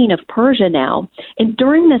the queen of Persia now. And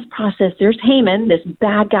during this process, there's Haman, this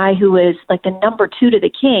bad guy who is like the number 2 to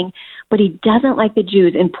the king, but he doesn't like the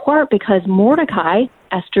Jews, in part because Mordecai,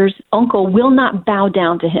 Esther's uncle, will not bow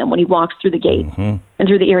down to him when he walks through the gates and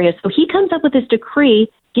through the area. So he comes up with this decree,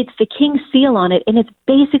 gets the king's seal on it, and it's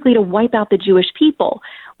basically to wipe out the Jewish people.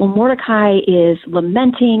 Well, Mordecai is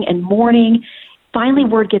lamenting and mourning. Finally,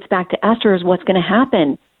 word gets back to Esther is what's going to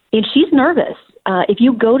happen. And she's nervous. If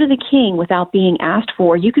you go to the king without being asked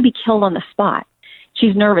for, you could be killed on the spot.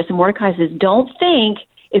 She's nervous. And Mordecai says, don't think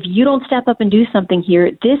if you don't step up and do something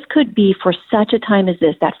here, this could be for such a time as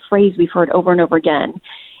this, that phrase we've heard over and over again.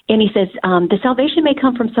 And he says, the salvation may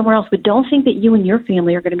come from somewhere else, but don't think that you and your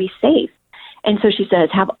family are going to be safe. And so she says,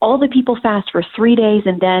 have all the people fast for 3 days,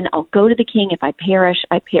 and then I'll go to the king. If I perish,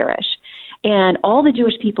 I perish. And all the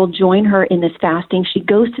Jewish people join her in this fasting. She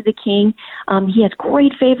goes to the king. He has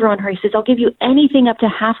great favor on her. He says, I'll give you anything up to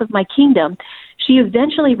half of my kingdom. She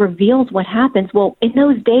eventually reveals what happens. Well, in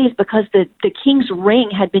those days, because the king's ring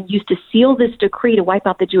had been used to seal this decree to wipe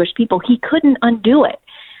out the Jewish people, he couldn't undo it.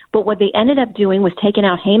 But what they ended up doing was taking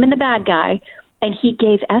out Haman, the bad guy, and he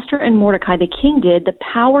gave Esther and Mordecai, the king did, the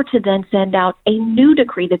power to then send out a new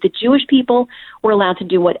decree that the Jewish people were allowed to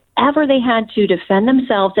do whatever they had to defend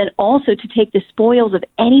themselves and also to take the spoils of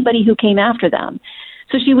anybody who came after them.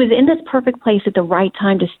 So she was in this perfect place at the right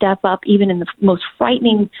time to step up, even in the most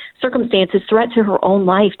frightening circumstances, threat to her own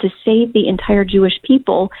life, to save the entire Jewish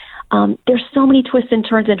people. There's so many twists and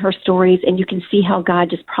turns in her stories, and you can see how God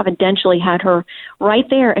just providentially had her right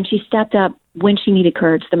there, and she stepped up when she needed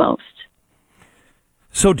courage the most.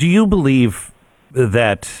 So do you believe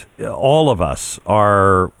that all of us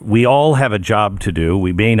we all have a job to do?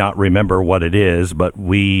 We may not remember what it is, but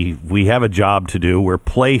we have a job to do. We're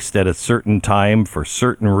placed at a certain time for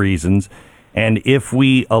certain reasons. And if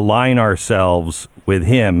we align ourselves with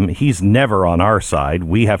him, he's never on our side.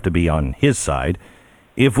 We have to be on his side.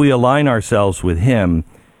 If we align ourselves with him,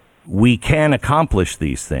 we can accomplish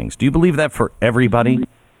these things. Do you believe that for everybody?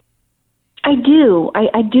 I do.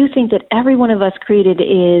 I do think that every one of us created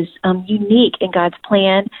is unique in God's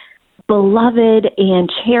plan, beloved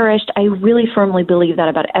and cherished. I really firmly believe that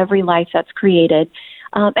about every life that's created.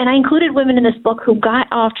 And I included women in this book who got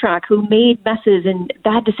off track, who made messes and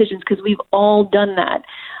bad decisions, because we've all done that.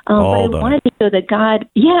 But I wanted to show that God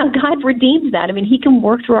redeems that. I mean, he can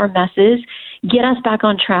work through our messes, get us back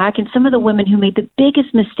on track. And some of the women who made the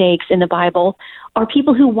biggest mistakes in the Bible are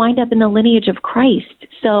people who wind up in the lineage of Christ.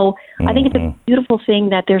 So I think it's a beautiful thing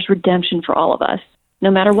that there's redemption for all of us,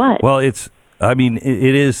 no matter what. Well, it's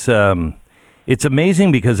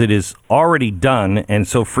amazing because it is already done and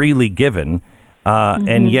so freely given.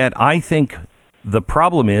 And yet I think the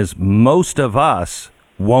problem is most of us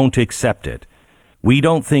won't accept it. We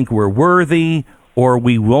don't think we're worthy, or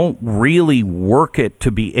we won't really work it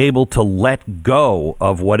to be able to let go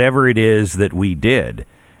of whatever it is that we did.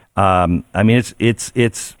 I mean,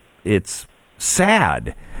 it's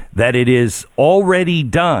sad that it is already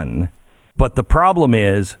done, but the problem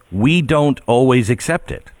is we don't always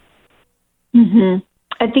accept it.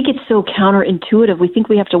 I think it's so counterintuitive. We think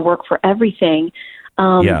we have to work for everything.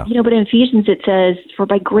 But in Ephesians it says, "For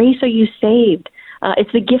by grace are you saved."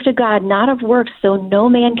 It's the gift of God, not of works, so no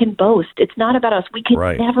man can boast. It's not about us. We can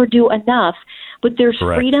never do enough. But there's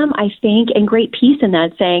freedom, I think, and great peace in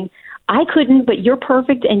that, saying, I couldn't, but you're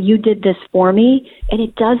perfect and you did this for me. And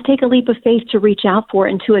it does take a leap of faith to reach out for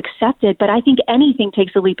it and to accept it. But I think anything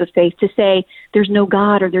takes a leap of faith to say there's no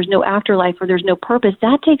God or there's no afterlife or there's no purpose.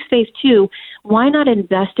 That takes faith too. Why not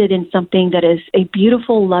invest it in something that is a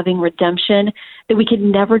beautiful, loving redemption that we could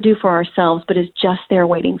never do for ourselves, but is just there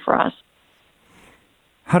waiting for us?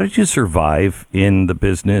 How did you survive in the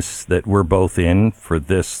business that we're both in for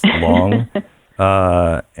this long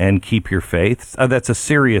and keep your faith? That's a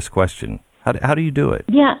serious question. How do you do it?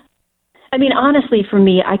 Yeah. I mean, honestly, for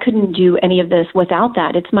me, I couldn't do any of this without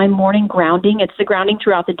that. It's my morning grounding. It's the grounding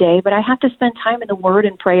throughout the day, but I have to spend time in the Word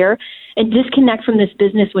and prayer and disconnect from this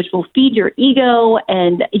business, which will feed your ego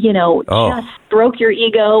and, just stroke your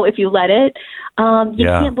ego if you let it. You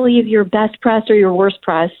can't believe your best press or your worst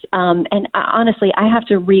press. And honestly, I have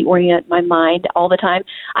to reorient my mind all the time.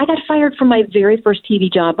 I got fired from my very first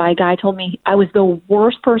TV job by a guy who told me I was the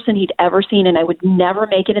worst person he'd ever seen and I would never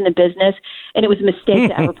make it in the business. And it was a mistake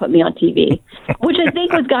to ever put me on TV, which I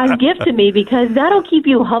think was God's gift to me because that'll keep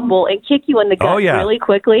you humble and kick you in the gut really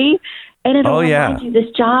quickly. And it'll remind you this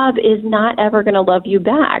job is not ever going to love you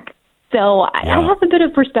back. So I have a bit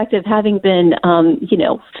of perspective having been,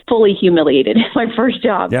 fully humiliated in my first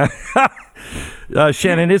job. Yeah.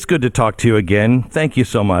 Shannon, it's good to talk to you again. Thank you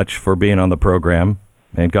so much for being on the program,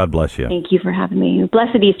 and God bless you. Thank you for having me.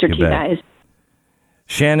 Blessed Easter to you guys.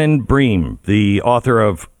 Shannon Bream, the author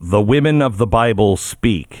of The Women of the Bible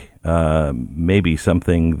Speak, maybe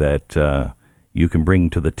something that you can bring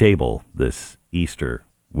to the table this Easter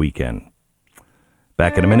weekend.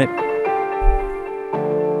 Back in a minute.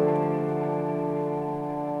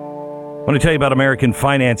 I want to tell you about American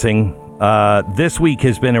Financing. This week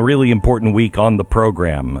has been a really important week on the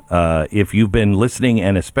program. If you've been listening,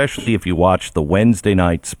 and especially if you watch the Wednesday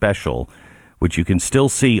night special, which you can still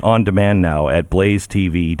see on demand now at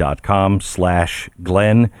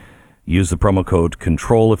blazetv.com/Glenn. Use the promo code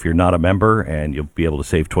CONTROL if you're not a member, and you'll be able to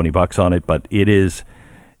save $20 on it. But it is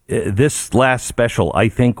this last special, I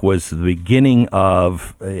think, was the beginning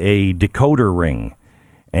of a decoder ring,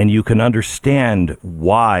 and you can understand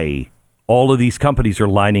why all of these companies are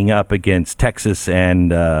lining up against Texas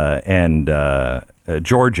and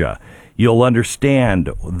Georgia. You'll understand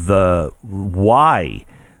why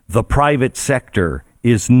the private sector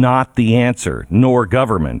is not the answer, nor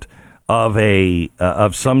government,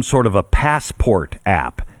 of some sort of a passport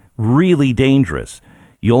app. Really dangerous.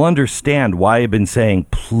 You'll understand why I've been saying,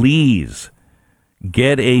 please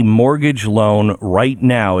get a mortgage loan right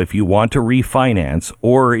now if you want to refinance,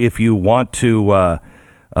 or if you want to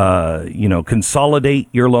consolidate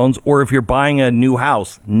your loans, or if you're buying a new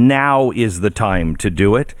house, now is the time to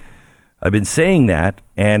do it. I've been saying that,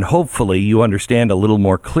 and hopefully you understand a little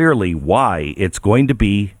more clearly why it's going to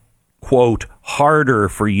be, quote, harder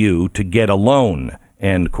for you to get a loan,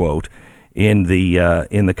 end quote, in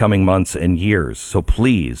the coming months and years. So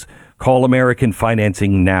please call American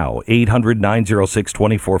Financing now,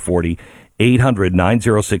 800-906-2440,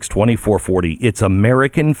 800-906-2440. It's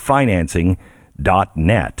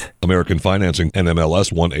AmericanFinancing.net. American Financing,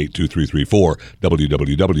 NMLS 182334,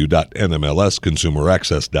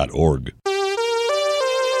 www.nmlsconsumeraccess.org.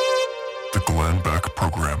 The Glenn Beck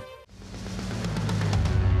Program.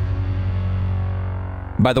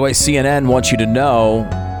 By the way, CNN wants you to know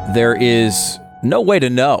there is no way to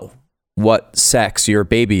know what sex your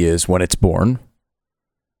baby is when it's born.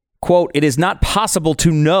 Quote, it is not possible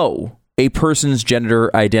to know a person's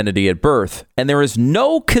gender identity at birth, and there is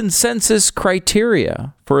no consensus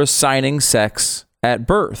criteria for assigning sex at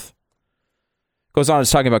birth. Goes on,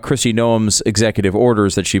 it's talking about Kristi Noem's executive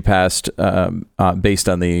orders that she passed based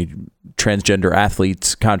on the transgender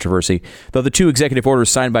athletes controversy. Though the two executive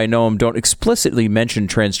orders signed by Noem don't explicitly mention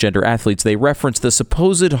transgender athletes, they reference the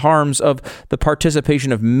supposed harms of the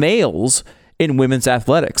participation of males in women's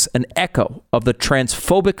athletics, an echo of the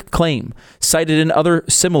transphobic claim cited in other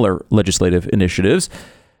similar legislative initiatives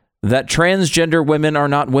that transgender women are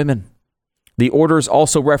not women. The orders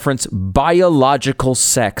also reference biological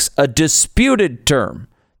sex, a disputed term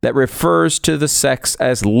that refers to the sex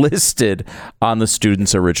as listed on the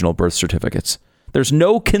students' original birth certificates. There's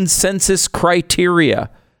no consensus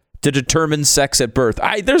criteria to determine sex at birth.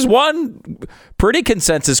 There's one pretty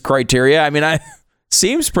consensus criteria. I mean,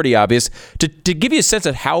 seems pretty obvious. To give you a sense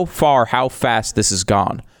of how fast this has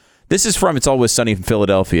gone. This is from It's Always Sunny in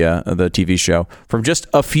Philadelphia, the TV show, from just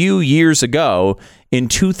a few years ago in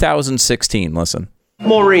 2016. Listen.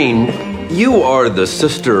 Maureen, you are the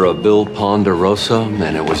sister of Bill Ponderosa,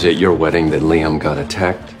 and it was at your wedding that Liam got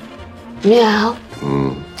attacked. Meow.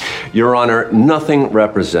 Your Honor, nothing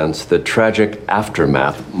represents the tragic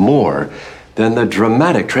aftermath more than the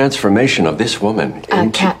dramatic transformation of this woman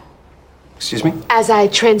into... Cat. Excuse me? As I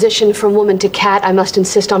transition from woman to cat, I must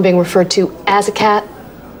insist on being referred to as a cat.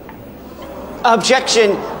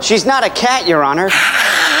 Objection. She's not a cat, Your Honor.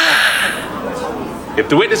 If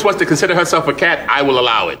the witness wants to consider herself a cat, I will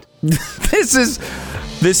allow it.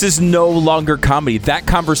 This is no longer comedy. That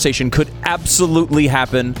conversation could absolutely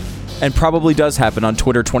happen, and probably does happen on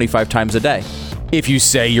Twitter 25 times a day. If you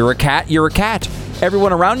say you're a cat, you're a cat.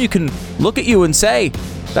 Everyone around you can look at you and say,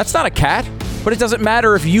 that's not a cat. But it doesn't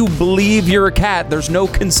matter if you believe you're a cat. There's no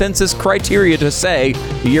consensus criteria to say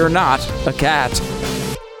you're not a cat.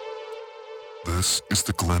 This is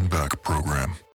the Glenn Beck Program.